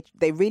fact that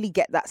they really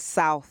get that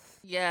South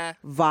Yeah.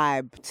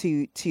 vibe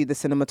to the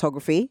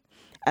cinematography,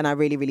 and I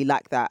really really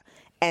like that.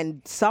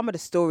 And some of the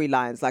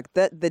storylines, like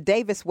the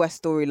Davis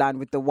West storyline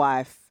with the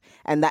wife,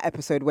 and that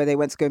episode where they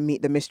went to go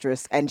meet the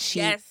mistress, and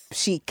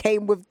she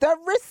came with the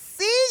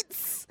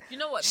receipts. You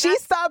know what? She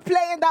That's- started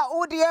playing that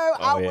audio.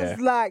 I was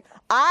yeah. like,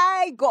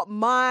 I got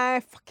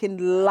my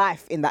fucking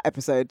life in that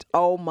episode.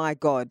 Oh my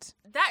god.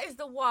 that is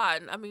the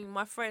one. I mean,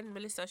 my friend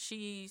Melissa,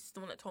 she's the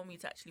one that told me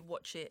to actually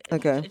watch it.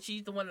 Okay. And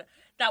she's the one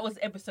that was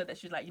the episode that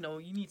she was like, you know,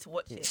 you need to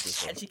watch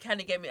it. And she kind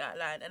of gave me that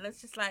line. And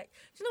it's just like,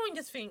 do you know when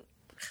you just think,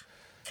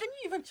 can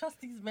you even trust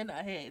these men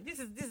out here? This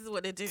is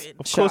what they're doing.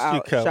 Of course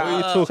you can. What are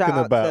you talking shout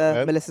out about, to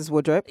man? Melissa's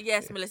wardrobe.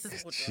 Yes,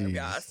 Melissa's wardrobe.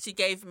 Yeah,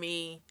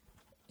 Jeez.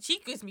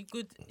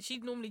 she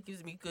normally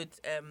gives me good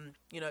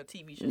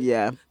TV shows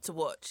Yeah. to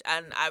watch,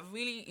 and I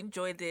really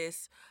enjoyed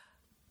this.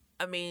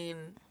 I mean,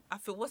 I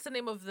feel, what's the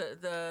name of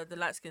the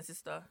light skinned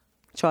sister?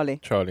 Charlie.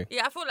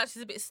 Yeah, I feel like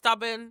she's a bit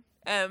stubborn.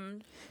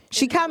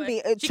 She can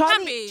be.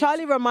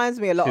 Charlie reminds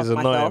me a lot She's of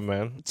myself. annoying,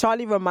 man.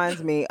 Charlie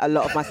reminds me a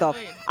lot of myself.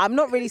 Annoying. I'm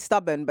not really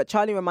stubborn, but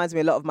Charlie reminds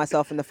me a lot of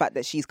myself in the fact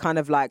that she's kind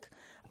of like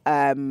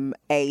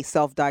a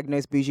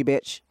self-diagnosed bougie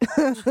bitch,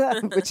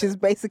 which is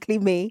basically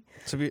me.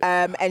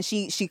 And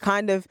she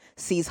kind of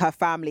sees her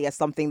family as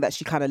something that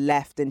she kind of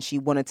left and she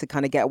wanted to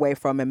kind of get away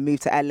from and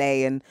move to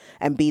LA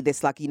and be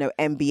this like, you know,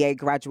 MBA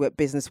graduate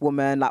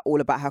businesswoman, like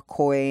all about her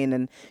coin,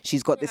 and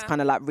she's got this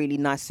kind of like really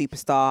nice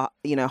superstar,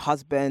 you know,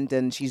 husband,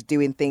 and she's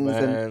doing things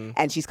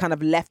and she's kind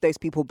of left those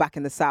people back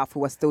in the South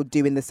who are still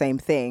doing the same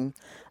thing.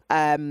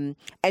 And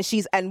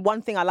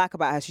one thing I like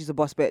about her, she's a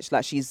boss bitch.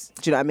 Like, do you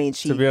know what I mean?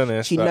 To be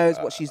honest, she knows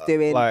what she's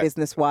doing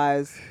business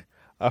wise.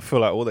 I feel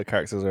like all the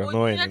characters are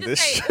annoying Can I in just this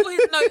say show. all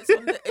his notes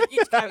on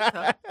each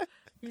character?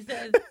 He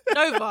says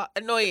Nova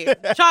annoying,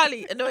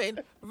 Charlie annoying,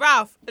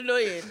 Ralph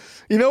annoying.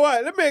 You know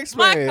what? Let me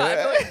explain.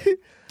 Micah annoying.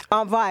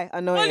 Aunt Vi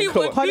annoying.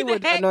 Hollywood, Hollywood who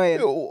the heck- annoying.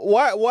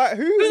 Why?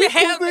 Who the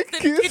hell the is the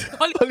kid?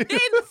 Hollywood? They're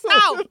in the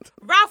South.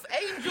 Ralph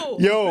Angel.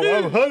 Yo, Blue.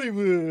 I'm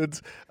Hollywood.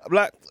 I'm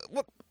like,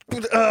 what?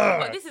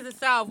 But this is the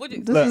South. What do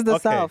you? This is the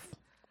okay. South.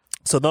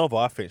 So Nova,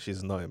 I think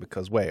she's annoying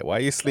because why are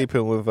you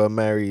sleeping with a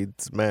married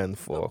man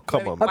for?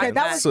 Come on, Okay, man.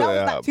 that was Sort it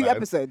like out, 2 man.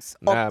 episodes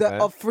Nah,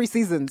 man. of 3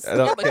 seasons. I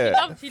don't but she care.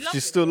 loves She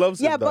it. still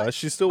loves Yeah, him, though. but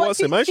She still wants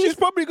him, and she's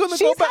probably gonna go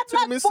she's back had to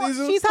him in like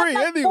season she's 3 had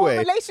like anyway. 4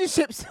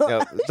 relationships.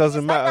 Yeah, it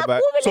doesn't matter,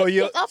 man. So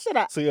you're after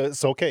that.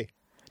 it's okay.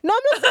 No,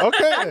 I'm not.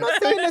 Okay. I'm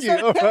not saying it's Thank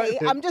you. okay. Alright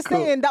then, I'm just cool.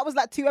 saying that was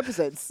like 2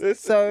 episodes.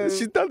 So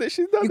she's done it.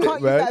 She's done you it, can't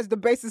use man. that as the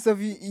basis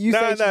of you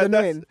saying she's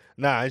annoying.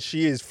 Nah, and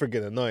she is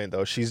friggin' annoying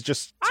though. She's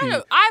just I too.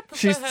 know. I prefer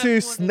She's her too more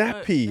than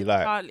snappy. than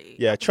Like, Charlie.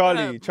 yeah, I prefer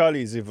her.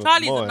 Charlie's even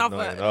Charlie's more another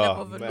annoying. level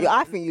Oh, of man. annoying. Yeah,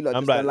 I think you lot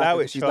I'm just like, don't like allow her it,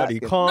 because she's Charlie.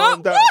 light-skinned. Calm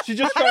No, down. what? She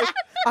just tries.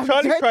 I'm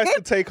Charlie tries to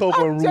joking. take over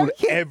I'm and rule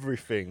joking.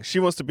 everything. She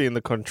wants to be in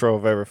the control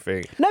of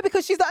everything. No,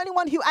 because she's the only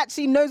one who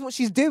actually knows what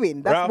she's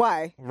doing. That's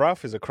why.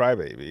 Ralph is a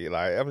crybaby.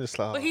 Like, I'm just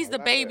like. But he's the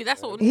baby.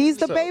 That's what. He's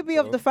the So, baby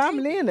of the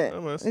family, isn't it?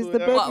 I'm gonna He's sort the it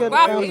baby out. of the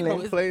Ralph family. Angel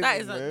is, Complaining,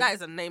 that man.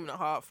 is a name and a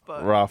half.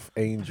 But Ralph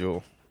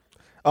Angel.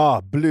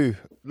 Blue.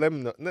 Let me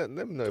know. Let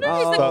me know. Blue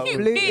is a Start cute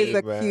with Blue is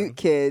a man. cute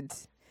kid.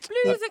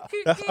 Blue is a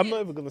cute kid. I'm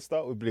not even gonna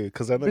start with Blue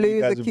because I know you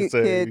Blue's guys a will be cute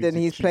saying kid, he's and a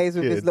he cute plays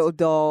with his kid. little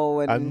doll.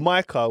 And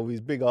Micah with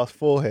his big ass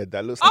forehead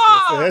that looks like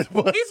Oh, his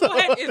head. his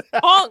forehead is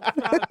honk,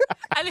 man.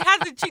 And he has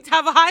the cheek to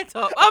have a high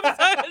top. I'm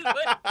sorry.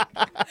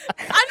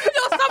 I knew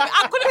there was something.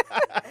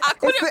 I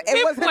couldn't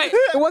pinpoint.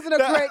 It wasn't a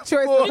great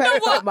choice of You know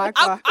haircut, what?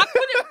 Micah.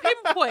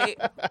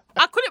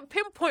 I couldn't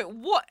pinpoint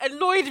what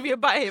annoyed me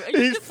about him. And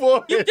His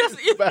forehead his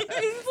is bad.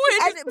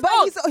 forehead is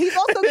But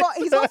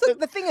he's also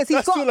the thing is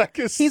That's all I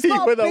can see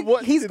when I'm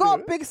watching he's got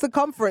a it. big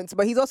circumference,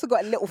 but he's also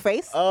got a little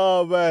face.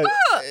 Oh man.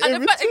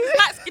 and the fact he's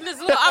light skinned as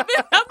well.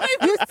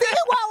 You see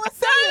what I was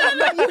saying?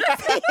 Like, you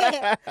see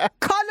it?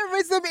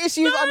 Colorism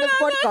issues on this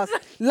podcast.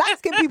 Light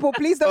skinned people,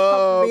 please don't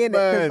come for me in it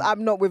because man.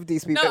 I'm not with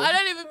these people. No, I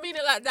don't even mean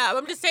it like that.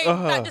 I'm just saying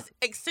that just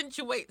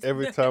accentuates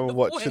Every the- time the I'm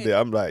watching forehead. it,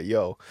 I'm like,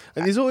 yo.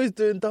 And he's always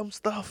doing dumb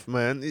stuff,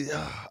 man.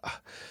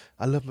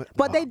 I love it.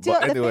 But they do.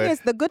 The anyway. thing is,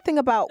 the good thing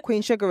about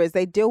Queen Sugar is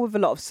they deal with a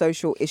lot of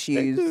social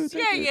issues.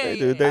 Yeah.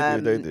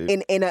 They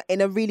do.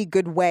 In a really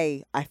good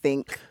way. I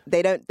think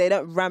they don't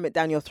ram it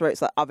down your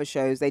throats like other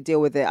shows. They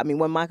deal with it. I mean,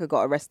 when Micah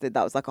got arrested,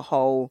 that was like a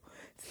whole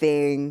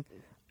thing,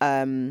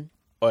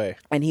 Oi.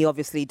 and he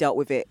obviously dealt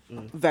with it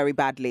very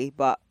badly.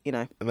 But you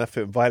know, And I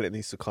think Violet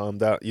needs to calm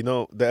down. You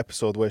know the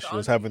episode where she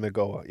was having a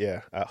go,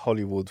 at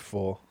Hollywood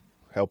for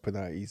helping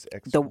out his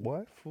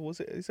ex-wife? Or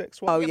was it his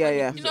ex-wife? Oh,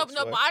 yeah. You know,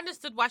 no, but I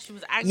understood why she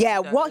was angry. yeah,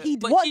 with what her, he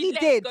but what she he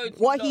let did, it go too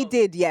what he long.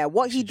 did, yeah,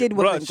 what he did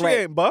Bruh, wasn't she great.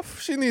 ain't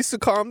buff. She needs to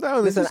calm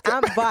down. Listen,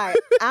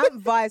 Aunt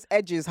Vi's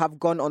edges have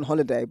gone on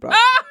holiday, bro.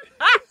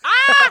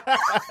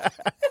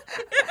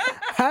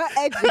 Her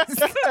edges,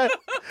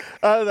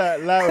 I'm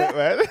like, allow it,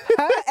 man.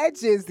 her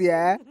edges,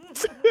 yeah.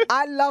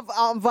 I love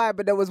Aunt Vi,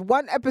 but there was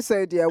one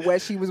episode, yeah, where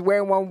she was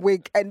wearing one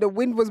wig and the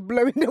wind was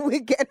blowing the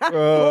wig and I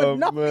Oh, saw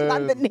nothing man.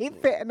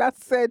 underneath it, and I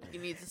said, You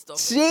need to stop.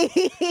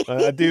 "Jeez."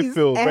 I do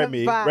feel Aunt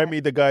Remy, Vi.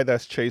 the guy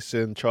that's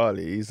chasing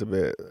Charlie, he's kind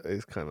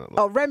of like,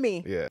 Oh,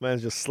 Remy. yeah,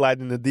 man's just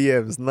sliding the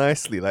DMs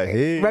nicely, like,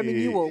 hey, Remy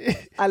Newell.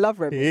 I love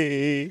Remy.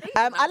 hey.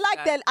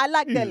 I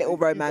like their little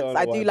romance. the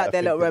I only do one like I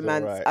their think little is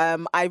romance.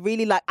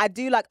 alright. I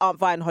do like Aunt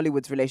Vi and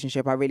Hollywood's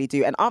relationship. I really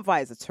do. And Aunt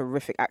Vi is a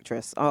terrific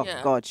actress. Oh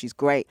Yeah. God, she's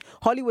great.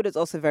 Hollywood is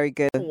also very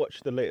good. I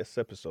watch the latest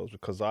episodes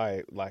because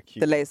I like you.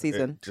 The latest it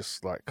season?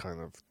 just like kind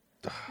of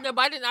No,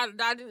 but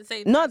I didn't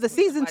say. No, that's the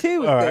season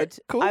 2 was All right. good.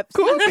 Cool, I've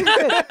cool. seen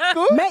season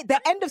 2. Mate, the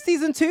end of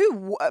season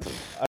 2.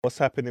 What's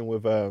happening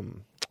with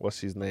what's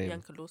his name?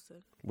 Bianca Lawson.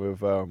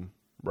 With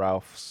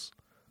Ralph's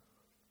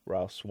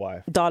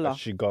wife. Darla. Has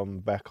she gone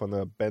back on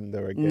a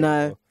bender again?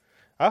 No.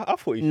 I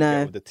thought you should No.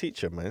 get with the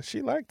teacher, man.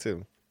 She liked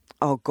him.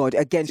 Oh God!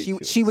 Again,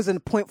 she was in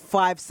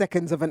 0.5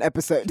 seconds of an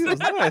episode. It was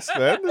nice,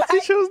 man. The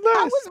teacher was nice.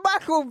 I was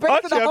Michael. based on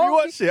Actually, the have you whole-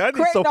 watched it? I need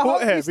creating the support whole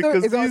her new story.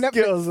 because It's on these Netflix.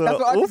 girls are That's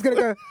what I was oof. gonna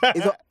go.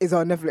 It's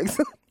on Netflix.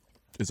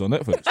 It's on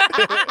Netflix.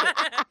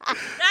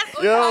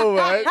 Yo,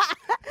 man.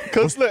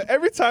 Because look,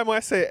 every time I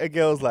say a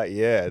girl's like,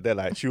 yeah, they're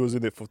like, she was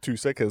in it for 2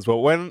 seconds. But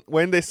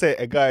when they say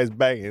a guy is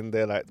banging,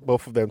 they're like,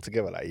 both of them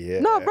together, like, yeah.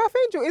 No, Ralph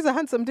Angel is a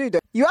handsome dude. Though.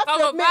 You have to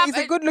Oh, admit, bruv, he's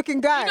a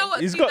good-looking guy. You know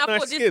what? He's scene got I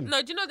nice thought skin.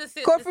 No, do you know the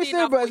scene? Godfrey The scene I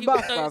Silver thought is he was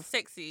buff, so bruv.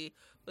 sexy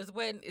was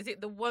when is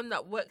it the one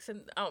that works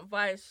in Aunt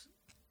Vi's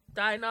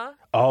diner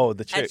Oh,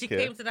 the chick, and she yeah.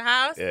 came to the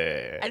house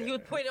Yeah. and he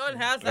would point it on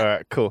her. I was like, All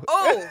right, cool.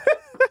 oh,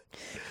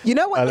 You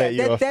know what? I'll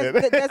Yeah, let you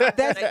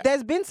off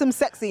there's been some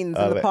sex scenes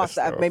I'll in the let past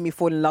Esther that have off. made me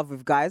fall in love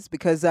with guys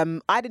because I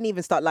didn't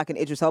even start liking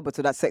Idris Elba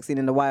to that sex scene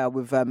in The Wire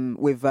with the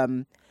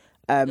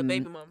baby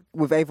mum.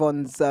 with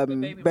Avon's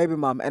baby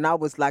mum, and I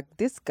was like,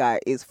 this guy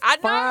is I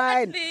know,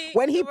 fine. actually,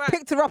 When he you're right.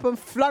 picked her up and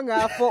flung her,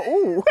 I thought,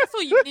 ooh, That's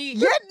all you need.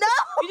 yeah, no.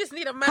 You just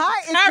need a man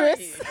Hi, to carry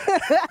Idris. you.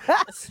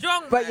 A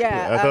strong But man.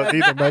 yeah, I don't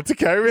need a man to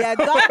carry yeah, it.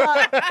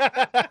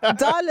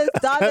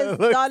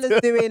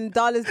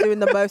 Darla's doing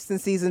the most in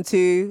season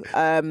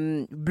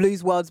 2.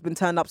 Blues World's been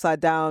turned upside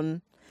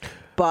down,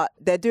 but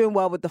they're doing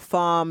well with the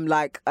farm.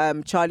 Like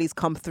Charlie's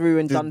come through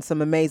and done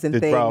some amazing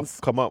Did things.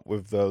 Ralph come up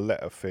with the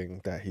letter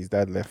thing that his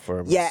dad left for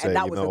him? Yeah, say, and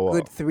that you was know a what?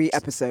 good 3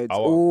 episodes. I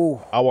Ooh.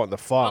 want the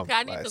farm. Okay,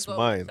 I need like, to it's go.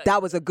 mine.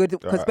 That was a good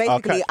because Alright, I'll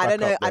basically catch I don't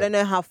back know up I don't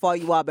know how far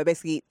you are, but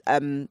basically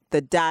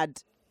the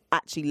dad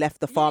actually left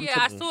the farm Yeah,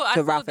 I to saw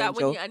Ralph that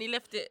Angel. and he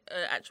left it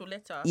actual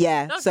letter.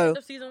 Yeah, That was so- the end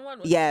of season 1.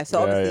 wasn't Yeah, it?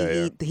 so Yeah,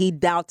 obviously he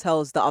now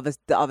tells the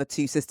other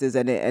 2 sisters,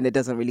 and it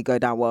doesn't really go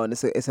down well, and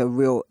it's a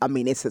real. I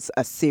mean, it's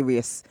a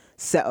serious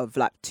set of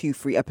like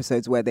 2-3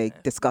 episodes where they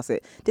discuss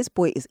it. This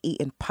boy is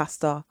eating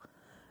pasta,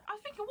 I'm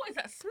thinking, what is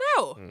that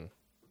smell?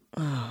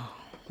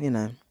 you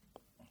know.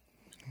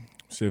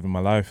 Saving my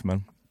life,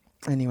 man.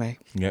 Anyway,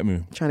 You get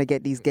me? trying to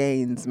get these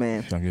gains,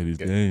 man. Trying to get these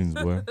gains,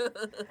 boy.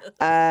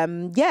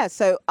 Yeah,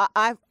 so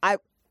I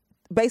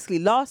basically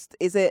last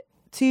is it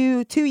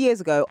 2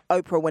 years ago,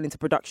 Oprah went into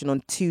production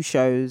on 2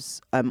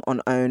 shows on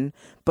OWN,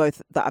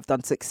 both that have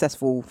done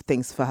successful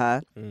things for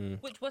her.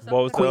 Which was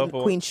What was the other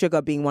one? Queen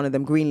Sugar being one of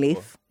them,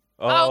 Greenleaf.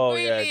 Oh,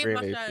 Greenleaf, yeah,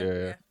 Greenleaf. my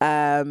Yeah.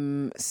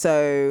 show,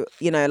 So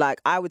you know,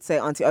 like I would say,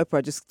 Auntie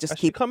Oprah, just Has she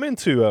keep come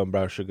into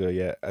Brown Sugar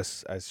yet?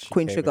 As she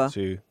Queen came Sugar.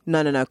 into-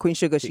 no Queen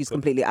Sugar. She's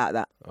completely out of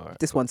that. Alright,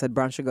 This one said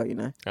Brown Sugar, you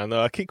know. I know.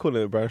 I keep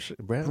calling it Brown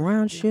Sugar.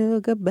 Brown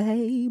Sugar,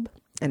 babe.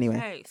 Anyway,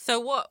 Okay, so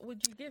what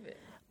would you give it?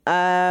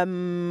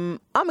 I'm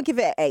gonna give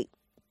it an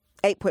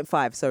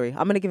 8.5. Sorry,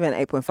 I'm gonna give it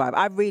an 8.5.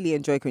 I really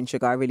enjoy Queen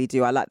Sugar. I really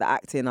do. I like the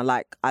acting. I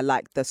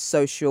like the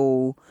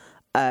social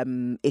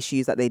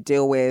issues that they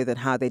deal with and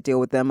how they deal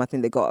with them. I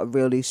think they got a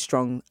really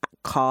strong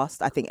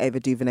cast. I think Ava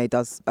DuVernay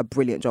does a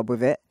brilliant job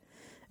with it.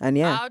 And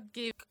yeah. I'd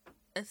give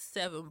a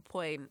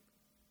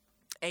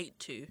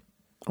 7.82.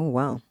 Oh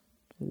wow.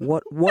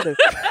 What a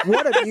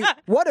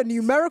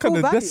numerical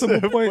Kind of value.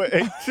 decimal point.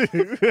 I'm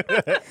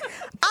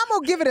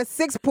gonna give it a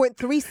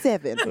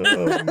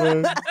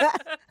 6.37.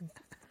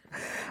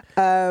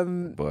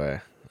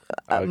 Boy.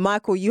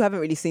 Michael, you haven't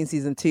really seen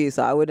season 2,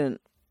 so I wouldn't.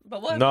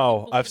 But what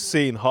No, I've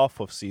seen half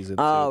of season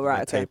 2. Oh, and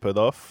right, they okay. tapered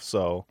off,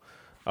 so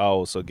I'll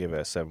also give it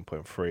a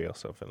 7.3 or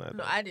something like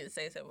No, that. I didn't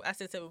say 7. I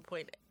said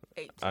 7.8.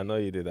 I know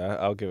you did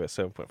that. I'll give it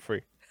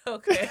 7.3.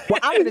 Okay. Well,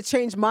 I'm gonna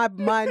change my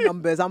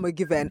numbers. I'm gonna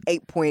give it an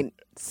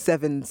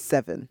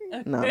 8.77.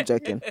 No, I'm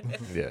joking.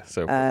 Yeah,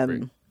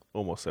 7.3. Um,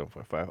 Almost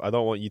 7.5. I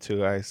don't want you two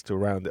guys to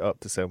round it up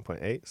to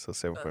 7.8, so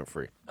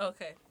 7.3.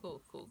 Okay.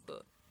 Cool.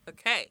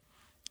 Okay.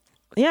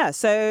 Yeah,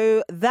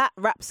 so that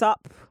wraps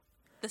up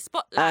The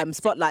spotlight.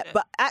 Spotlight.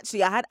 But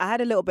actually, I had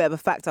a little bit of a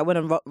fact. I went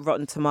on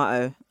Rotten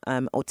Tomato,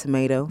 or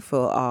Tomato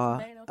for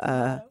our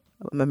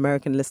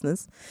American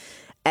listeners,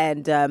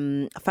 and I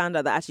found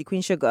out that actually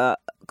Queen Sugar,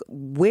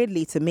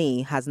 weirdly to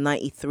me, has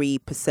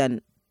 93%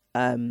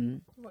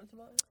 on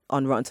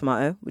Rotten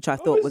Tomato, which I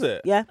thought is was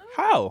it? yeah,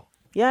 How?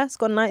 it's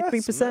got 93%.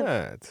 That's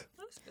mad.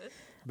 That's good.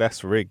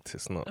 That's rigged.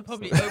 It's not. And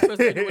probably Oprah's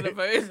only one of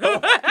those.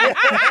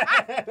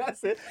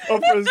 That's it.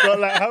 Oprah's got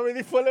like how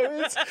many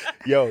followers?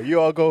 Yo, you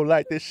all go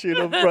like this shit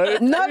up, bro.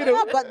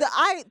 No, but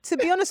to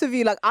be honest with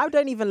you, like I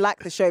don't even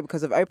like the show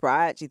because of Oprah.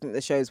 I actually think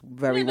the show's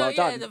very Yeah, no, well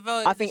yeah,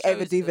 done. I think the show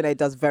Ava is good. DuVernay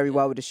does very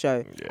well with the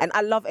show, Yeah. and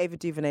I love Ava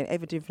DuVernay.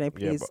 Ava DuVernay,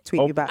 please but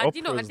tweet me back. I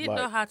didn't know Oprah's know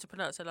like- how to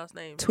pronounce her last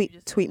name. You Tweet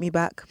just- tweet me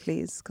back,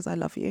 please, because I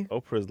love you.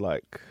 Oprah's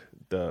like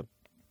the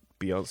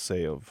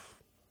Beyonce of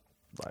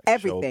like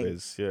Everything.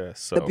 showbiz. Yeah.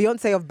 So The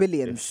Beyonce of if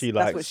billions. she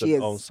That's likes what to she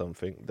own is.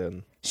 something,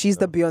 then She's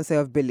the Beyonce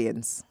of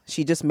billions.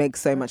 She just makes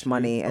so much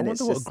money, I and wonder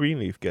it's what just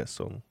Greenleaf gets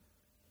on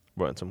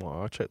Rotten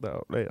Tomorrow. I'll check that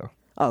out later.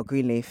 oh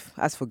Greenleaf.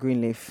 As for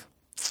Greenleaf,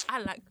 I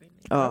like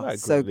Greenleaf. Oh, I like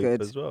so Greenleaf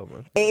good. as well,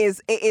 man.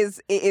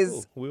 It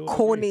is we all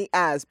corny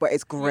as, but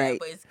it's great.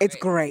 but it's It's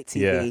great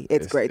TV. Yeah,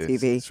 it's great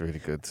TV. It's really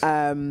good.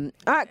 All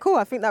right, cool.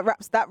 I think that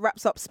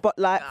wraps up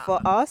Spotlight for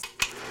us.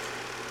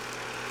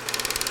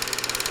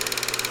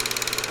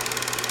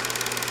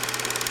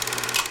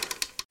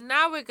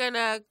 Now we're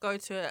gonna go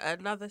to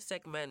another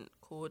segment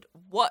called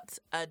What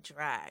a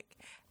Drag.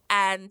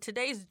 And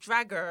today's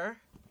dragger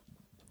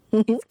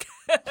is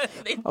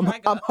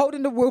I'm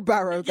holding the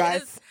wheelbarrow,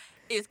 guys. Yes,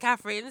 it's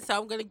Catherine,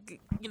 so I'm gonna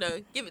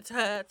give it to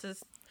her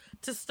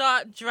to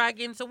start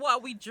dragging. So what are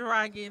we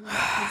dragging this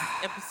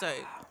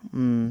episode?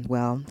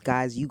 Well,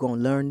 guys, you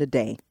gonna learn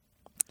today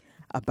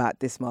about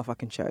this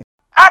motherfucking show.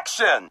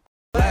 Action!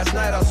 Last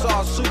night I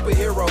saw a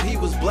superhero, he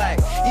was black.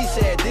 He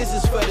said, this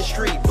is for the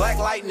street, Black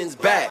Lightning's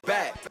back.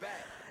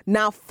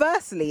 Now,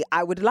 firstly,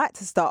 I would like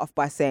to start off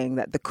by saying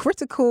that the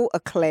critical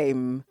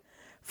acclaim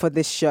for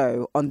this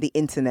show on the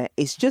internet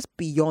is just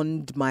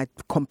beyond my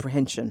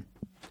comprehension.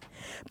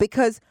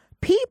 Because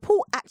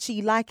people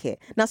actually like it.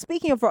 Now,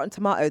 speaking of Rotten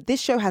Tomato,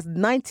 this show has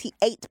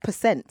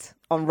 98%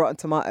 on Rotten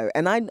Tomato.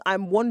 And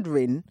I'm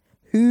wondering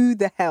who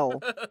the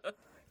hell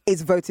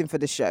is voting for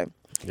the show.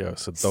 Yeah,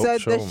 it's a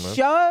dope show, man.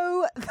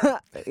 Show,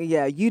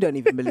 yeah, you don't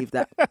even believe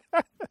that.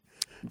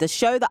 The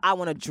show that I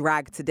want to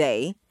drag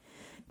today,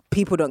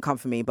 people don't come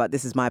for me, but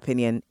this is my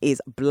opinion, is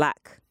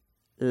Black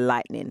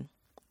Lightning.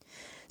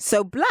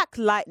 So Black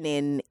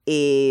Lightning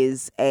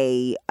is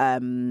a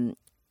DC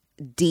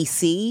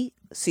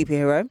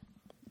superhero.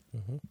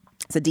 Mm-hmm.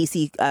 It's a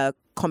DC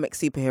comic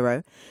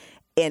superhero.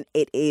 And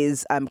it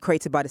is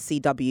created by the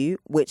CW,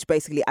 which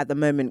basically at the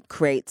moment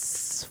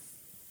creates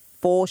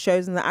 4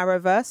 shows in the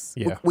Arrowverse.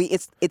 Yeah.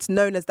 It's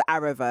known as the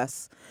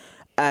Arrowverse,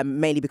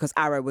 mainly because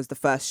Arrow was the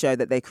first show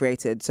that they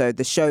created. So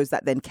the shows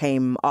that then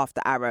came after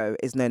Arrow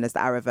is known as the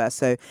Arrowverse.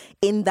 So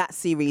in that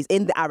series,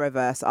 in the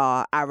Arrowverse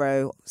are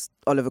Arrow,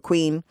 Oliver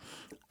Queen,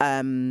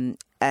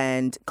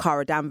 and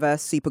Cara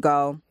Danvers,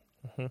 Supergirl,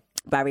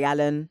 Barry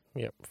Allen,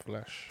 Yep,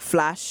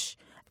 Flash,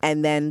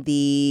 and then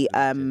the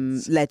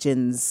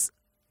Legends.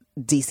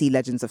 DC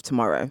Legends of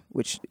Tomorrow,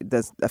 which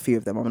there's a few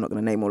of them. I'm not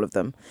going to name all of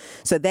them.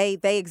 So they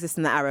exist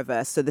in the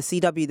Arrowverse. So the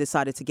CW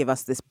decided to give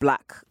us this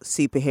black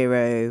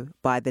superhero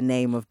by the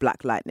name of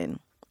Black Lightning,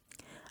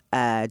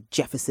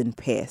 Jefferson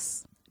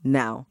Pierce.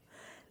 Now,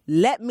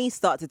 let me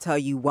start to tell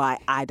you why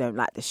I don't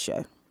like this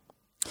show.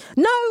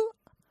 No,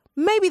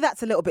 maybe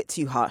that's a little bit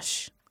too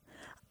harsh.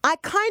 I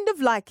kind of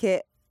like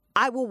it.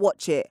 I will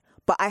watch it,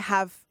 but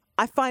I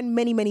find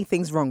many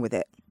things wrong with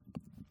it.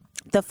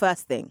 The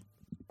first thing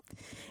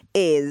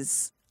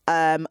is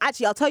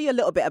actually I'll tell you a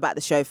little bit about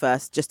the show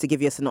first, just to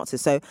give you a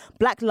synopsis. So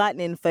Black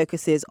Lightning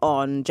focuses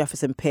on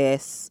Jefferson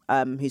Pierce,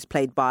 who's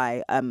played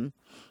by an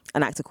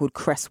actor called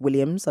Cress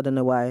Williams. I don't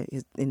know why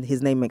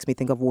his name makes me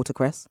think of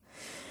watercress,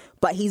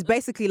 but he's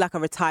basically like a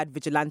retired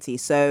vigilante.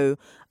 So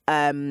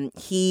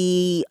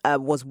he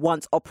was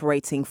once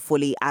operating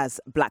fully as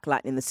Black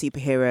Lightning, the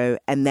superhero,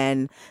 and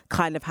then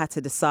kind of had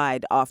to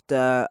decide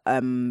after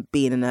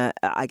being in a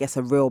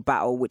real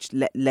battle, which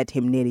led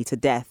him nearly to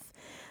death,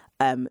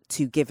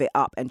 to give it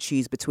up and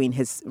choose between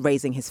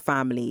raising his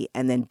family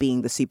and then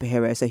being the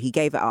superhero. So he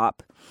gave it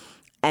up.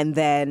 And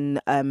then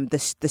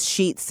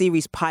the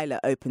series pilot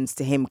opens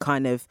to him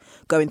kind of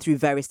going through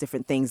various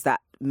different things that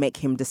make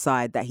him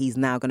decide that he's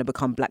now going to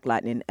become Black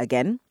Lightning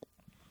again.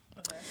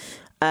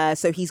 Okay.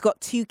 So he's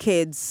got 2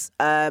 kids.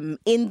 In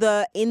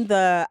the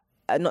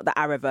not the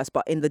Arrowverse,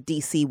 but in the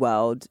DC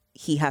world,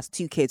 he has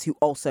 2 kids who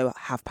also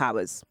have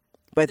powers.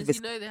 Does he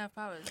know they have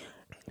powers?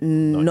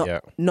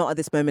 Not at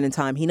this moment in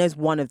time. He knows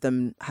one of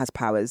them has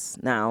powers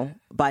now.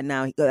 By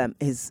now,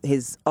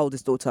 his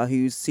oldest daughter,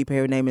 whose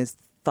superhero name is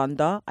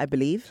Thunder, I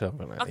believe.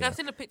 Okay, I've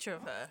seen a picture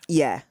of her.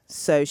 Yeah,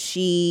 so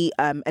she,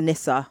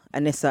 Anissa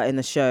in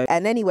the show.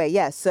 And anyway,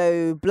 yeah,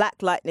 so Black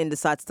Lightning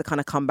decides to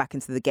kind of come back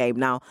into the game.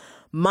 Now,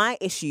 my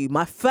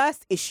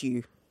first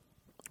issue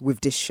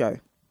with this show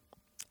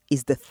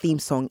is the theme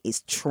song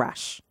is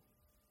trash.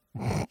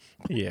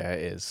 Yeah,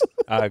 it is.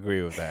 I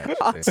agree with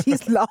that.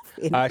 She's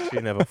laughing. I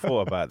actually never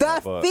thought about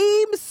that. The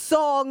theme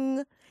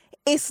song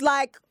is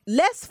like,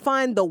 let's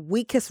find the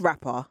weakest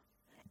rapper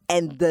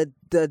and the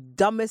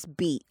dumbest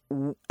beat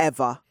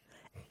ever,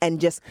 and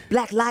just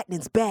Black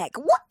Lightning's back.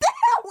 What the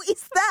hell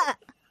is that?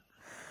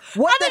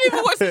 I didn't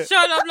even watch the show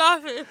and I'm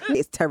laughing.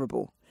 It's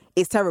terrible.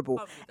 It's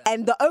terrible.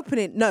 And the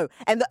opening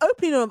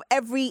of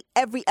every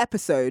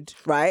episode,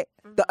 right?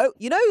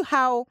 You know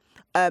how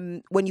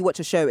when you watch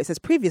a show, it says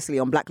previously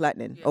on Black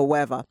Lightning or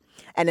whatever,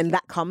 and then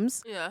that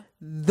comes. Yeah.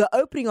 The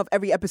opening of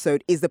every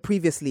episode is the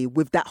previously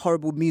with that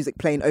horrible music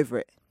playing over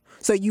it.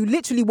 So you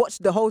literally watch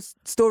the whole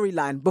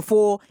storyline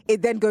before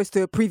it then goes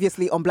to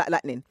previously on Black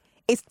Lightning.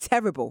 It's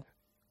terrible.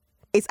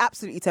 It's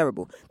absolutely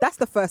terrible. That's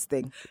the first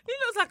thing. He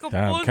looks like a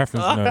Damn, monster.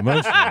 Catherine's no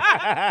emotion.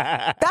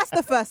 That's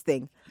the first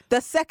thing.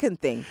 The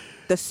second thing,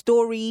 the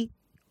story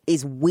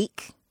is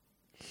weak.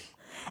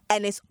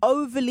 and it's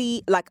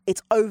overly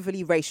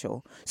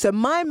racial. So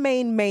my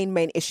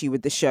main issue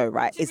with the show,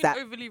 right, is that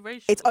overly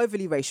racial. it's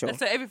overly racial.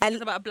 So everything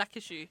is about a black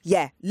issue.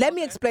 Yeah, let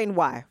me explain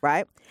why,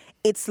 right?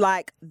 It's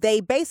like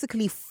they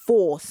basically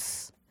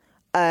force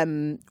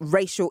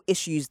racial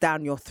issues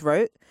down your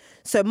throat.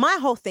 So my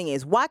whole thing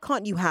is, why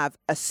can't you have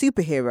a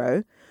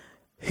superhero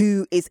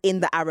who is in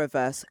the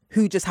Arrowverse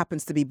who just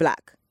happens to be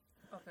black?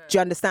 Okay. Do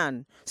you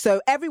understand? So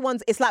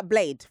it's like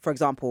Blade, for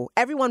example.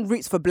 Everyone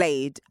roots for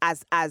Blade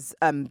as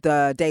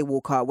the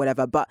Daywalker or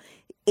whatever, but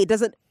it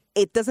doesn't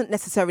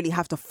necessarily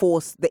have to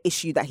force the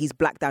issue that he's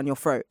black down your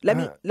throat. Let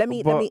me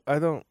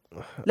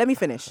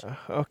finish.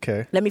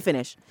 Okay. Let me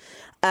finish.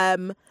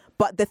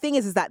 But the thing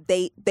is that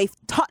they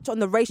touch on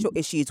the racial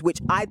issues, which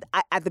I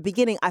at the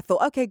beginning I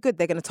thought, okay, good,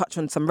 they're going to touch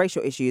on some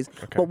racial issues.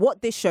 Okay. But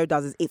what this show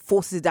does is it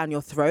forces it down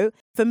your throat.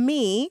 For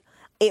me,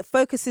 it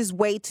focuses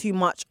way too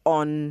much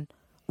on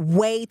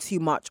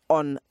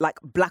like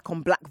black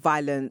on black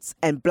violence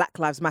and Black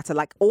Lives Matter,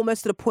 like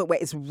almost to the point where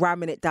it's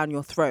ramming it down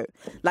your throat.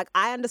 Like,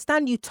 I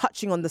understand you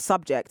touching on the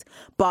subject,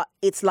 but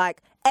it's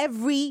like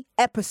every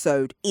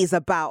episode is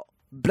about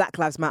Black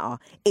Lives Matter,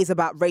 is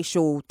about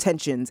racial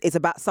tensions, is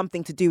about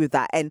something to do with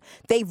that. And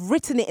they've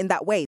written it in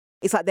that way.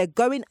 It's like they're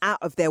going out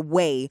of their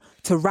way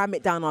to ram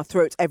it down our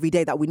throats every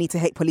day that we need to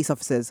hate police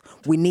officers.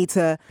 We need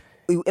to,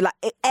 like,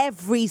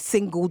 every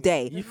single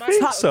day. You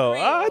think so?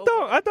 I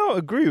don't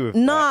agree with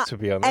that, to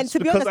be honest. And to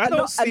be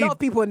honest, a lot of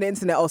people on the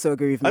internet also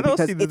agree with me. I don't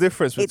see the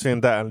difference between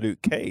that and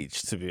Luke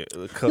Cage, to be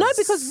honest. No,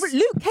 because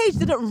Luke Cage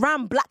didn't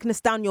ram blackness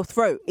down your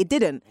throat. It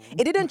didn't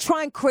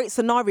try and create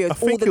scenarios all the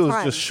time. I think it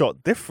was just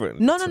shot different.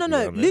 No.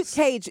 Luke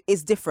Cage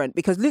is different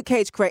because Luke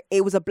Cage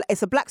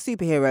it's a black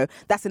superhero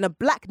that's in a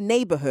black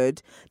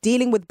neighborhood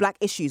dealing with black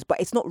issues, but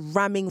it's not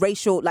ramming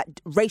racial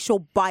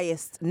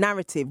biased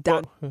narrative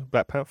down.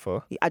 Black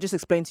Panther. I just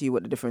explained to you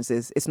what the difference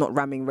is. It's not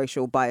ramming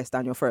racial bias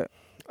down your throat.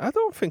 I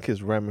don't think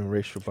it's ramming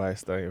racial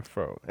bias down your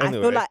throat.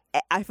 Anyway.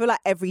 I feel like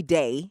every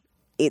day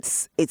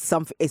it's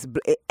something.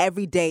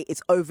 Every day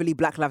it's overly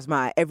Black Lives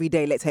Matter. Every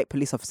day let's hate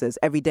police officers.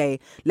 Every day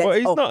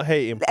he's not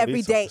hating police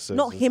every day, officers,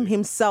 not him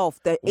himself.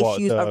 The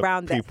issues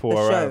around people the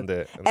around show.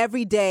 it.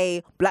 Every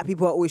day black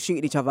people are always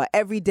shooting each other.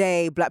 Every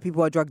day black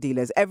people are drug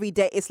dealers. Every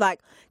day it's like,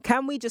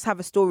 can we just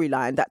have a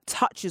storyline that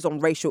touches on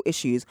racial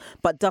issues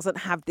but doesn't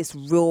have this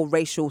real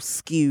racial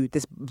skew,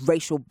 this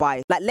racial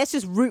bias? Like, let's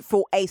just root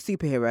for a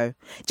superhero.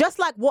 Just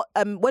like what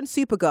when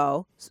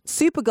Supergirl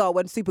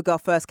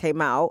first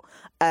came out,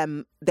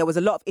 there was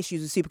a lot of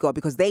issues with Supergirl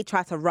because they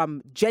try to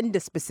ram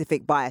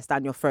gender-specific bias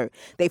down your throat.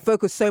 They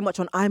focus so much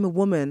on, I'm a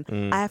woman,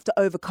 I have to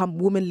overcome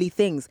womanly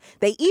things.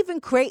 They even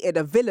created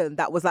a villain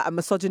that was like a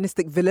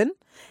misogynistic villain,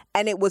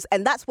 and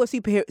that's where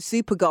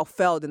Supergirl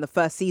failed in the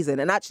first season.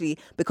 And actually,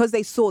 because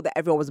they saw that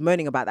everyone was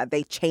moaning about that,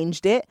 they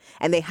changed it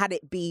and they had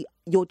it be,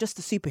 you're just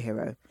a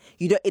superhero.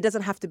 It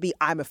doesn't have to be,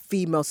 I'm a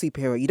female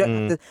superhero. You don't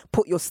have to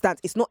put your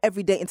stance. It's not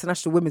everyday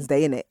International Women's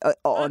Day, innit?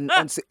 On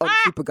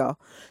Supergirl.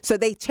 So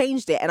they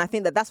changed it, and I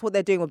think that's what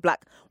they're doing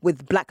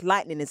with Black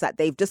Lightning, is that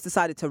they've just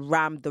decided to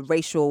ram the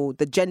racial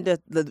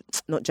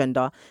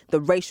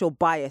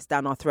bias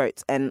down our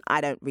throats, and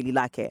I don't really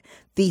like it.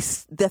 The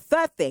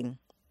third thing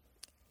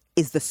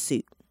is the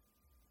suit.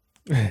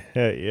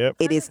 Yep.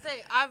 It is.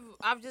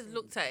 I've just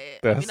looked at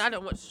it. I mean, I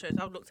don't watch the shows.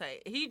 I've looked at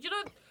it. You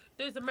know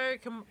those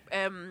American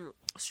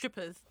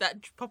strippers that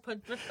proper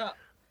dressed up.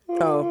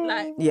 Oh,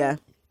 like, yeah.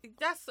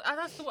 That's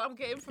what I'm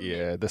getting from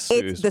yeah, it. the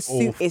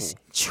suit is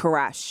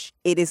trash.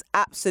 It is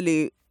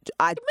absolute.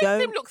 It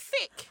makes him look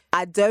thick.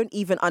 I don't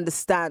even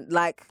understand.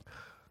 Like,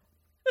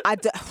 I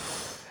don't.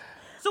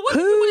 So what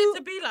do you want it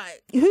to be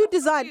like? Who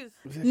designed?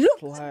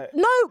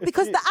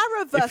 Because the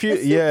Arrowverse.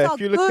 If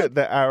you look at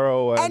the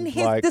Arrow and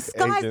his like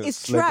disguise Agents,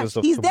 is trash. Legends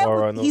of He's there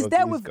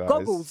Tomorrow with guys.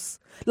 goggles.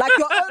 Like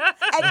your own,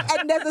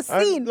 and there's a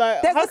scene.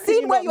 Like, there's how a can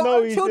scene you where not your know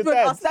own he's your children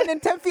dad? are standing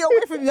 10 feet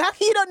away from you. How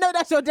can you not know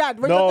that's your dad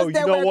when you're just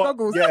there wearing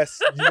goggles? Yes,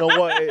 you know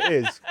what it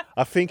is.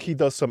 I think he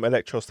does some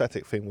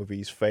electrostatic thing with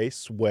his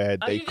face where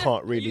they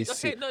can't really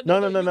see.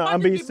 No.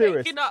 I'm being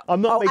serious. I'm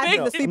not making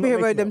and up.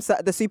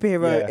 the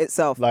superhero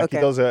itself. Like, okay.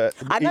 he does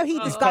I know he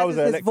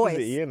disguises his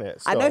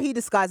voice. I know he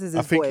disguises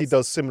his voice. I think he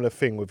does similar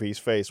thing with his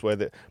face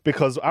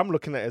because I'm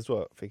looking at it as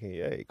well, thinking,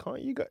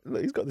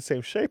 he's got the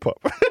same shape up.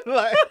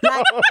 like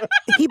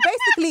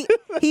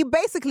he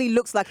basically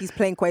looks like he's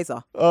playing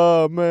Quasar.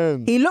 Oh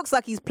man, he looks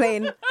like he's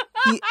playing,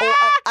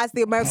 as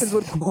the Americans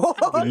would call,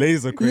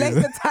 laser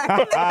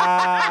tag.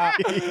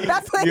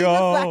 That's what he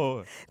looks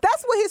like.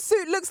 That's what his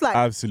suit looks like.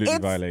 Absolutely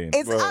violating.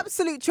 It's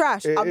absolute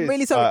trash. I'm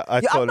really sorry.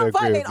 I'm not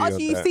violating.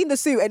 Actually, you've seen the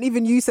suit, and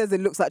even you says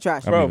it looks like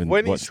trash. Bro,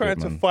 when he's trying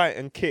to fight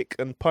and kick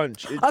and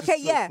punch, it just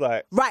looks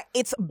like, right.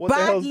 It's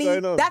badly.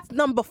 That's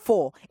number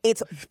 4.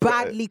 It's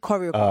badly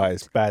choreographed.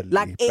 It's badly.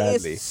 Like,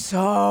 it is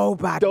so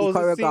badly choreographed.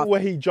 There was a scene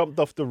where he jumped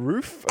off the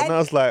roof, and I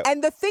was like,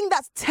 and the thing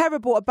that's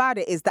terrible about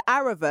it is the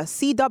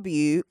Arrowverse,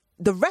 CW,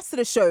 the rest of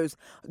the shows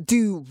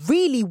do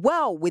really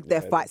well with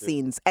their fight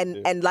scenes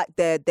and like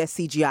their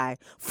CGI.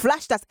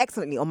 Flash does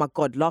excellently. Oh my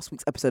God, last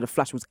week's episode of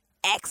Flash was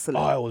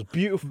excellent. Oh, it was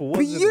beautiful,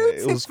 wasn't it?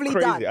 It was Beautifully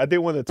crazy. done. I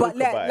didn't want to talk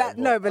about it.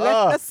 No, but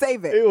let's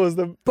save it. It was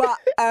the. But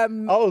I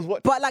was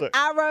watching. But like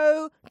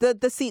Arrow,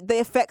 the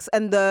effects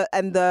and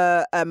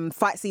the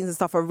fight scenes and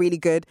stuff are really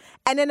good.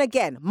 And then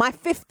again, my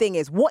fifth thing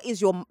is, what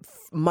is your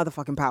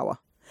motherfucking power?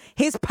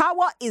 His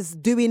power is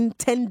doing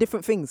 10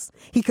 different things.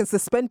 He can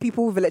suspend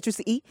people with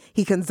electricity.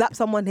 He can zap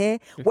someone here.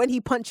 When he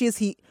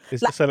punches,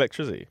 It's just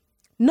electricity.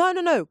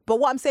 No. But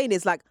what I'm saying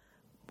is, like,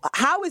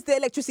 how is the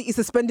electricity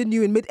suspending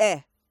you in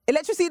midair?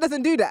 Electricity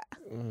doesn't do that.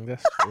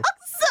 That's true.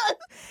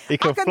 He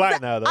can fly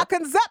now, though. I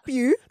can zap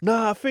you.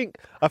 No, I think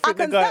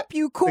can zap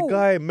you, cool. The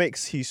guy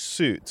makes his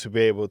suit to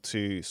be able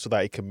to, so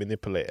that he can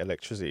manipulate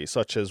electricity,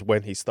 such as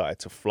when he started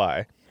to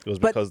fly. It was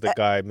because the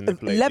guy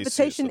manipulated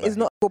levitation his suit is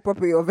not a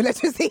property of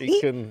electricity. He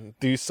can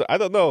do so. I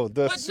don't know.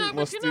 The suit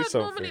must do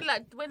something. Normally,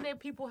 like when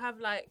people have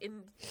like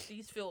in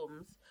these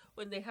films,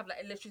 when they have like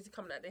electricity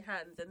coming out their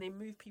hands and they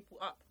move people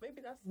up,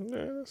 maybe that's.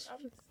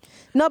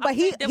 No, but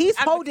he's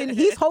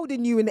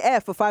holding you in the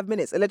air for 5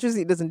 minutes.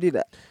 Electricity doesn't do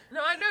that.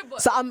 No, I know,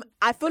 but so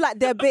I feel like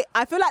they're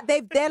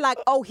like,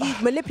 oh, he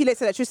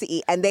manipulates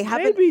electricity, and they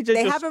haven't. Maybe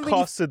they just haven't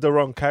casted the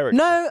wrong character.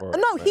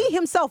 No, he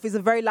himself is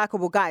a very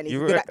likable guy and he's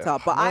a good actor.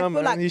 But I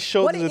feel like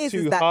what it is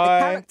that the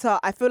character,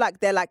 I feel like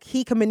they're like,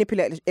 he can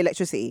manipulate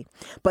electricity,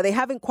 but they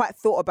haven't quite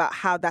thought about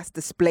how that's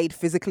displayed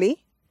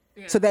physically.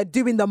 Yeah. So they're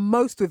doing the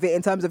most with it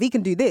in terms of he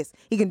can do this,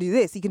 he can do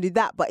this, he can do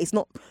that, but it's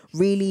not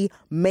really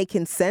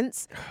making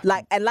sense.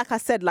 Like I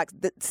said, like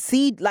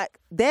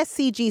their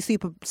CG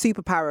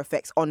superpower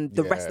effects on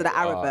the rest of the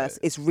Arrowverse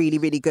is really,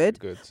 really good.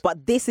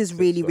 But this is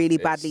really, really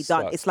badly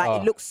done. It's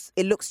like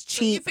it looks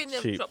cheap. So you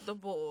think they've dropped the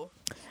ball?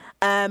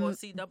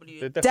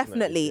 CW.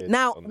 Definitely.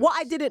 Now, what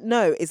I didn't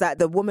know is that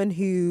the woman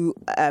who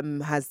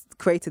has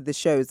created the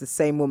show is the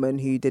same woman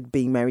who did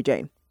Being Mary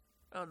Jane.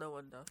 Oh, no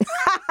wonder.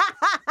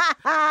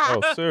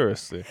 Oh,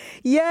 seriously?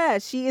 Yeah,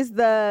 she is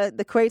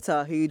the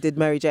creator who did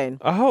Mary Jane.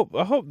 I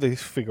hope they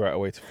figure out a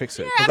way to fix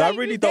it, because I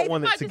really don't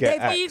want it to get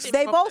axed.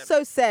 They've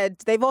also,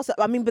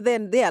 I mean, but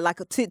then, yeah, like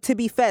to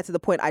be fair to the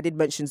point, I did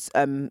mention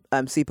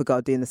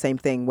Supergirl doing the same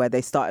thing where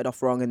they started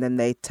off wrong and then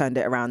they turned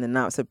it around and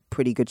now it's a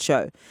pretty good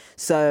show.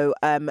 So,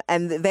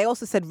 and they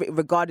also said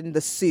regarding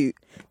the suit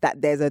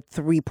that there's a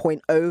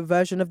 3.0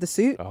 version of the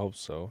suit. I hope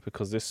so,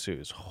 because this suit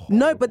is horrible.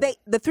 No, but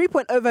the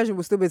 3.0 version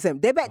will still be the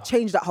same. They better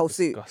change that whole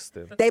suit.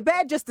 Disgusting. They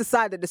better just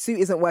decide that the suit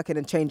isn't working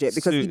and change it,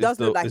 because he does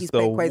look like he's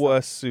playing Quasar. It's the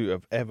worst suit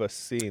I've ever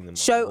seen in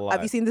my life.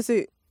 Have you seen the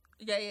suit?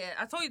 Yeah.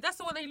 I told you that's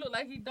the one that he looked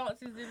like he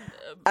dances in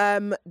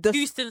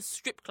Houston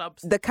strip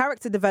clubs. The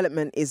character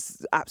development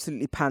is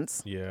absolutely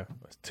pants. Yeah,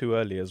 it's too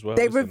early as well.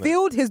 They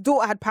revealed his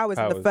daughter had powers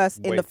in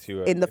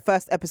the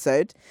first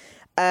episode,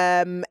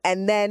 and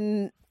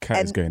then.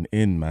 Cat is going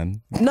in,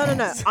 man. No. I'm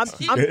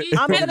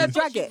gonna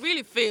drag it. She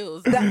really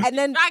feels. And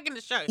then dragging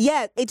the show.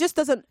 Yeah, it just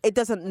doesn't. It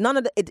doesn't. None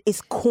of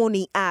it's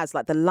corny as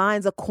like the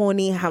lines are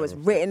corny. How it's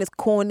written is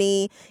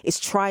corny. It's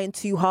trying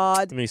too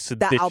hard.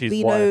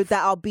 That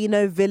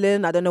albino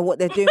villain. I don't know what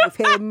they're doing with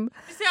him.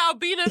 You say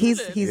albino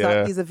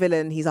villain? He's a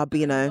villain. He's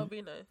albino.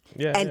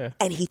 Yeah,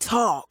 and he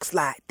talks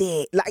like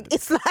that. Like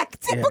it's like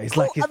typical. Yeah, it's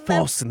like he's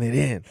forcing it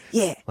in.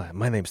 Yeah. Like,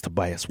 my name's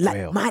Tobias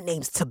Whale. My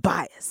name's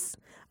Tobias.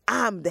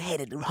 I'm the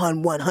head of the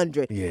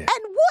 100. Yeah. And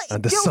what?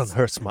 And the sun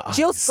hurts my eyes.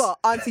 Jill Scott,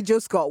 Auntie Jill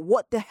Scott,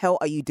 what the hell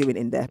are you doing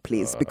in there,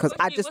 please? Because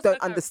I just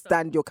don't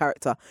understand your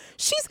character.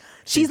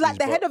 She's like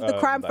the head of the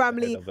crime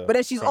family, but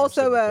then she's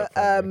also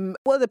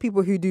what are the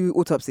people who do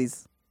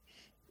autopsies?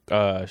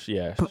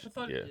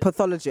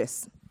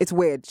 Pathologist. It's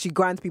weird. She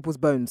grinds people's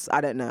bones.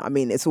 I don't know. I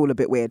mean, it's all a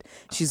bit weird.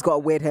 She's got a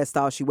weird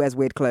hairstyle. She wears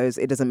weird clothes.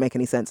 It doesn't make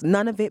any sense.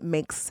 None of it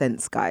makes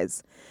sense,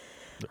 guys.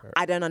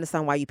 I don't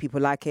understand why you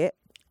people like it.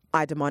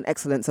 I demand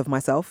excellence of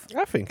myself.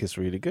 I think it's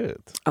really good.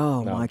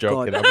 Oh no, my I'm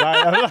joking. God.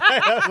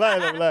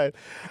 I'm lying.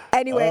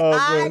 Anyway,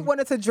 I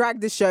wanted to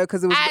drag this show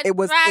because it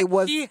was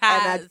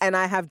and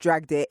I have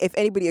dragged it. If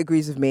anybody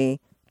agrees with me,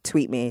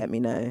 tweet me, let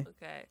me know.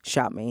 Okay.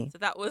 Shout me. So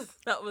that was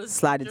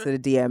slide into the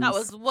DMs. That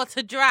was what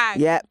a drag.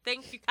 Yep.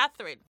 Thank you,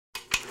 Catherine.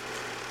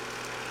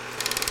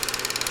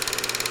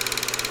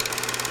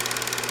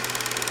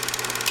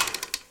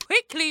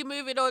 Quickly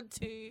moving on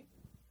to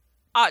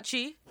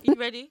Archie. You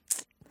ready?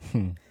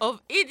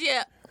 Of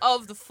Idiot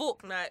of the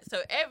Fortnight.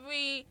 So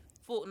every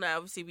fortnight,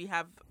 obviously, we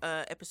have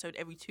an episode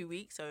every 2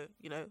 weeks. So,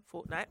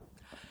 fortnight.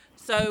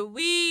 So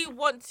we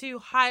want to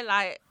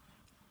highlight,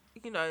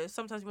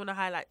 sometimes we want to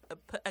highlight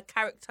a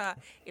character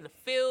in a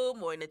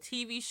film or in a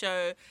TV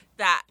show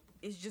that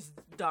is just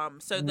dumb.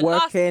 So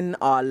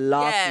our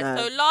last nerve.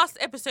 So last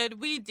episode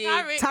we did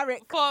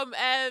Tarek from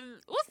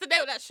what's the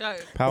name of that show?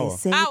 Power. They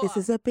say this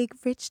is a big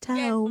rich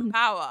town. Yeah,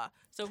 Power.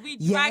 So we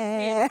dragged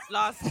him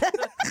last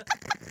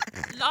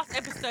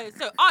episode.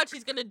 So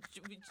Archie's I'm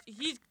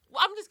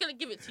just gonna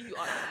give it to you,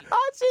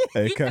 Archie.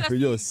 Hey, Catherine,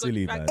 you're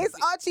silly, man. It's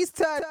Archie's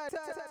turn.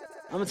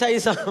 I'm gonna tell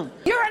you something.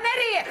 You're an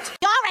idiot.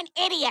 You're an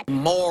idiot.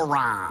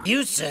 Moron.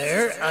 You,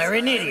 sir, are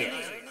an idiot.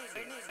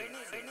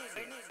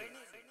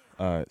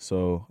 All right,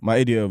 so my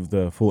idiot of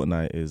the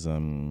fortnight is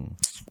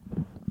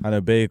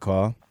Hannah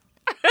Baker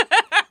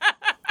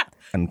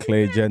and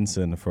Clay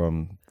Jensen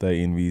from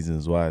 13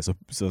 Reasons Why.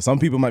 So some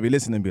people might be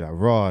listening and be like,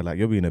 raw, like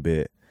you're being a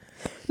bit...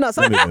 No,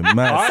 some you're being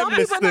mad. I'm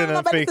listening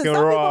and thinking,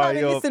 right, Some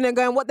people are listening and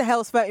going, what the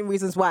hell's 13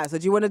 Reasons Why? So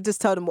do you want to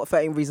just tell them what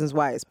 13 Reasons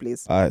Why is,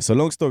 please? All right, so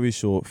long story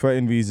short,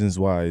 13 Reasons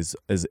Why is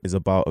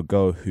about a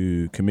girl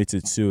who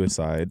committed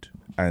suicide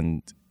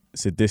and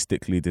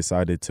sadistically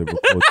decided to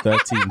record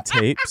 13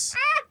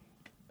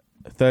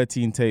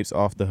 tapes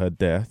after her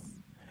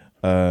death,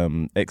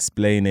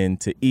 explaining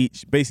to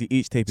each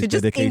tape is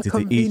dedicated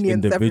to each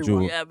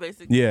individual. Everyone. Yeah,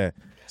 basically. Yeah.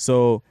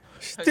 So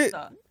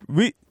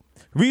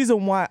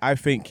reason why I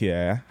think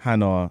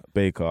Hannah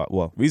Baker.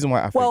 Well, reason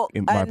why I think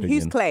in my opinion.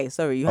 Who's Clay?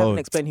 Sorry, you haven't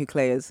explained who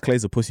Clay is.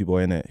 Clay's a pussy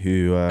boy, innit?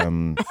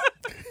 Who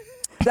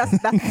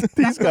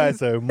These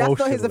guys are emotionless. That's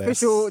not his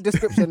official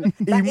description.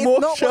 That is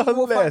not what you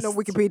will find on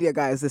Wikipedia,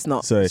 guys. It's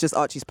not. Sorry. It's just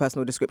Archie's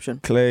personal description.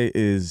 Clay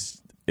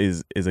is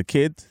a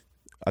kid.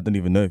 I don't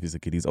even know if he's a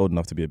kid. He's old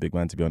enough to be a big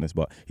man, to be honest.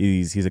 But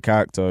he's a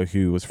character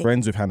who was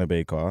friends with Hannah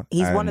Baker.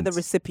 He's one of the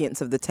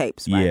recipients of the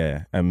tapes, right?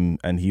 Yeah,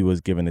 and he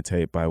was given a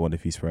tape by one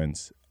of his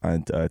friends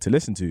and to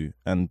listen to.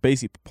 And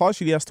basically,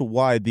 partially as to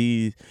why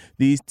these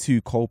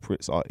two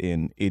culprits are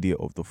in Idiot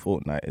of the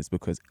Fortnight is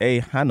because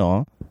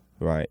Hannah,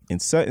 right, in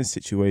certain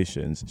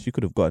situations, she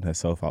could have gotten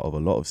herself out of a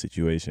lot of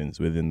situations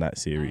within that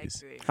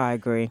series. I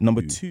agree.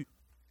 Number two,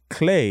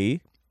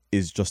 Clay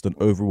is just an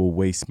overall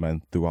waste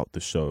man throughout the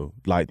show.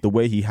 Like, the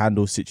way he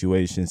handles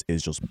situations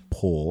is just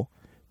poor.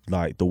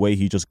 Like, the way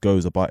he just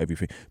goes about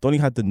everything. Donnie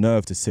had the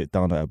nerve to sit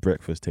down at a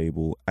breakfast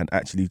table and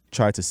actually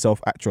try to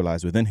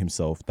self-actualize within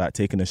himself that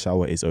taking a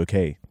shower is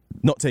okay.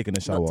 Not taking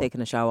a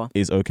shower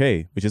is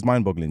okay, which is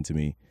mind-boggling to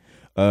me.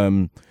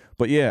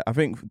 But yeah, I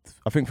think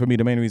for me,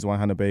 the main reason why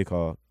Hannah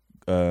Baker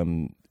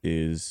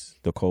is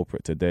the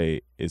culprit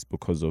today is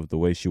because of the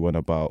way she went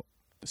about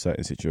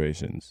certain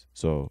situations.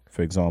 So,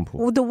 for example,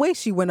 well, the way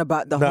she went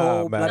about the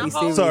whole bloody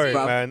series. Sorry,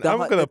 bro. man.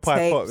 I'm gonna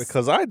pipe up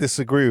because I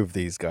disagree with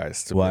these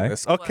guys. To be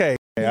honest. Okay,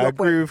 I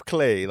agree with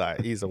Clay.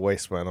 Like, he's a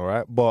waste man, all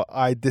right. But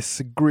I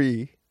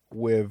disagree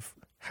with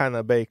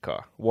Hannah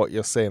Baker. What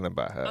you're saying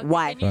about her? Okay,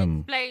 why? Can you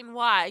explain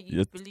why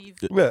you believe?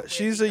 Yeah,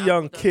 she's a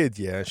young kid,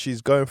 yeah.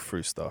 She's going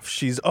through stuff.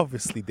 She's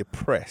obviously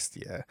depressed,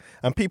 yeah.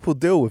 And people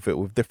deal with it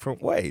with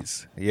different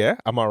ways, yeah.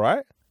 Am I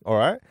right? All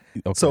right.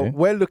 Okay. So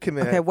we're looking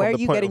at. Okay, where are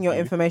you getting your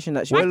information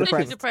that she's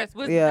depressed?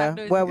 Yeah,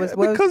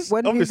 because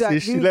obviously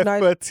she left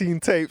 13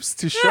 tapes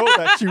to show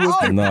that she was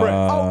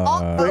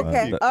depressed.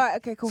 Okay, all right,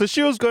 okay, cool. So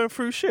she was going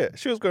through shit.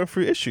 She was going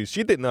through issues.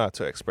 She didn't know how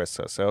to express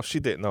herself.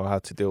 She didn't know how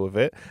to deal with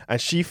it, and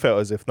she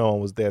felt as if no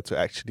one was there to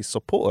actually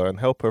support her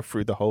and help her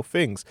through the whole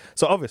things.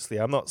 So obviously,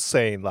 I'm not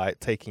saying like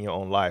taking your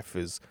own life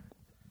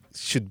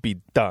should be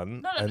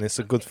done, and it's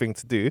a good thing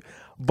to do.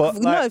 But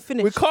like,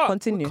 we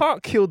can't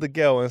kill the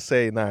girl and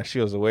say, nah, she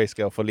was a waste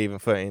girl for leaving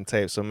 13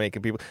 tapes or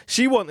making people.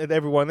 She wanted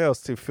everyone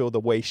else to feel the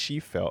way she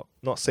felt.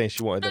 Not saying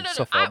she wanted them to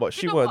suffer, but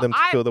she wanted them to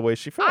feel the way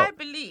she felt. I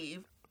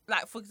believe,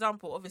 like, for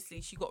example, obviously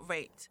she got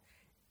raped.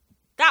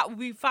 That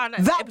we found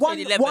out that episode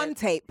 11. one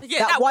tape. Yeah,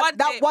 that one tape.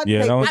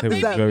 Yeah, that one tape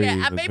maybe, was very,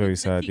 and was maybe very the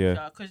sad. teacher,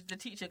 Yeah, because the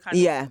teacher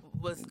kind of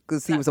was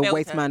because he was a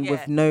waste man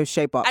with no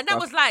shape up, and that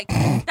was like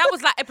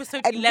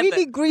episode and 11.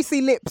 really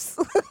greasy lips.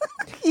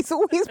 He's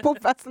always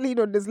put Vaseline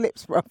on his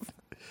lips, bro.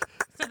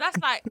 So that's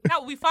like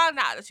that. We found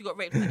out that she got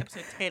raped in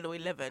episode 10 or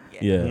 11. Yeah.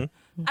 Yeah. And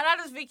I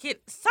was thinking,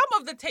 some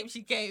of the tapes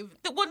she gave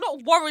that were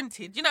not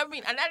warranted. You know what I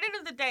mean? And at the end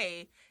of the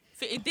day,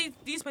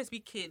 these supposed to be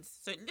kids.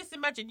 So let's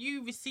imagine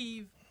you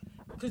receive,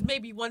 because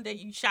maybe one day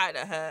you shouted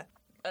at her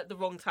at the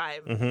wrong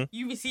time.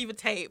 You receive a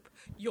tape.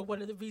 You're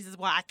one of the reasons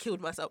why I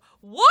killed myself.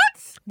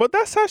 What? But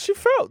that's how she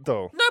felt,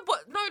 though. No,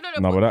 but no.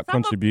 No, but that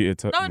contributed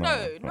to.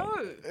 No.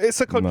 It's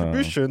a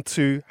contribution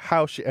to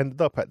how she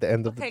ended up at the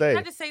end of the day. Can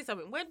I just say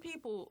something? When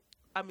people,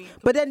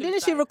 but then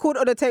didn't she record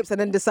all the tapes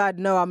and then decide,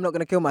 no, I'm not going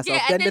to kill myself?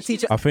 Yeah, then the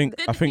teacher. I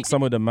think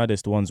some of the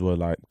maddest ones were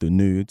like the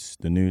nudes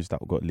that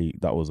got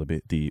leaked. That was a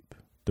bit deep.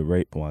 The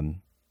rape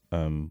one.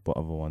 But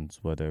other ones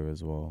were there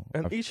as well.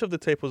 And each of the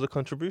tape was a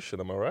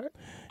contribution, am I right?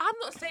 I'm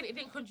not saying it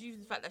didn't contribute to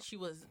the fact that she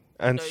was...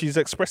 And she's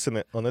expressing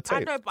it on the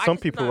tape. I know, but some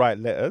people write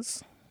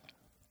letters.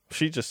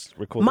 She just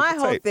recorded My the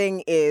whole tape.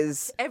 thing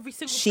is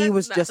she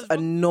was just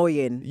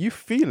annoying. You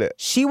feel it.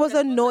 She was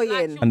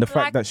annoying. And the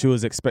fact that she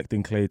was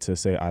expecting Clay to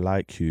say, I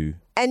like you.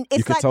 And it's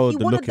you could like tell he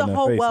the wanted look the in her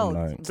whole face world.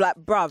 and Like,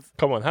 bruv.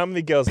 Come on, how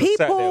many girls have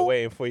sat there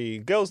waiting for you?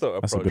 Girls don't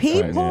approach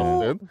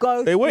People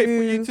go They wait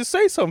for you to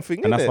say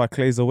something, And that's innit? why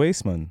Clay's a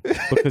waste man.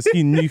 Because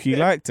he knew he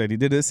liked her and he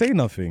didn't say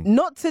nothing.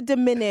 Not to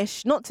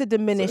diminish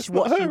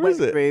what she went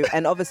through.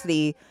 And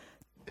obviously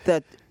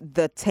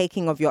the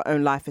taking of your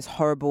own life is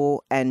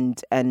horrible,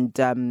 and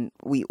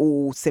we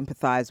all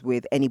sympathize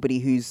with anybody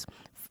who's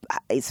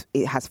it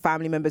has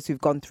family members who've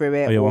gone through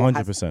it. Oh, yeah, or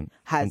 100%.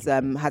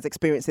 has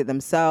experienced it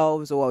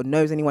themselves, or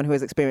knows anyone who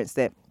has experienced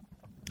it.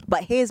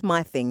 But here's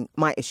my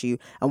issue,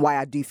 and why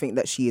I do think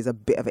that she is a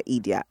bit of an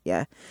idiot.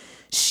 Yeah,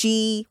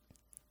 she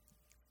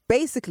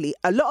basically,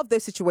 a lot of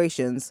those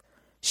situations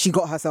she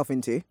got herself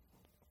into.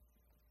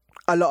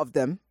 A lot of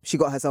them she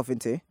got herself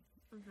into.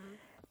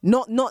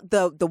 Not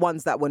the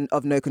ones that were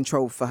of no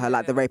control for her,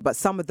 like the rape, but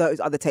some of those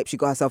other tapes she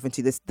got herself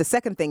into. The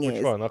second thing Which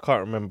is one? I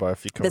can't remember.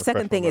 If you can. the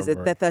second thing is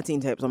they're 13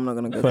 tapes. I'm not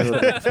gonna go through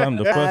it.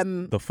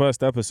 Fam, the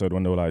first episode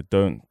when they were like,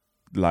 don't,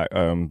 like,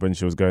 when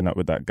she was going out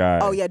with that guy.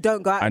 Oh yeah,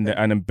 don't go out. And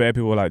then bare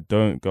people were like,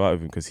 don't go out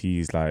with him because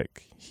he's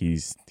like,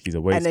 he's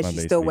a waste man. And then she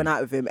still went out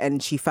with him,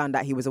 and she found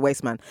out he was a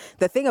waste man.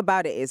 The thing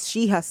about it is,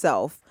 she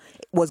herself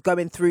was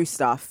going through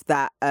stuff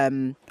that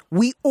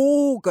we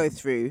all go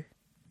through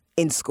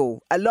in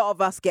school. A lot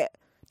of us get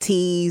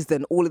teased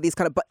and all of these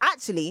kind of, but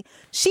actually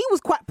she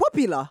was quite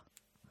popular.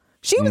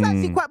 She was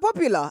actually quite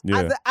popular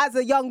as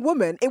a young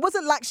woman. It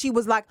wasn't like she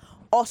was like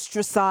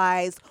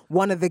ostracized,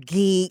 one of the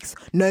geeks,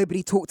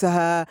 nobody talked to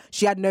her,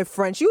 she had no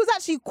friends. She was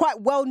actually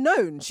quite well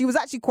known. She was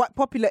actually quite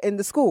popular in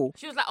the school.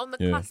 She was like on the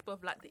cusp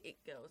of like the it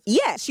girls.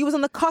 Yeah, she was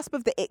on the cusp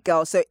of the it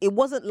girl. So it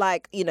wasn't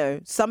like, you know,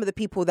 some of the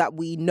people that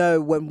we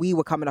know when we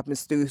were coming up in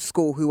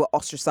school who were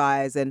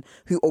ostracized and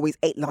who always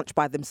ate lunch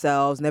by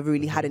themselves, never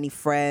really had any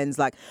friends.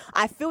 Like,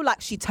 I feel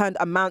like she turned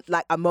a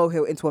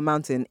molehill into a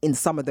mountain in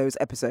some of those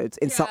episodes,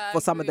 for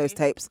some of those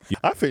tapes.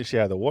 I think she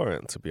had a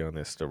warrant, to be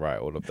honest, to write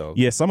all of those.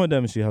 Yeah, some of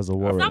them she has a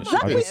warrant.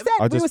 Like we said,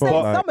 we were saying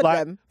some of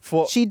them,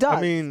 she does.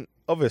 I mean,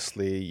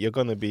 obviously, you're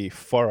going to be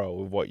thorough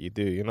with what you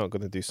do. You're not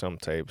going to do some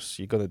tapes.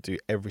 You're going to do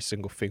every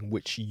single thing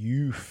which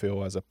you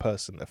feel as a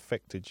person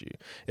affected you.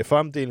 If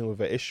I'm dealing with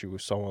an issue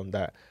with someone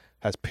that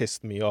has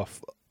pissed me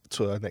off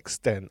to an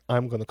extent,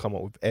 I'm going to come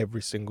up with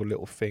every single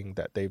little thing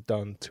that they've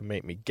done to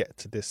make me get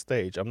to this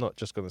stage. I'm not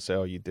just going to say,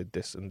 oh, you did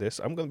this and this.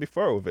 I'm going to be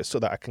thorough with it so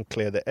that I can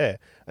clear the air.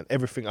 And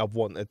everything I've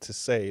wanted to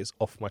say is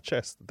off my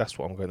chest. That's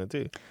what I'm going to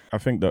do. I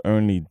think the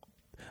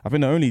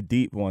only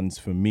deep ones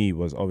for me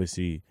was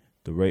obviously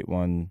the rape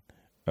one,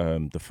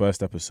 the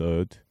first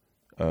episode,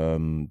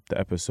 the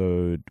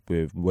episode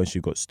with when she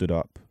got stood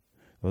up.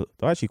 There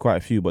were actually quite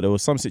a few, but there were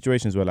some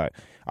situations where, like,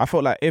 I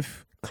felt like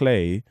if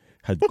Clay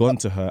had gone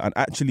to her and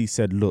actually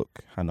said, look,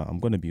 Hannah, I'm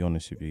going to be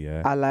honest with you,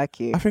 yeah? I like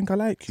you. I think I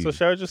like you. So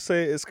shall I just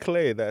say it's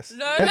Clay? That's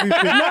No.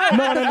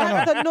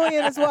 That's annoying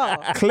as well.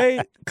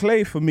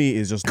 Clay for me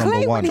is just Clay, number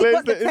when one. he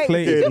got the tape,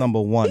 Clay is number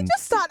one. He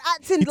just started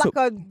acting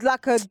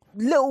like a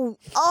little.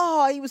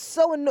 Oh, he was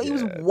so annoying. He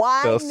was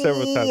whiny. There were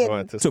several times I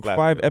wanted to Took slap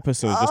 5 him.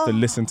 episodes just to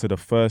listen to the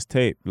first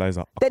tape. Like, he's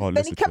like, I can't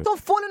Then he listen kept to on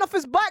falling off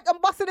his bike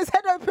and busting his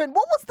head open.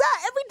 What was that?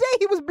 Every day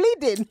he was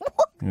bleeding.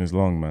 it. It was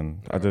long,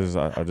 man. I just.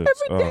 Every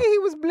day he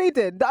was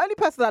bleeding. The only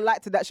person I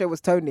liked in that show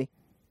was Tony.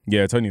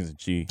 Yeah, Tony's a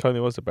G. Tony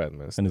was a bad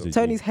man. Tony's a G.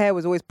 Tony's hair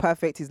was always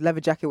perfect. His leather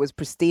jacket was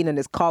pristine, and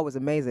his car was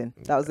amazing.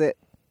 That was it.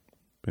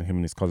 Him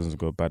and his cousins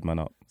go bad man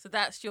up. So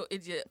that's your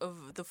idiot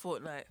of the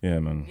fortnight. Yeah,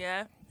 man.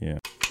 Yeah. Yeah.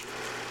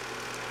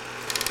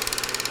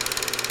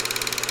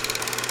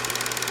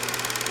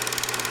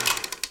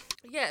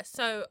 Yeah,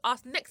 so our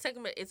next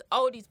segment is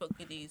oldies but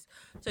goodies.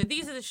 So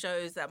these are the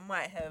shows that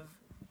might have,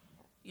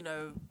 you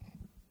know,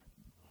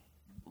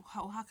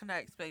 how can I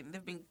explain?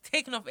 They've been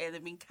taken off air,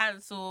 they've been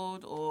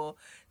cancelled, or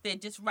they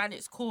just ran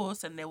its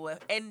course and they were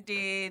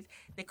ended.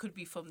 They could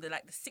be from the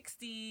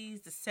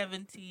 60s, the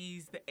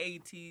 70s, the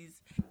 80s,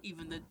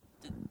 even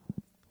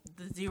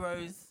the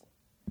zeros.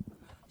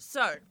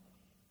 So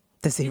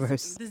The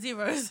zeros. the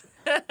zeros.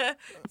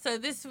 So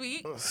this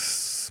week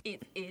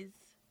it is.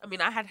 I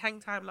mean, I had hang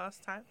time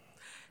last time,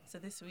 so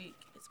this week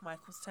it's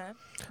Michael's turn.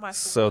 Michael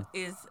So-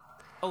 is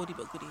oldie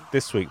but goodie.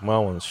 This week, my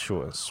one's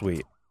short and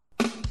sweet.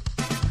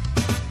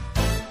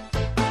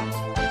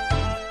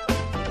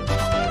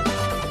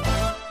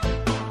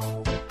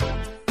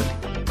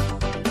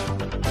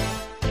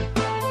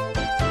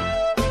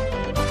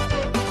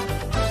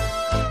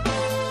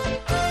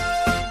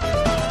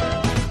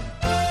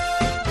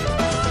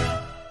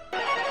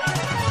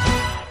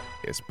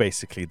 It's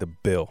basically The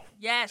Bill.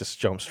 Yes. Just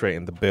jump straight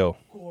in The Bill.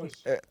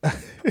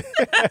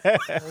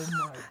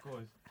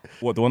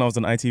 What, the one I was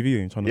on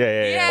ITV? Trying to...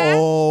 Yeah. Yeah.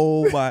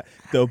 Oh my!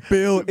 The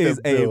Bill is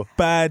Bill. a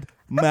bad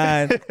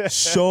man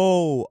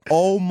show.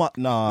 Oh my!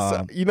 Nah.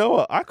 So, you know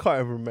what? I can't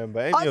even remember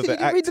any Oh, of so the you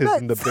didn't read the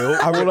actors in The notes? Bill.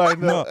 All I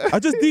know. No, I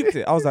just deeped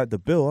it. I was like, The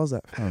Bill. I was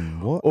like,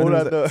 what? All And I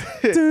it was know.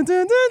 like, dun,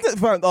 dun, dun, dun.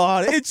 Fam,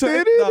 oh, the intro.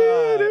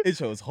 The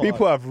intro was hard.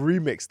 People have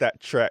remixed that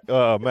track.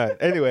 Oh man.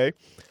 Anyway,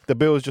 The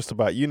Bill is just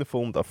about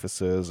uniformed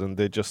officers, and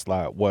they're just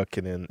like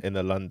working in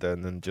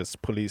London and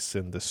just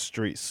policing the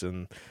streets,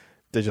 and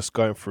they're just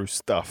going through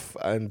stuff.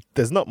 And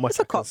there's not much It's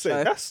a I can cop say.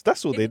 show.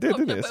 That's all they did,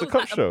 isn't it? It's a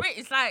cop show.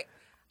 It's like,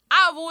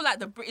 out of all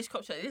the British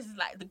cop shows, this is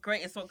the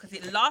greatest one because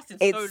it lasted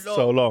It's so long.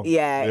 So long.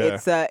 Yeah,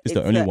 it's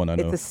the only one I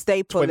know. It's a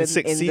staple in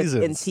 26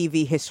 seasons.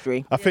 TV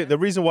history. I think the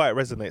reason why it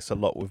resonates a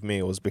lot with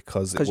me was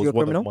because it 'Cause was you're a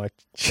one criminal? of my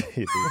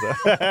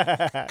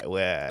cheerleaders.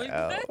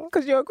 Well,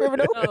 Because you're a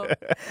criminal. Oh.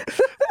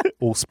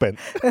 all spent.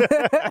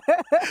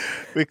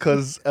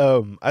 Because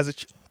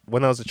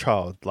when I was a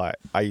child,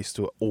 I used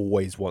to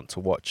always want to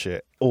watch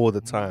it all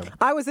the time.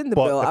 I was in The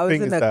But Bill. the I was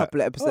thing in is a that-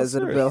 couple of episodes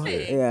of The Bill.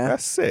 seriously? Yeah,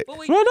 That's sick. What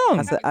were Right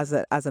you-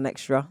 on. as an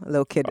extra, a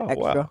little kid Oh,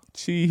 extra. wow.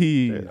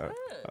 Gee. Yeah,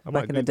 I Back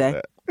might in the Google day.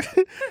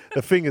 that.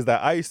 The thing is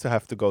that I used to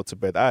have to go to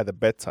bed. I had a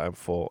bedtime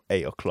for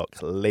 8 o'clock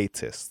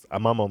latest,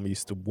 and my mum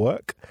used to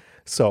work,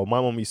 So my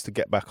mum used to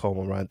get back home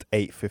around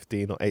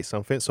 8:15 or 8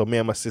 something. So me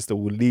and my sister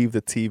will leave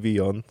the TV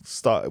on,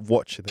 start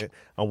watching it,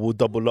 and we'll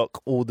double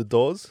lock all the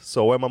doors.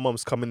 So when my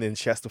mum's coming in,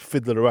 she has to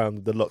fiddle around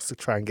with the locks to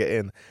try and get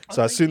in.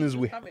 So as soon as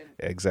we...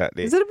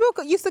 Exactly. Is it a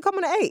bill used to come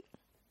on at 8?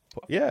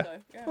 Yeah.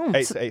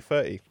 8 to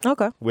 8:30.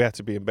 Okay. We had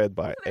to be in bed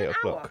by 8 an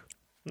o'clock.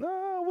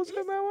 No, was it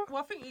an hour?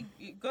 Well, I think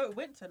it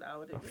went to an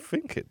hour, I didn't it?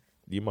 think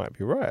you might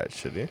be right,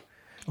 actually.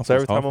 I So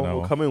every thought it was time half an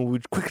we'll hour. come in,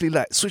 we'd quickly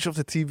like switch off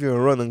the TV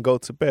and run and go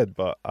to bed.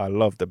 But I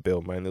love the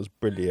bill, man. It was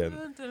brilliant.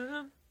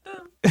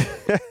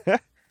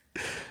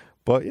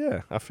 But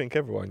yeah, I think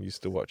everyone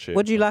used to watch it.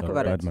 What do you like The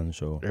about it? Radman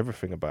show.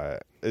 Everything about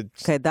it.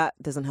 It's, Okay, that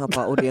doesn't help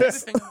our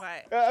audience. Everything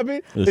right. I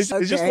mean, It's-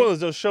 it's just Okay. one of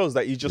those shows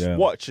that you just Yeah.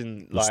 watch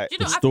and like. Do you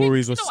know, The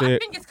stories I were think, I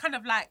sick. think it's kind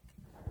of like,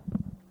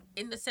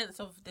 in the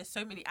sense of there's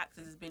so many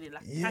actors has been in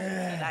like,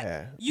 Yeah. like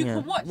you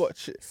can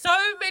watch it. so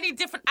many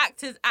different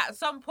actors at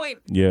some point.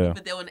 Yeah.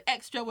 Whether they were an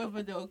extra,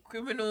 whether they were a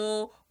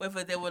criminal,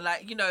 whether they were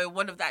like, you know,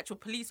 one of the actual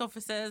police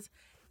officers.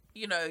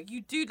 You know,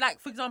 you do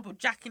like, for example,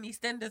 Jack in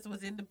EastEnders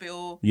was in the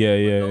bill. Yeah, for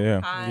a yeah, long yeah.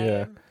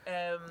 time.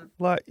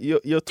 Like you're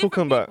talking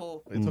Different about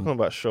people. you're talking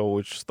about a show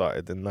which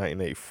started in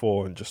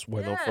 1984 and just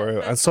went on Yeah,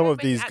 forever. so And some so of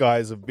many these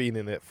guys have been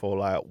in it for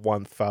like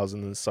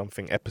 1,000 and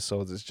something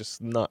episodes. It's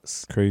just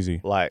nuts. Crazy.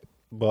 Like,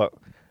 but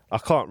I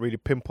can't really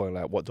pinpoint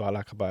like what do I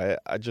like about it.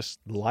 I just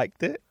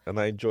liked it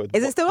and I enjoyed.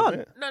 Is it still watching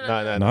on? it.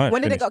 No. No,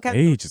 When did it got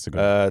cancelled? Ages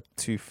ago.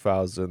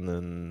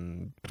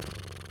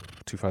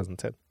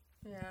 2010.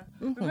 Yeah.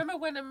 Remember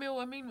when Emil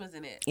Amin was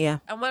in it? Yeah.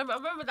 And when, I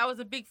remember that was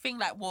a big thing,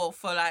 like, well,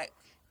 for like,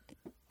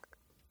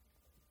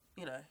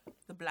 you know,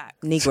 the black.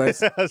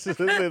 Negroes. I was just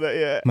gonna say that,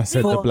 yeah. I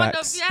said the For-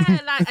 blacks. Yeah,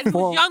 like, and he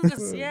For- was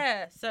younger.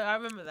 Yeah, so I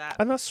remember that.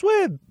 And I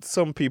swear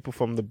some people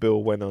from the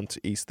bill went on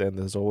to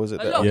EastEnders, or was it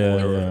A that? lot Yeah, of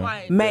people yeah.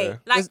 why. Mate,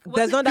 Like, there's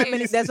what's not his that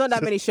many. name? There's not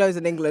that many shows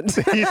in England.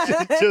 You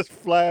should just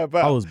fly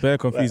about. I was bare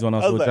confused when I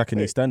I was saw like, Jack in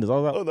wait. EastEnders. I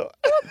was like, Oh no!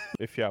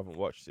 If you haven't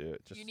watched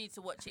it, just You need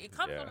to watch it. It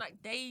comes Yeah. on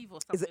like Dave or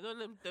Is something. On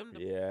them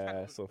Yeah,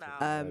 channels something now.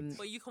 like that.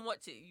 But you can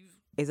watch it.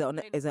 Is it on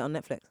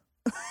Netflix?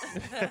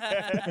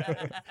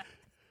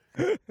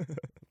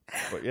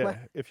 But yeah,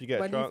 if you get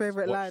my a new chance,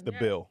 favourite watch line. the Yeah.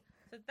 bill.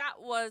 So that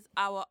was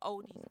our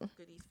oldies and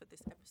goodies for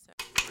this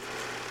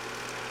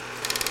episode.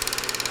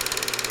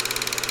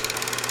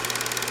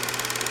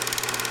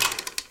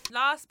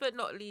 Last but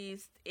not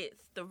least,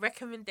 it's the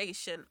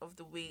recommendation of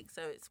the week.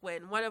 So it's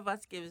when one of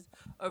us gives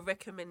a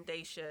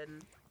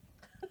recommendation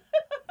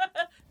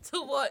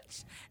to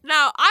watch.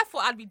 Now, I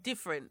thought I'd be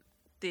different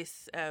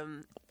this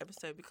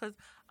episode because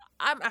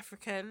I'm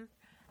African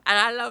and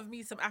I love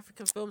me some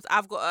African films.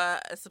 I've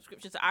got a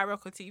subscription to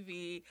iRocko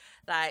TV,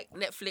 like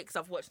Netflix.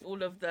 I've watched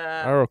all of the...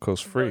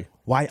 Arroko's free.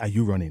 why are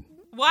you running?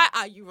 Why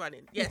are you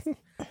running? Yes.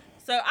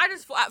 So I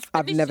just thought...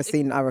 I've never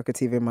seen Iroka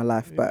TV in my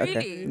life, but okay.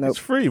 Really? Nope. It's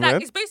free, Like,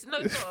 man. it's basically...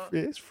 No, it's not.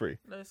 It is free.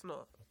 No, it's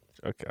not.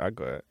 Okay, I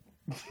got it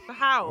But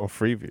how? on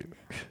Freeview.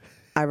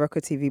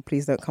 Iroka TV,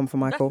 please don't come for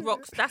Michael.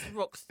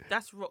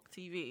 That's Rock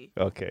TV.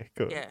 Okay,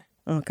 cool. Yeah.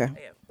 Okay.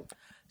 Yeah.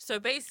 So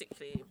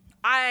basically,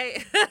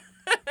 I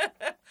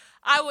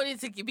I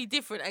wanted to be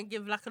different and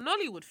give like a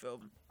Nollywood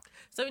film.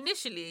 So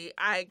initially,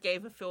 I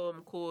gave a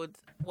film called...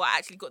 Well, I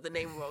actually got the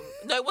name wrong.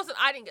 No, it wasn't.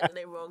 I didn't get the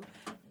name wrong.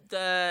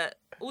 The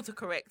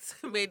autocorrect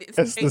made it.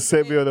 That's the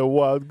same on the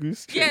Wild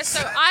Goose Chase. Yeah, so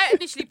I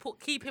initially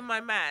put Keeping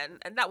My Man,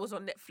 and that was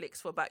on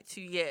Netflix for about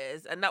 2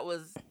 years, and that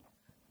was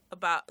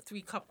about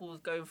 3 couples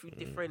going through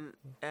different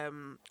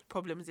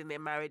problems in their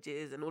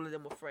marriages, and all of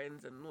them were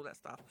friends and all that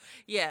stuff.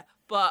 Yeah,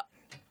 but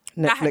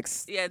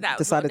Netflix that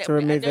was decided on to Netflix,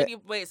 remove and the it only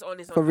way it's on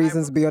is for on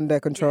reasons iRocko. beyond their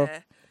control.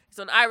 Yeah. It's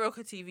on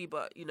iRocko TV,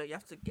 but you know you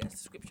have to get a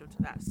subscription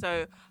to that.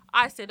 So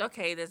I said,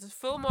 okay, there's a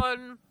film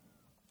on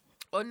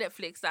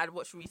Netflix that I'd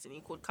watched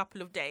recently called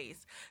Couple of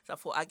Days. So I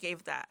thought I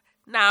gave that.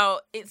 Now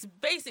it's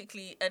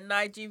basically a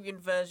Nigerian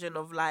version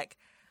of like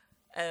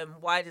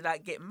Why Did I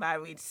Get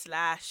Married /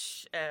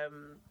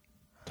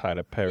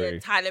 Tyler Perry. yeah,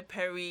 Tyler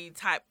Perry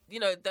type, you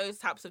know, those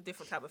types of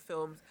different type of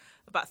films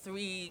about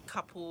 3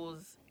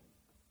 couples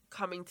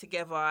coming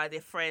together, they're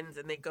friends,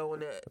 and they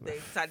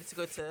decided to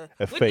go to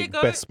A where did they fake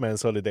go? best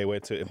man's holiday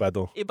went to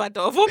Ibadan.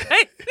 Ibadan of all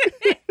places.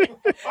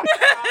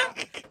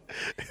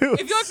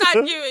 If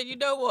you're Nigerian, you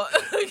know what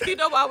you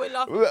know why we're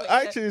laughing. Well, but yeah.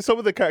 actually, some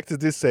of the characters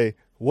did say,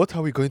 "What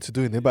are we going to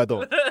do in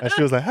Ibadan?" And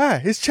she was like,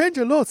 "Hi, it's changed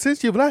a lot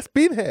since you've last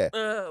been here."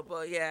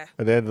 But yeah,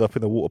 And they ended up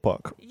in a water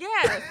park.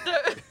 yeah. So,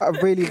 A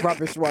really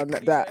rubbish one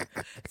like that.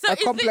 so A is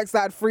complex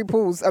that had 3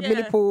 pools, a mini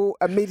Yeah. pool,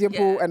 a medium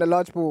pool, Yeah. and a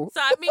large pool. So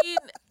I mean,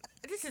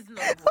 this is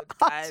Nollywood,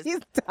 guys. She's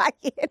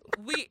dying.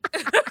 We.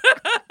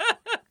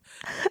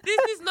 This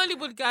is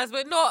Nollywood, guys.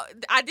 We're not.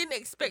 I didn't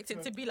expect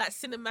it to be like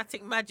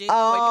cinematic magic or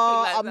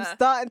Oh, anything I'm like that.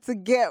 starting to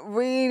get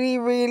really,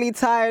 really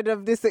tired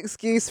of this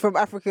excuse from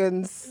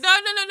Africans. No.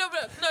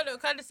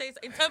 Kind of say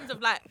in terms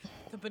of like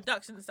the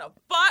production and stuff.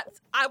 But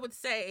I would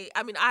say,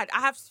 I mean, I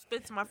have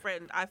said to my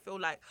friend, I feel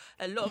like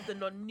a lot of the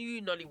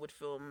new Nollywood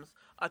films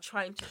are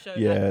trying to show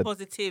Yeah. like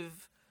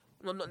positive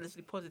well, not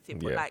necessarily positive,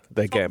 but Yeah, like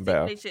they're getting toxic better.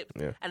 relationships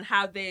Yeah. and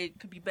how they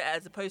could be better,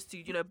 as opposed to,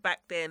 you know, back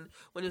then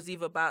when it was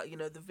either about, you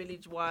know, the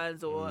village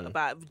ones or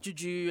about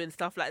juju and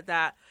stuff like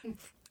that,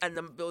 and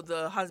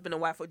the husband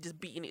and wife were just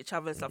beating each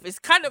other and stuff. It's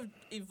kind of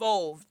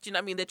evolved. Do you know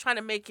what I mean? They're trying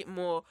to make it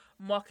more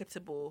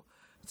marketable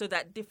so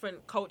that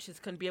different cultures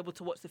can be able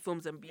to watch the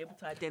films and be able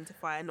to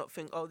identify and not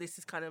think, oh, this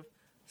is kind of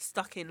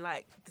stuck in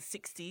like the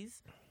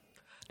 60s.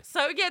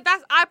 So yeah,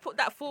 I put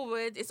that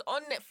forward. It's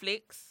on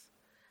Netflix.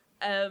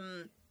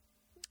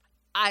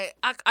 I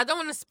don't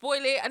want to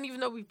spoil it, and even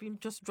though we've been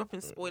just dropping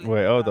spoilers.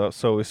 Wait, hold up.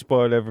 So we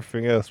spoiled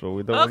everything else, but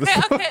we don't want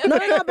to spoil.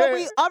 No,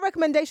 but our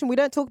recommendation, we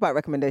don't talk about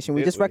recommendation.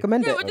 We just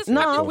recommend Yeah, it. we just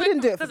No, recommend we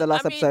didn't do it for the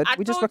last episode.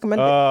 We just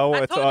recommend it. I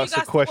wanted told to you ask a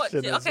guys to watch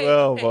question it. as Okay,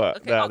 well, okay,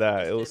 but okay,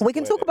 I'll it was We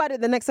can talk about it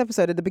in the next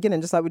episode at the beginning,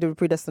 just like we did with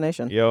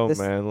Predestination. Yo, This-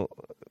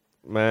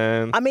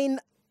 man, I mean,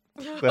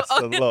 that's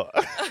a lot.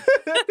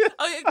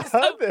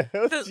 How the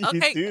hell do you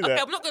do that?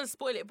 Okay, I'm not going to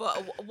spoil it,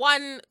 but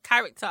one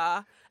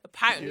character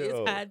apparently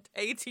Yo. has had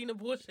 18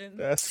 abortions.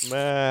 That's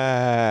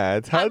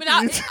mad. How I do mean,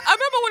 I you?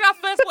 remember when I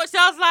first watched it,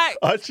 I was like,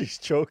 Archie's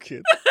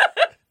choking.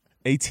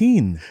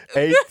 18.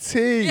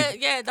 18.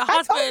 yeah, the I told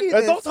husband. you The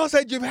this. doctor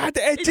said you've had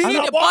 18 18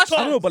 abortions. abortions.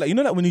 I know, but like, you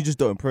know, like when you just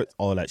don't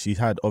like she's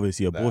had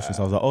obviously abortions.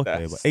 I was like, okay,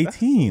 That's- but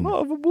 18 That's a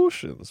lot of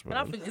abortions, And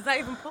I man. think, is that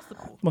even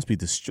possible? must be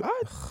destroyed.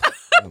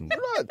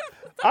 Blood.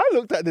 I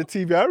looked at the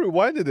TV. I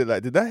rewinded it.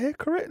 Like, did I hear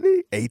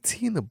correctly?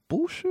 18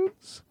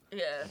 abortions.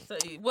 Yeah, so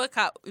you work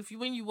out,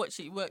 when you watch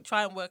it,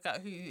 try and work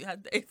out who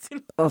had the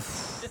 18. oh,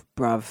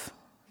 bruv.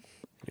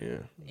 Yeah.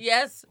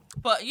 Yes,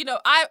 but you know,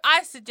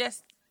 I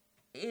suggest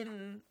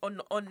on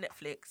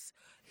Netflix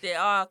there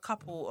are a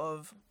couple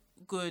of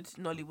good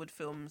Nollywood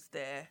films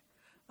there.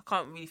 I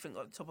can't really think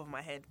off the top of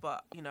my head,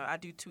 but you know, I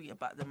do tweet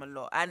about them a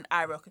lot. And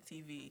iRocker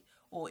TV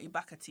or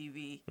Ibaka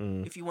TV,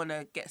 if you want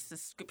to get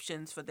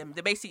subscriptions for them.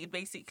 They're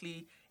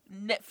basically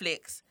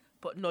Netflix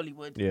but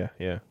Nollywood.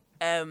 Yeah.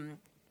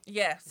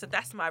 Yeah, so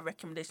that's my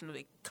recommendation of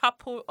a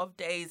couple of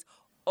days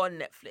on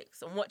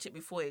Netflix, and watch it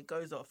before it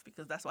goes off,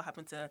 because that's what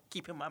happened to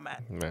Keeping My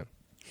Man.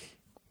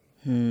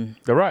 Man.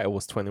 The writer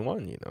was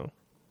 21, you know.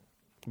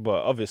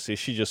 But obviously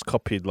she just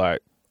copied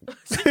like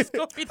She's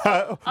copied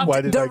why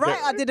did The I get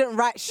writer didn't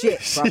write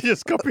shit, she bruv.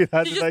 just copied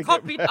how She did I just get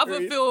copied other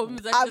married?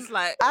 films and just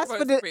like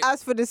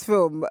As for this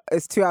film,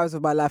 it's 2 hours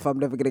of my life I'm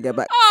never gonna get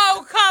back.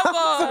 Oh come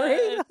on!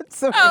 Sorry, I'm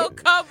sorry. Oh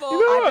come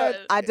on!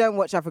 I don't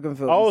watch African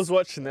films. I was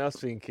watching it, I was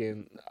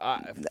thinking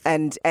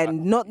and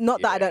not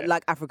that I don't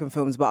like African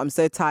films, but I'm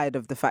so tired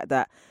of the fact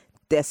that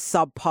they're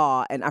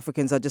subpar and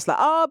Africans are just like,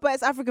 oh, but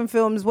it's African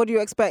films. What do you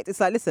expect?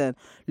 It's like, listen,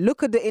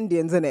 look at the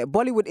Indians, innit?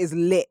 Bollywood is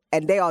lit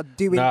and they are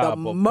doing the but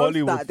most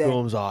Bollywood out there.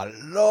 films are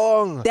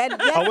long.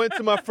 I went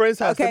to my friend's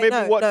house. Okay, They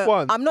made me watch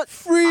one. I'm not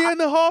 3.5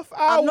 hours.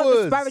 I'm not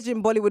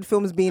disparaging Bollywood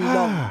films being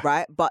long,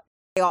 right? But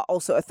they are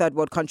also a third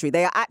world country.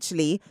 They are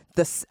actually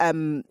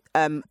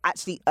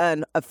actually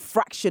earn a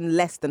fraction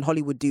less than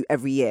Hollywood do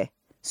every year.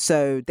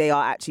 So they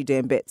are actually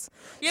doing bits.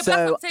 Yeah, so but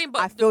that's what I'm saying.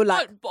 But I feel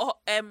like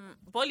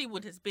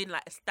Bollywood has been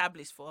like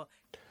established for.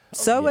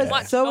 so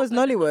was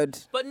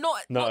Nollywood. But not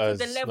to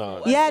the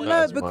level. Yeah, not no,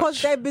 as because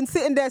much. they've been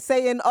sitting there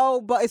saying,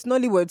 "Oh, but it's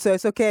Nollywood, so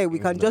it's okay. We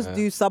can just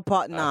do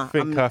subpart." Nah, I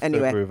think I have to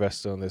anyway. agree with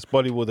Esther on this.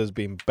 Bollywood has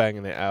been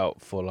banging it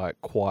out for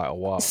like quite a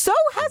while. So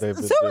has They've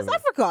been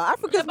Africa. Yeah,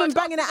 Africa's but been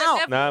banging it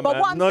out. Nah, but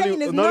man. what I'm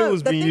saying is,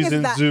 Nollywood's the been thing is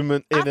using that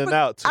zooming in and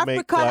out to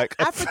make like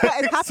Africa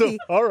is effects of happy.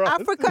 horror.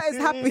 Africa is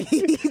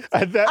happy.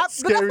 And that But that's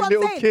scary what I'm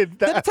little saying. kid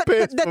that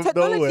appears the from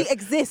technology nowhere.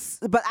 exists,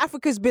 but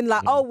Africa's been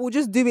like, oh, we'll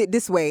just do it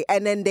this way,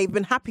 and then they've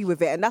been happy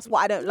with it, and that's what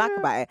I don't like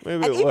about it. Maybe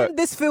And it even worked.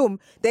 this film,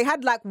 they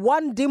had like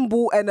one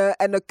dimble and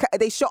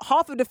they shot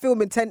half of the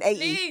film in 1080,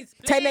 Please.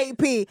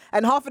 1080p,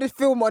 and half of the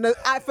film on an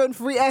iPhone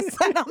 3S,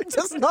 and I'm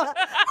just not,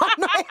 I'm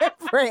not here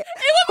for it.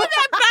 It wasn't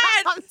that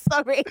bad. I'm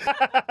sorry.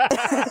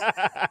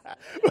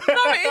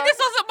 Sorry, this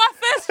wasn't my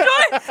first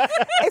choice.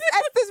 It's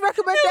Esther's It wasn't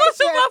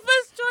recommendation. my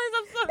first choice.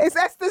 I'm sorry. It's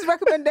Esther's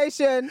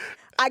recommendation.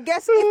 I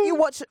guess if you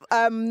watch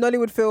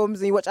Nollywood films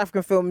and you watch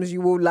African films,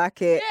 you will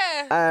like it.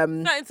 Yeah.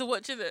 Nothing to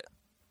watch, is it?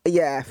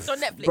 Yeah, It's on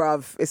Netflix.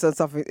 bruv. It's on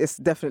something. It's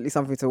definitely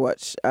something to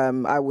watch.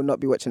 I will not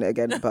be watching it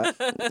again. But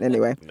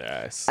anyway,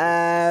 Yes.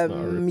 yeah.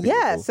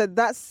 repeatable. So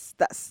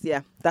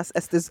that's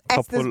Esther's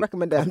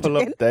recommendation. Couple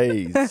of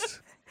days.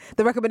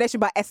 The recommendation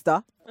by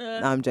Esther. No,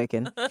 I'm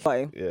joking.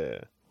 Bye. Yeah.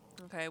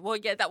 Okay. Well,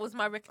 yeah, that was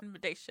my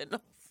recommendation.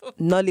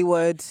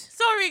 Nollywood.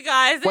 Sorry,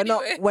 guys.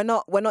 Anyway, We're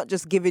not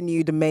just giving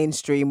you the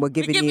mainstream. We're we're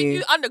giving giving you.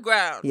 you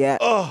underground. Yeah.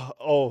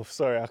 Oh,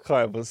 sorry. I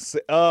can't even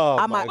say. Oh,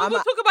 I my might- We'll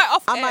talk about it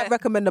off I air. might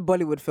recommend a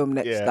Bollywood film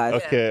next, Yeah. guys.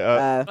 Okay.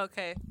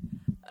 Okay.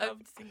 I'm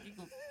just thinking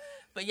of-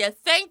 But yeah,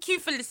 thank you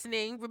for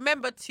listening.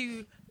 Remember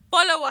to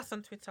follow us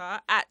on Twitter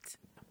at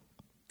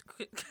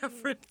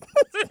Catherine.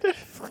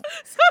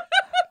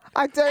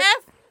 I don't.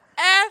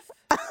 F.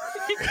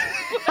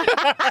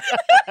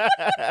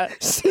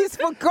 She's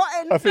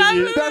forgotten. I think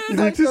you That's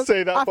need to so-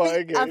 say that I part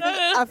think- again.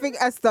 I think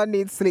Esther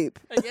needs sleep.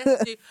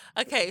 Yes, do.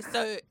 Okay,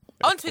 so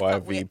on Twitter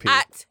we're FYVP.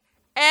 at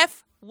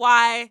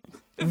FY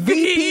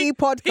VP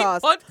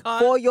podcast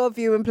for your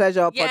viewing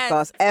pleasure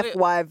podcast.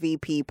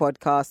 FYVP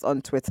podcast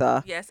on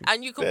Twitter. Yes,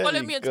 and you can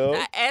follow me on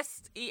Twitter at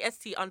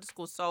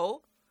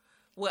SEST_soul,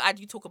 where I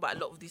do talk about a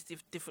lot of these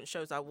different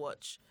shows I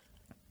watch.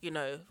 You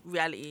know,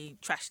 reality,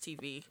 trash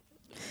TV,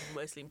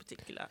 mostly in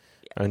particular.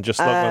 Yeah. And just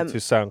log on to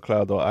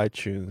SoundCloud or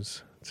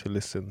iTunes to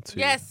listen to.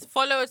 Yes,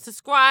 follow,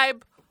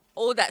 subscribe,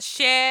 all that,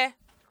 share.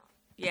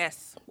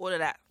 Yes, all of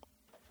that.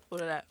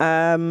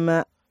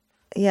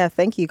 Yeah,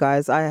 thank you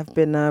guys. I have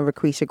been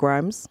Raquisha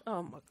Grimes.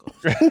 Oh my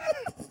gosh.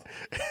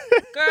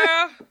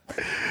 Girl.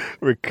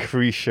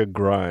 Raquisha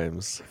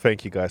Grimes.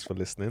 Thank you guys for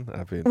listening.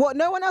 What?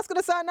 No one else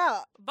gonna sign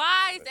out?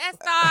 Bye, it's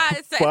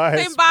Esther.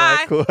 Bye,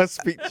 Michael. I'll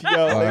speak to you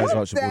all later.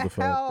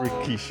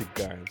 Raquisha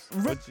Grimes.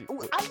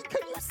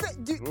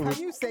 Can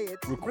you say it?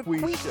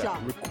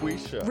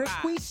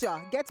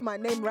 Raquisha. Get my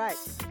name right.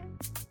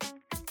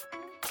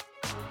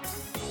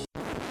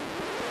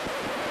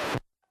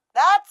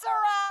 That's a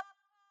wrap.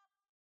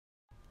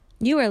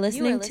 You are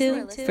listening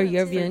to For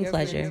Your Viewing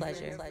Pleasure.